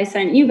that I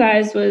sent you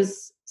guys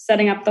was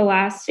setting up the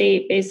last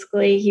date.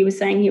 Basically, he was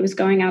saying he was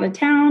going out of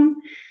town.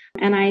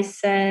 And I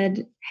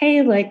said,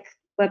 hey, like,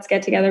 let's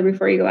get together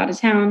before you go out of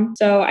town.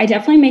 So I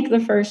definitely make the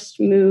first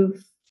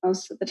move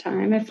most of the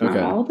time, if not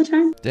all the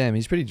time. Damn,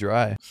 he's pretty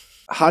dry.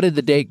 How did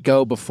the date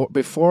go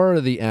before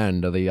the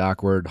end of the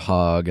awkward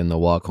hug and the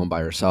walk home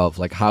by yourself?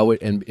 Like how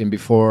it, and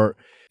before,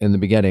 in the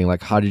beginning,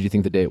 like how did you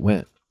think the date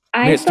went?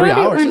 I mean, it's 3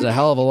 hours is a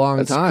hell of a long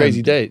time. That's a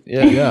crazy date.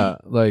 Yeah. Yeah.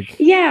 Like,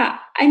 yeah.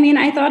 I mean,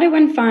 I thought it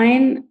went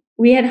fine.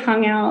 We had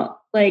hung out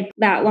like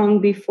that long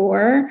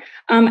before.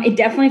 It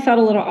definitely felt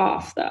a little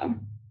off though.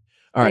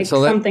 All right. Like,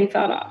 so something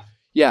felt off.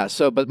 Yeah.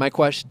 So, but my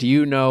question, do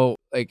you know,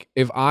 like,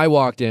 if I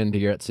walked into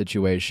your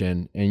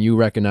situation and you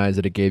recognize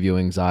that it gave you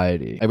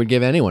anxiety, I would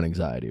give anyone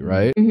anxiety,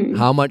 right? Mm-hmm.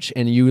 How much,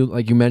 and you,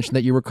 like, you mentioned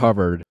that you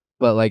recovered,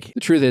 but like, the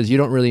truth is, you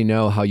don't really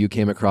know how you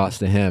came across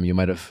to him. You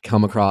might have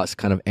come across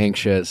kind of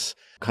anxious,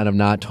 kind of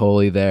not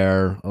totally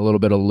there, a little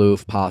bit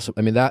aloof, possible.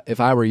 I mean, that if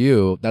I were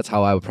you, that's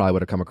how I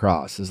would have come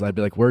across. Is I'd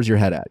be like, "Where's your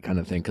head at?" kind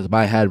of thing. Because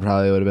my head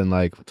probably would have been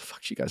like, "What the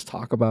fuck you guys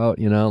talk about?"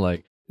 You know,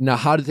 like. Now,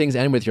 how did things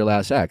end with your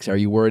last ex? Are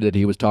you worried that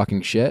he was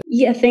talking shit?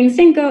 Yeah, things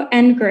didn't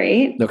end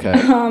great. Okay.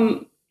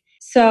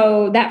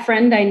 So that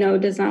friend I know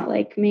does not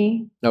like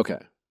me. Okay.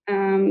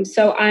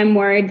 So I'm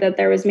worried that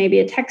there was maybe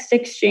a text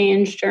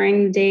exchange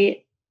during the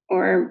date,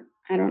 or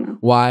I don't know.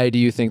 Why do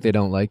you think they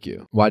don't like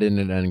you? Why didn't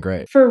it end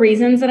great? For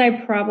reasons that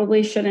I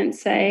probably shouldn't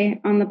say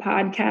on the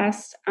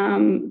podcast,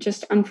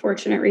 just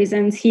unfortunate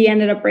reasons. He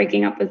ended up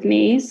breaking up with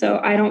me, so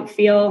I don't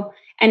feel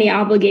any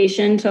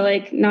obligation to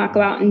like not go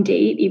out and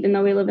date, even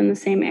though we live in the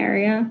same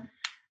area.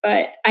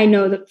 But I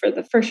know that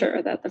for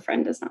sure that the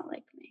friend does not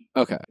like me.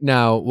 Okay.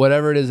 Now,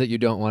 whatever it is that you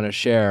don't want to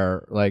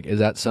share, like, is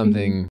that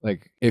something,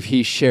 like, if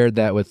he shared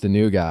that with the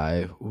new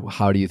guy,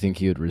 how do you think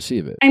he would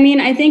receive it? I mean,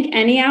 I think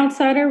any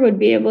outsider would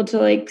be able to,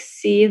 like,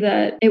 see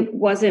that it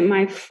wasn't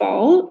my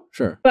fault.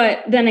 Sure.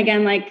 But then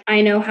again, like,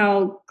 I know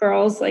how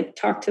girls, like,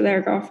 talk to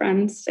their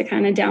girlfriends to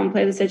kind of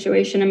downplay the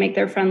situation and make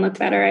their friend look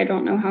better. I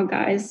don't know how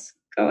guys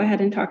go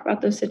ahead and talk about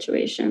those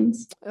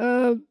situations.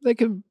 They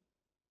could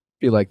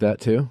be like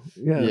that too.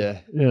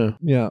 Yeah.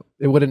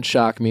 It wouldn't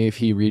shock me if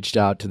he reached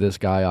out to this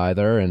guy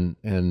either and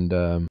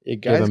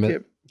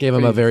gave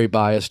him a very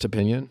biased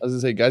opinion. I was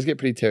gonna say, guys get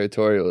pretty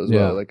territorial as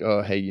well. Like,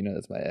 oh, hey, you know,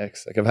 that's my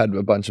ex. Like, I've had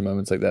a bunch of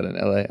moments like that in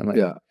LA. I'm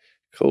like,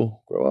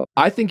 cool, grow up.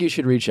 I think you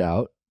should reach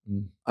out.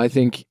 I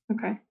think,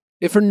 okay,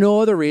 if for no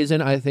other reason,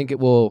 I think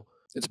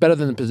it's better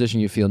than the position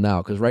you feel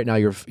now, because right now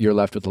you're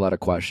left with a lot of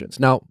questions.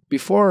 Now,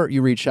 before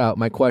you reach out,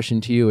 my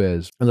question to you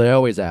is, as I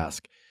always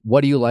ask,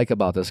 what do you like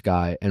about this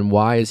guy, and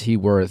why is he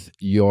worth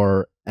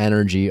your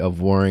energy of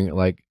worrying?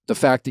 Like, the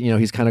fact that, you know,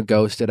 he's kind of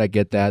ghosted, I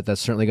get that.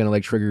 That's certainly going to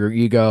like trigger your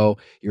ego.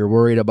 You're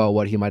worried about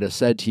what he might have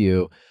said to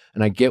you,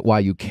 and I get why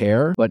you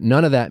care, but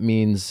none of that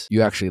means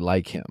you actually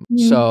like him.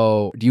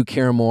 So do you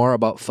care more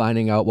about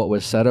finding out what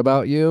was said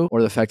about you,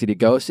 or the fact that he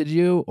ghosted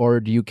you, or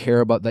do you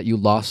care about that you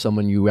lost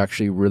someone you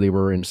actually really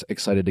were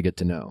excited to get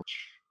to know?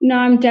 No,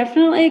 I'm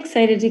definitely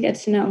excited to get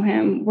to know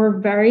him. We're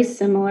very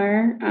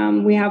similar.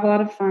 We have a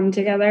lot of fun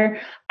together.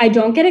 I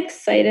don't get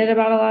excited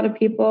about a lot of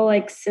people,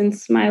 like,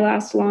 since my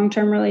last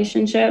long-term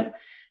relationship,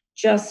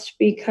 just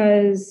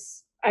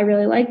because I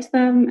really liked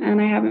them and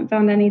I haven't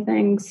found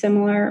anything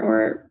similar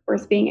or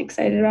worth being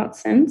excited about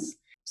since.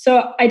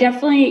 So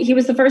he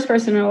was the first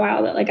person in a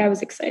while that, like, I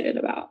was excited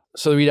about.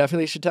 So we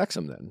definitely should text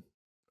him then.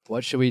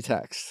 What should we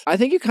text? I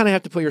think you kind of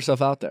have to put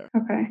yourself out there.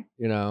 Okay.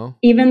 You know?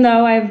 Even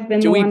though I've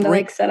been the one to,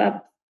 like, set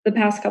up the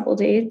past couple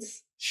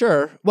dates.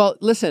 Sure. Well,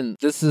 listen,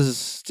 this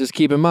is, just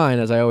keep in mind,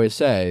 as I always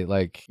say,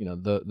 like, you know,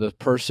 the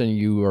person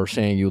you are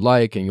saying you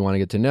like and you want to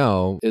get to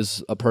know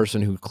is a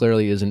person who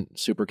clearly isn't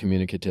super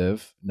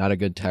communicative, not a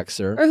good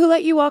texter. Or who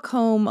let you walk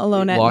home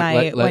alone at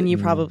night when you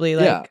probably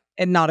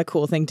and not a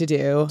cool thing to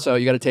do. So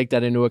you got to take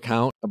that into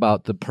account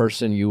about the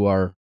person you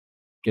are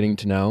getting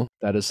to know.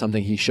 That is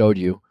something he showed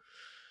you.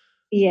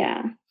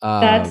 Yeah.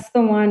 That's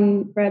the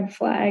one red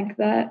flag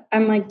that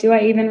I'm like, do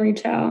I even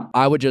reach out?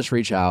 I would just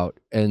reach out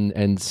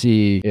and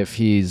see if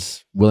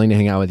he's willing to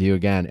hang out with you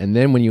again. And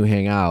then when you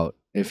hang out,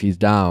 if he's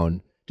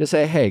down, just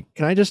say, hey,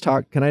 can I just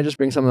talk? Can I just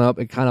bring something up?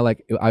 It kind of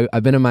like,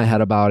 I've been in my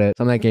head about it.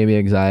 Something that gave me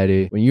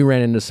anxiety. When you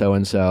ran into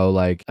so-and-so,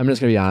 like, I'm just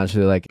going to be honest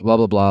with you, like, blah,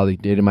 blah, blah. They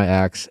dated my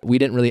ex. We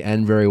didn't really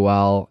end very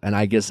well. And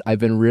I guess I've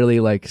been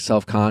really like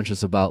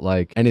self-conscious about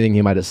like anything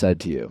he might have said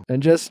to you.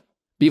 And just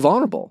be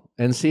vulnerable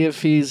and see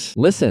if he's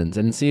listens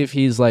and see if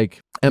he's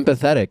like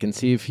empathetic and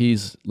see if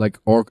he's like,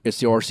 or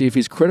see if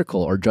he's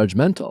critical or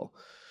judgmental.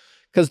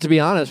 Because to be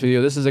honest with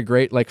you, this is a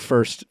great like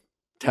first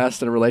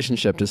test in a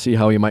relationship to see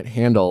how he might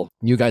handle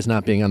you guys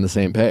not being on the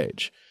same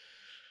page.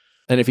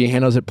 And if he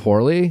handles it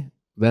poorly,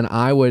 then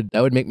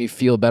that would make me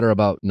feel better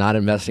about not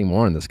investing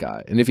more in this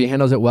guy. And if he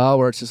handles it well,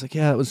 where it's just like,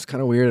 yeah, it was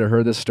kind of weird. I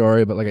heard this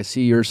story, but like I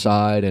see your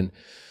side, and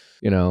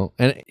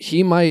and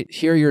he might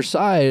hear your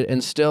side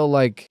and still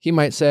like, he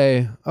might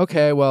say,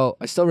 okay, well,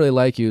 I still really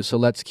like you, so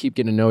let's keep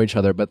getting to know each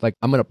other, but like,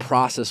 I'm going to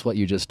process what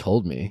you just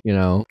told me,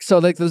 So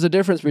like, there's a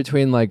difference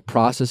between like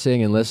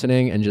processing and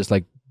listening and just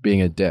like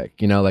being a dick,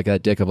 like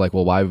that dick of like,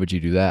 well, why would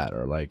you do that?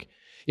 Or like,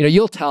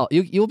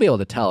 you'll be able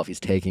to tell if he's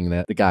taking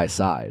the guy's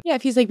side. Yeah,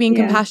 if he's like being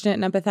compassionate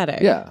and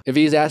empathetic. Yeah. If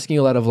he's asking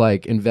you a lot of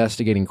like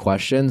investigating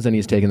questions, then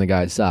he's taking the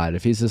guy's side.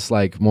 If he's just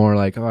like more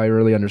like, oh, I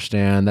really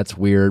understand. That's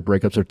weird.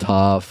 Breakups are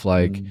tough.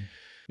 Like,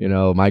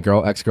 my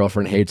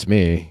ex-girlfriend hates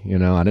me.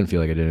 I didn't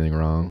feel like I did anything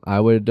wrong. I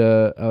would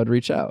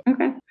reach out.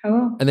 Okay, I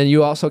will. And then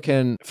you also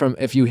can,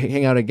 if you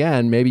hang out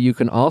again, maybe you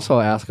can also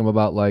ask him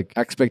about like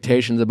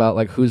expectations about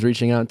like who's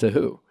reaching out to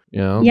who.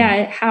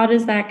 Yeah. How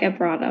does that get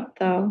brought up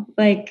though?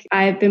 Like,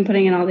 I've been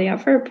putting in all the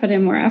effort, put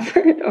in more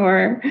effort,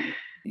 or.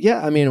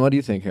 Yeah. I mean, what do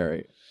you think,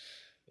 Harry?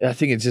 Yeah, I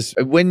think it's just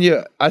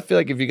I feel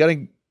like if you're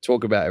going to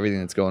talk about everything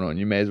that's going on,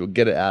 you may as well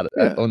get it out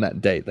on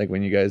that date, like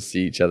when you guys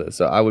see each other.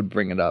 So I would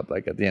bring it up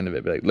like at the end of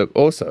it, be like, look,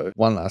 also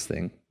one last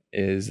thing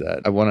is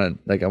that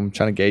I'm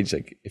trying to gauge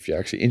like if you're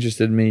actually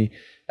interested in me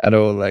at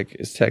all. Like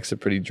his texts are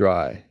pretty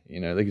dry,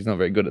 like he's not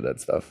very good at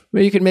that stuff.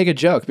 But you could make a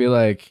joke, be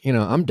like,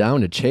 I'm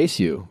down to chase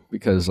you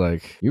because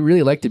like you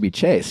really like to be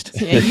chased.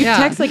 Yeah, you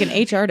text like an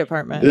HR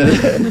department.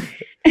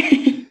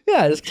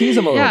 Yeah, just tease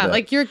him a little bit. Yeah,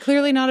 like you're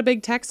clearly not a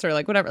big texter,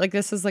 like whatever. Like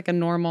this is like a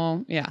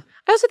normal, I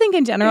also think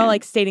in general,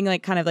 like stating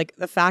like kind of like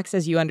the facts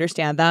as you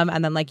understand them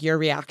and then like your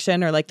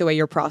reaction or like the way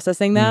you're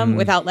processing them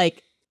without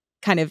like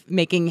kind of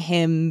making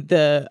him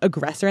the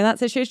aggressor in that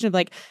situation of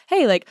like,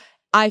 hey, like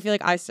I feel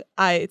like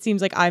it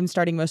seems like I'm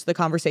starting most of the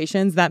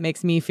conversations. That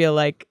makes me feel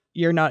like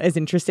you're not as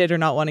interested or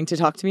not wanting to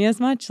talk to me as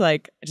much.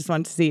 Like I just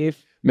wanted to see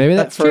if maybe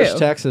that that's first true.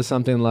 text is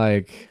something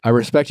like, I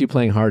respect you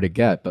playing hard to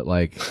get, but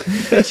like,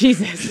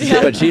 Jesus.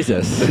 Yeah. But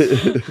Jesus.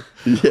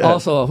 Yeah.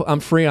 Also, I'm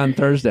free on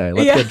Thursday.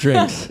 Let's get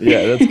drinks.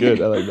 Yeah, that's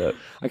good. I like that.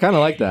 I kind of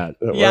like that.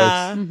 That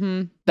Yeah. works.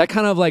 Mm-hmm. That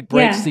kind of like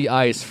breaks the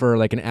ice for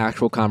like an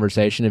actual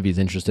conversation if he's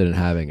interested in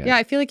having it. Yeah,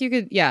 I feel like you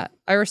could,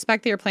 I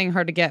respect that you're playing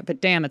hard to get,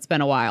 but damn, it's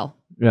been a while.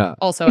 Yeah.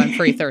 Also, I'm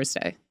free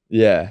Thursday.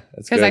 Yeah,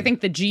 that's Because good. I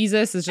think the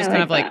Jesus is just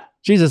kind of like,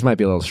 Jesus might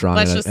be a little strong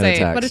let's in just in a say,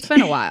 text. but it's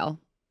been a while.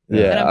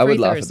 Yeah, And I'm I free would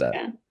laugh Thursday. at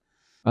that.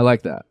 I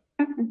like that.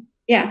 Okay.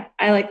 Yeah,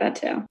 I like that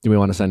too. Do we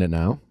want to send it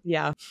now?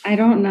 Yeah. I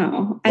don't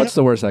know. What's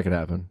the worst that could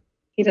happen?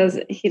 He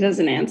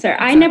doesn't answer.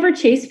 I never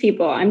chase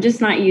people. I'm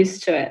just not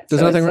used to it.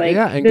 There's So nothing it's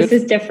like, and this good-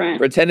 is different.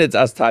 Pretend it's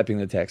us typing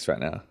the text right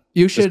now.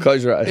 You Just should,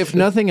 close your eyes. if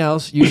nothing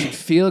else, you should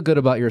feel good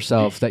about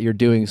yourself that you're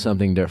doing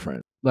something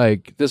different.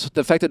 Like the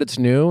fact that it's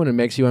new and it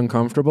makes you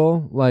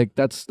uncomfortable, like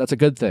that's a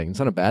good thing. It's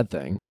not a bad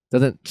thing.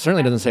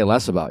 Certainly doesn't say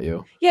less about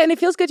you. Yeah, and it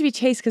feels good to be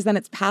chased because then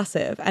it's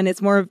passive and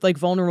it's more like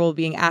vulnerable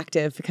being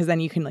active because then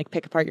you can like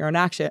pick apart your own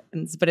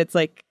actions. But it's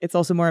like it's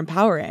also more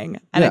empowering.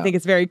 And I think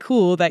it's very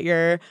cool that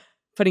you're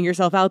putting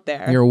yourself out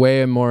there. You're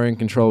way more in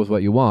control with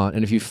what you want.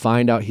 And if you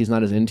find out he's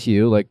not as into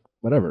you, like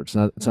whatever, it's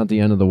not the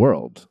end of the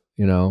world.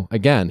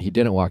 Again, he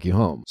didn't walk you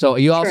home. So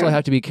you also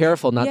have to be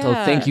careful not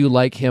to think you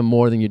like him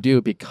more than you do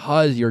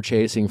because you're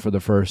chasing for the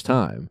first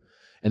time.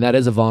 And that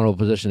is a vulnerable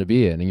position to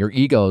be in. And your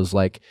ego's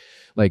like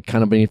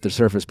kind of beneath the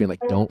surface being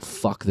like, don't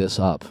fuck this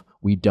up.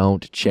 We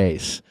don't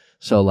chase.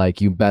 So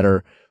like, you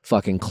better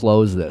fucking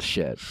close this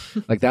shit.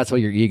 Like that's what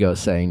your ego is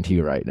saying to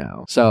you right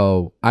now.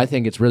 So I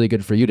think it's really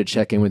good for you to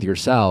check in with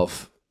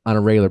yourself on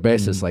a regular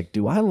basis. Like,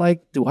 do I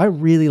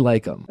really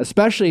like him?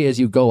 Especially as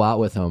you go out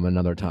with him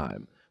another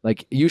time.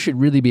 Like you should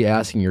really be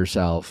asking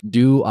yourself,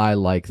 do I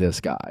like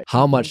this guy?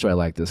 How much do I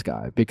like this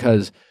guy?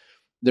 Because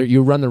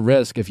you run the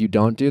risk if you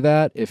don't do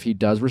that. If he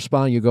does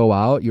respond, you go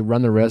out, you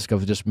run the risk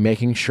of just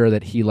making sure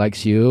that he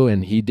likes you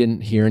and he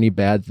didn't hear any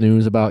bad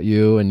news about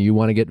you and you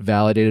want to get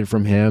validated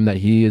from him that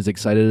he is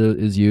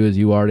excited as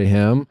you are to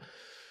him.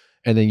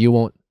 And then you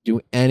won't do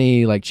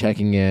any like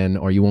checking in,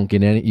 or you won't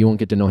get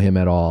to know him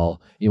at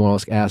all. You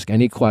won't ask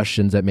any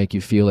questions that make you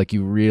feel like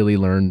you really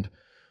learned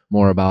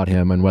more about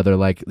him, and whether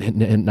like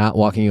not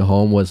walking you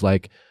home was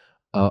like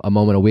a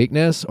moment of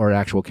weakness or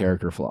actual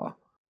character flaw.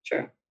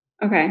 Sure.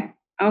 Okay.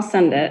 I'll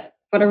send it.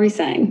 What are we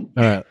saying?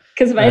 All right.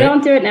 Because if I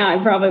don't do it now,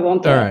 I probably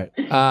won't do All it.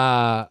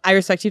 right. I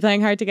respect you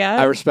playing hard to get.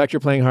 I respect you're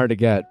playing hard to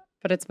get.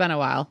 But it's been a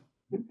while.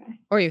 Okay.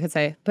 Or you could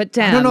say, but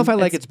damn. I don't know if I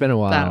like it's been a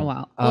while. Been a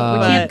while. Well,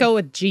 we can't go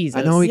with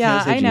Jesus. I know we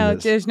yeah, can't say I know.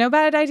 Jesus. There's no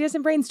bad ideas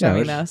in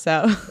brainstorming though.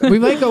 So We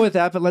might go with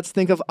that, but let's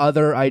think of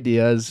other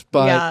ideas.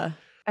 But yeah,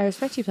 I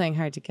respect you playing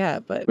hard to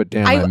get, but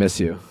damn, I miss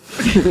you.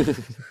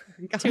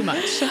 Too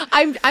much.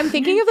 I'm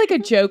thinking of like a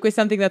joke with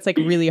something that's like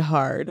really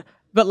hard.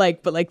 But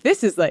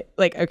this is like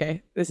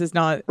okay, this is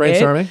not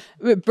brainstorming.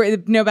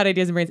 No bad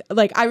ideas in brains.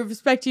 Like I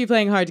respect you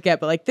playing hard to get,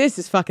 but like this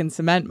is fucking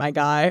cement, my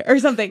guy, or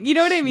something. You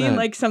know what I mean? Man.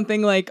 Like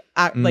something like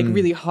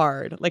really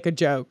hard, like a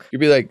joke. You'd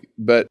be like,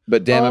 but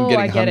damn, I'm getting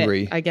I get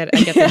hungry. It. I get the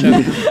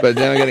joke. But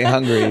damn, I'm getting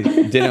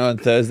hungry. Dinner on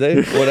Thursday,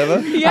 whatever.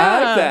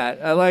 Yeah,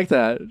 I like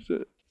that.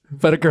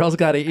 but a girl's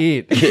got to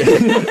eat.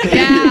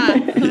 Yeah.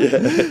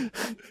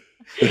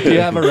 Do you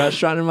have a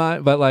restaurant in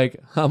mind? But like,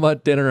 how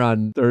about dinner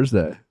on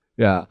Thursday?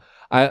 Yeah.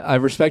 I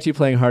respect you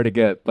playing hard to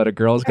get, but a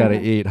girl's got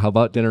to eat. How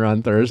about dinner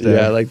on Thursday?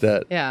 Yeah, I like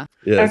that. Yeah.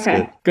 Yeah, that's Okay.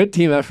 good. Good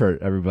team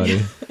effort,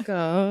 everybody.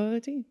 Go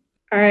team.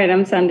 All right,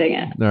 I'm sending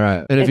it. All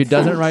right. And if he It's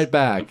doesn't sent. write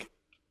back,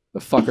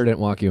 the fucker didn't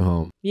walk you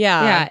home.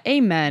 Yeah. Yeah.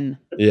 Amen.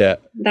 Yeah.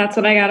 That's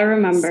what I got to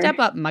remember. Step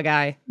up, my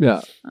guy.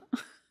 Yeah.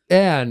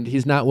 And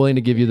he's not willing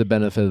to give you the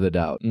benefit of the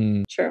doubt.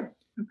 True.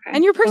 Okay.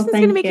 And your person's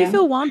Well, going to thank make you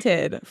feel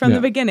wanted from Yeah.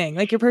 the beginning.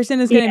 Like your person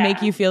is going to Yeah.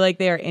 make you feel like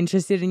they are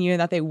interested in you and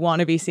that they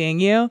want to be seeing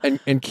you.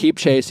 And keep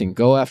chasing.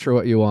 Go after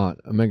what you want.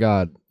 Oh my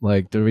God.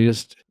 Like, do we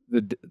just,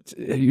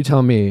 you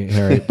tell me,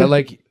 Harry. But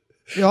like,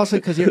 you also,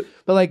 because you're,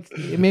 but like,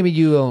 maybe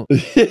you won't,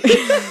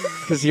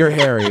 because you're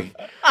Harry.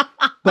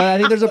 But I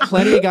think there's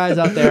plenty of guys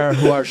out there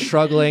who are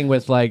struggling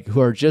with like,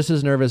 who are just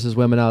as nervous as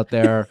women out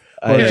there.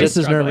 Who are just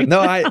as nervous. No,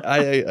 I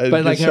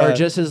But like, just are try-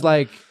 just as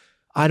like,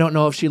 I don't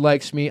know if she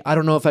likes me. I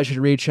don't know if I should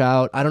reach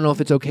out. I don't know if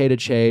it's okay to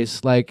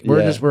chase. Like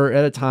we're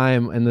at a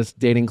time in this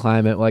dating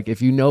climate. Like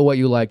if you know what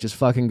you like, just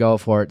fucking go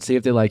for it. See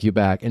if they like you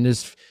back and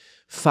just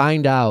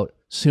find out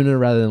sooner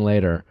rather than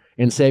later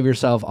and save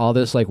yourself all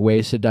this like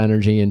wasted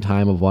energy and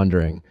time of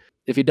wondering.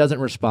 If he doesn't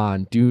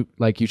respond, you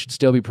should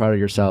still be proud of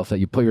yourself that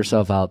you put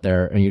yourself out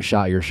there and you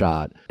shot your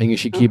shot, and you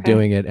should keep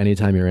doing it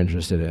anytime you're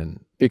interested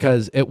in,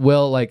 because it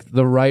will, like,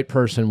 the right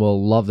person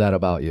will love that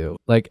about you.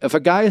 Like if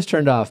a guy is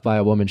turned off by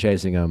a woman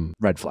chasing him,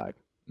 red flag.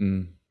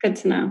 Good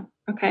to know.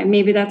 Okay,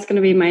 maybe that's going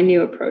to be my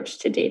new approach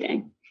to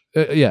dating.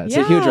 Yeah, it's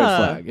a huge red Yeah.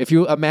 flag. If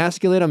you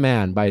emasculate a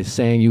man by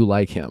saying you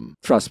like him,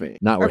 trust me,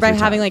 not Or worth by your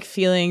having time. like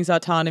feelings,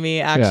 autonomy,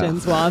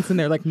 actions, wants, and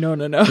they're like, no.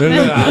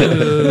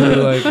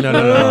 Like,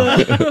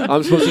 no.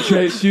 I'm supposed to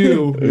chase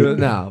you.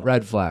 No,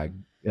 red flag.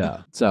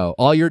 Yeah. So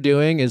all you're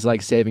doing is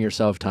like saving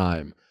yourself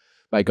time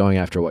by going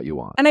after what you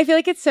want. And I feel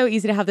like it's so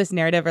easy to have this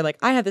narrative, or like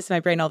I have this in my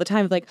brain all the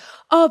time of like,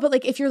 oh, but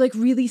like if you're like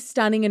really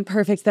stunning and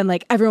perfect, then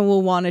like everyone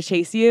will want to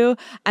chase you.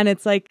 And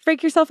it's like,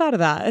 break yourself out of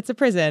that. It's a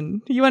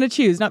prison. You want to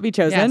choose, not be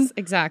chosen. Yes,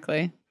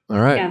 exactly. All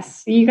right.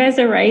 Yes, you guys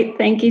are right.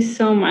 Thank you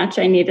so much.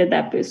 I needed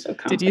that boost of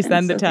confidence. Did you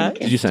send the so thank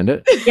text? Did you send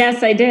it?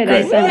 Yes, I did.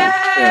 I sent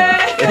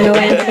it. No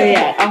answer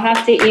yet. I'll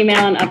have to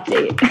email an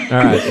update. All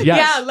right. Yes.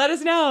 Yeah, let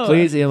us know.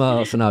 Please email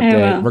us an will.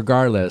 update,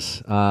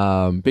 regardless,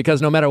 because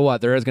no matter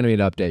what, there is going to be an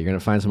update. You're going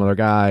to find some other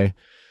guy.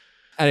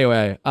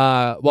 Anyway,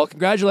 well,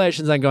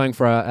 congratulations on going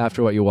for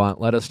after what you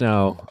want. Let us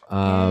know.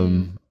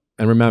 And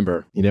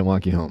remember, he didn't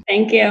walk you home.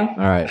 Thank you. All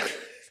right.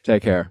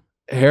 Take care.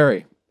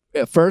 Harry,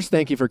 first,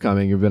 thank you for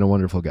coming. You've been a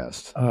wonderful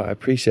guest. Oh, I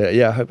appreciate it.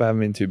 Yeah, I hope I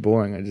haven't been too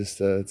boring. I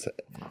just,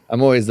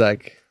 I'm always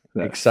like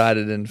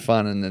excited and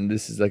fun, and then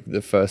this is like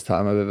the first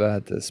time I've ever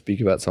had to speak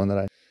about someone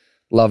that I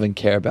love and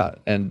care about,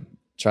 and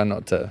try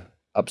not to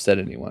upset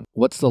anyone.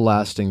 What's the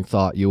lasting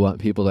thought you want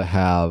people to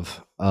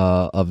have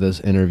of this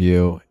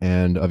interview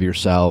and of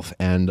yourself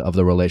and of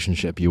the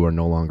relationship you are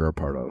no longer a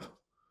part of?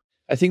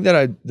 I think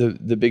that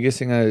the biggest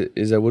thing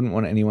is I wouldn't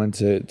want anyone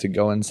to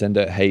go and send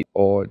her hate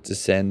or to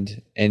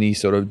send any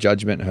sort of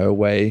judgment her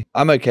way.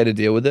 I'm okay to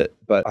deal with it,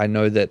 but I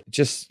know that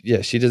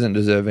she doesn't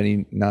deserve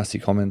any nasty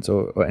comments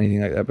or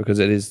anything like that, because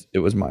it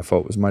was my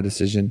fault, it was my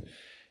decision,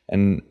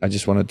 and I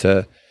just wanted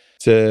to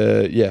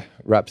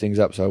wrap things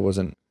up so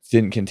I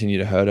didn't continue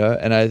to hurt her.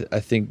 And I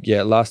think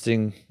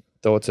lasting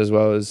thoughts as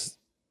well as,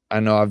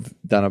 I know I've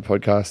done a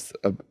podcast.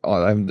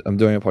 I'm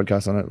doing a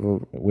podcast on it.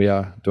 Well, we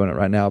are doing it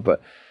right now,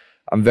 but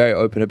I'm very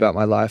open about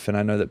my life, and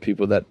I know that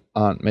people that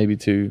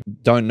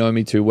don't know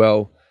me too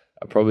well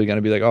are probably going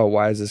to be like, oh,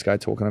 why is this guy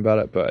talking about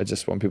it? But I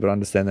just want people to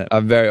understand that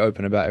I'm very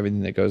open about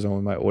everything that goes on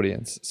with my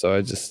audience.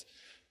 So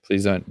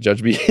please don't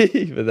judge me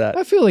for that.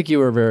 I feel like you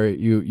were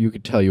you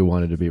could tell you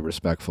wanted to be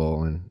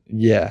respectful, and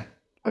Yeah,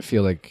 I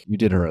feel like you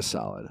did her a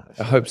solid.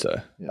 I hope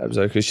so. I hope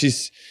so, because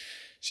she's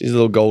a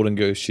little golden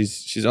goose.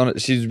 She's on it.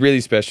 She's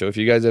really special. If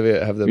you guys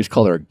ever have We just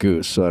called her a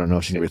goose, so I don't know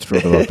if she's gonna be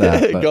thrilled about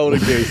that. But. golden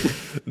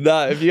goose.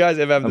 No, if you guys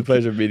ever have the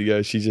pleasure of meeting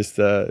her, she just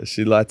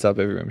she lights up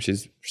every room.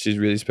 She's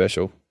really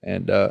special,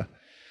 and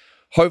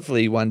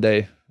hopefully one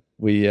day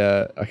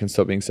I can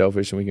stop being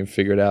selfish and we can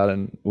figure it out.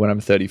 And when I'm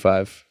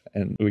 35,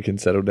 and we can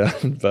settle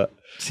down. But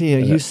see,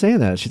 you saying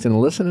that she's gonna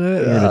listen to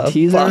it. You're gonna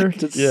tease her.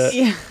 fuck.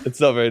 Yeah, it's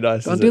not very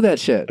nice. Don't do that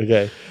shit.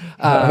 Okay.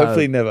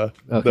 Hopefully never.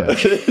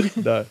 Okay.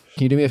 No,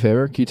 Can you do me a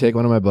favor? Can you take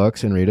one of my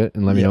books and read it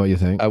and let me know what you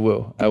think? I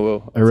will. I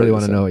really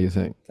want to know what you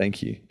think.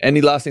 Thank you.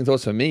 Any lasting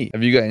thoughts for me?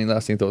 Have you got any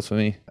lasting thoughts for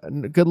me?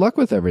 Good luck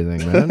with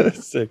everything, man.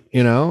 Sick.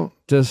 You know,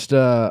 just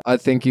I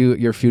think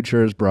your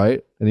future is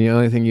bright, and the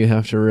only thing you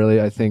have to really,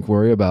 I think,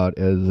 worry about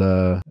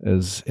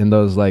is in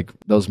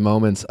those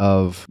moments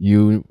of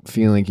you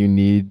feeling like you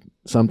need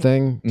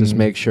something. Just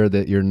make sure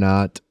that you're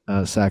not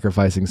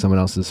sacrificing someone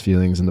else's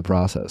feelings in the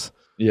process.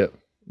 Yep.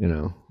 You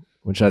know,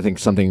 which I think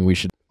is something we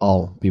should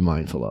all be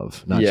mindful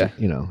of. Not just,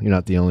 you're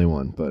not the only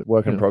one, but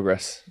Work in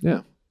progress.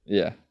 Yeah.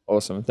 Yeah.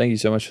 Awesome. Thank you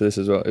so much for this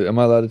as well. Am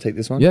I allowed to take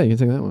this one? Yeah, you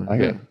can take that one.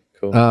 Okay. Yeah.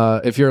 Cool.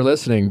 If you're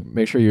listening,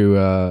 make sure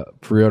you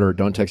pre-order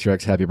Don't Text Your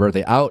Ex Happy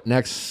Birthday. Out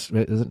next,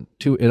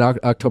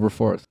 October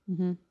 4th.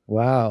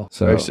 Wow.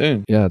 So very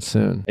soon. Yeah, it's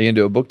soon. Are you going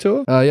to do a book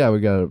tour? Yeah, we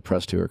got a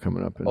press tour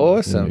coming up in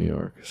New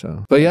York.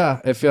 So, but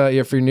yeah, if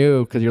you're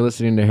new because you're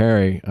listening to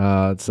Harry,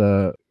 it's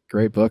a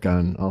great book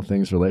on all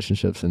things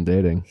relationships and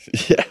dating.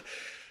 Yeah.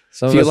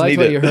 If you liked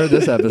what you heard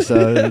this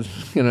episode,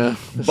 there's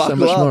so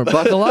much more.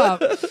 Buckle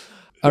up.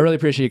 I really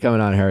appreciate you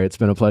coming on, Harry. It's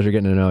been a pleasure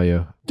getting to know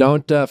you.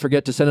 Don't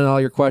forget to send in all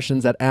your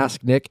questions at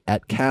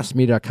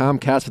asknick@castme.com,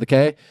 cast with a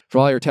K, for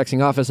all your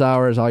texting office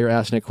hours, all your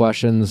Ask Nick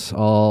questions,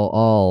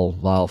 all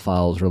Viall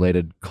Files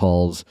related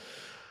calls.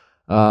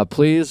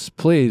 Please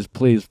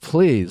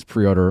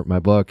pre-order my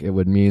book. It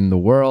would mean the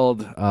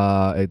world.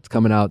 It's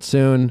coming out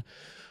soon.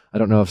 I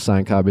don't know if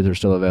signed copies are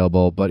still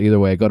available, but either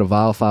way, go to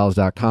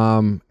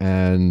viallfiles.com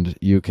and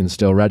you can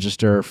still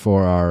register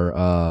for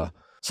our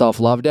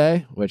Self-Love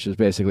Day, which is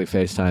basically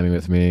FaceTiming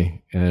with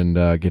me and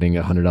getting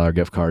a $100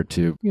 gift card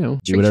to,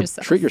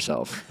 treat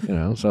yourself.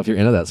 So if you're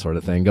into that sort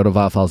of thing, go to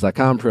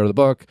viallfiles.com, pre-order the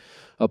book,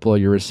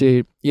 upload your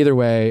receipt. Either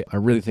way, I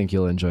really think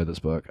you'll enjoy this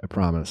book. I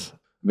promise.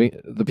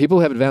 The people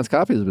who have advanced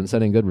copies have been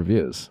sending good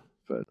reviews.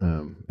 But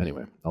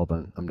anyway, all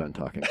done. I'm done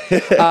talking.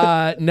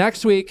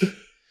 Next week,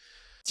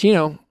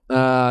 Tino,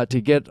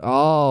 to get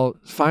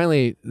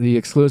finally the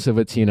exclusive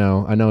with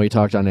Tino. I know he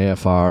talked on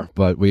AFR,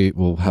 but we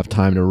will have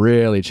time to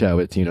really chat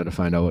with Tino to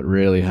find out what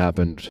really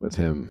happened with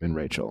him and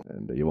Rachel,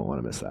 and you won't want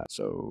to miss that.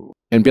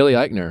 And Billy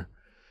Eichner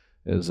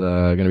is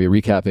going to be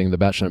recapping The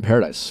Bachelor in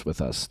Paradise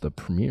with us, the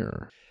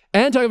premiere,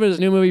 and talking about his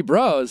new movie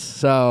Bros.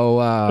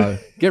 So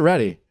get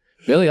ready.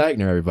 Billy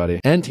Eichner, everybody,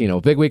 and Tino.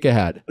 Big week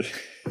ahead.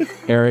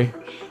 Harry,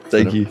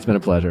 thank you. It's been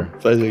a pleasure.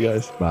 Pleasure,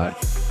 guys. Bye.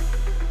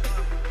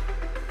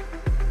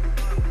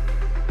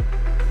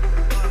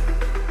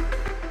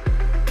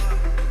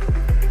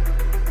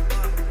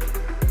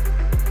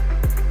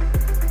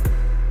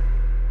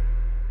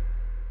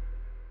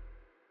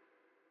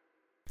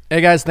 Hey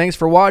guys, thanks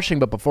for watching,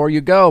 but before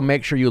you go,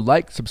 make sure you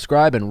like,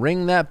 subscribe, and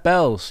ring that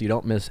bell so you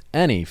don't miss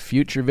any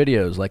future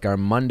videos like our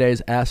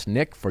Mondays Ask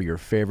Nick for your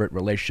favorite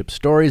relationship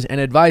stories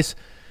and advice,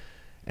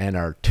 and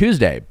our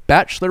Tuesday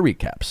Bachelor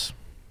Recaps.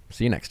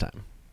 See you next time.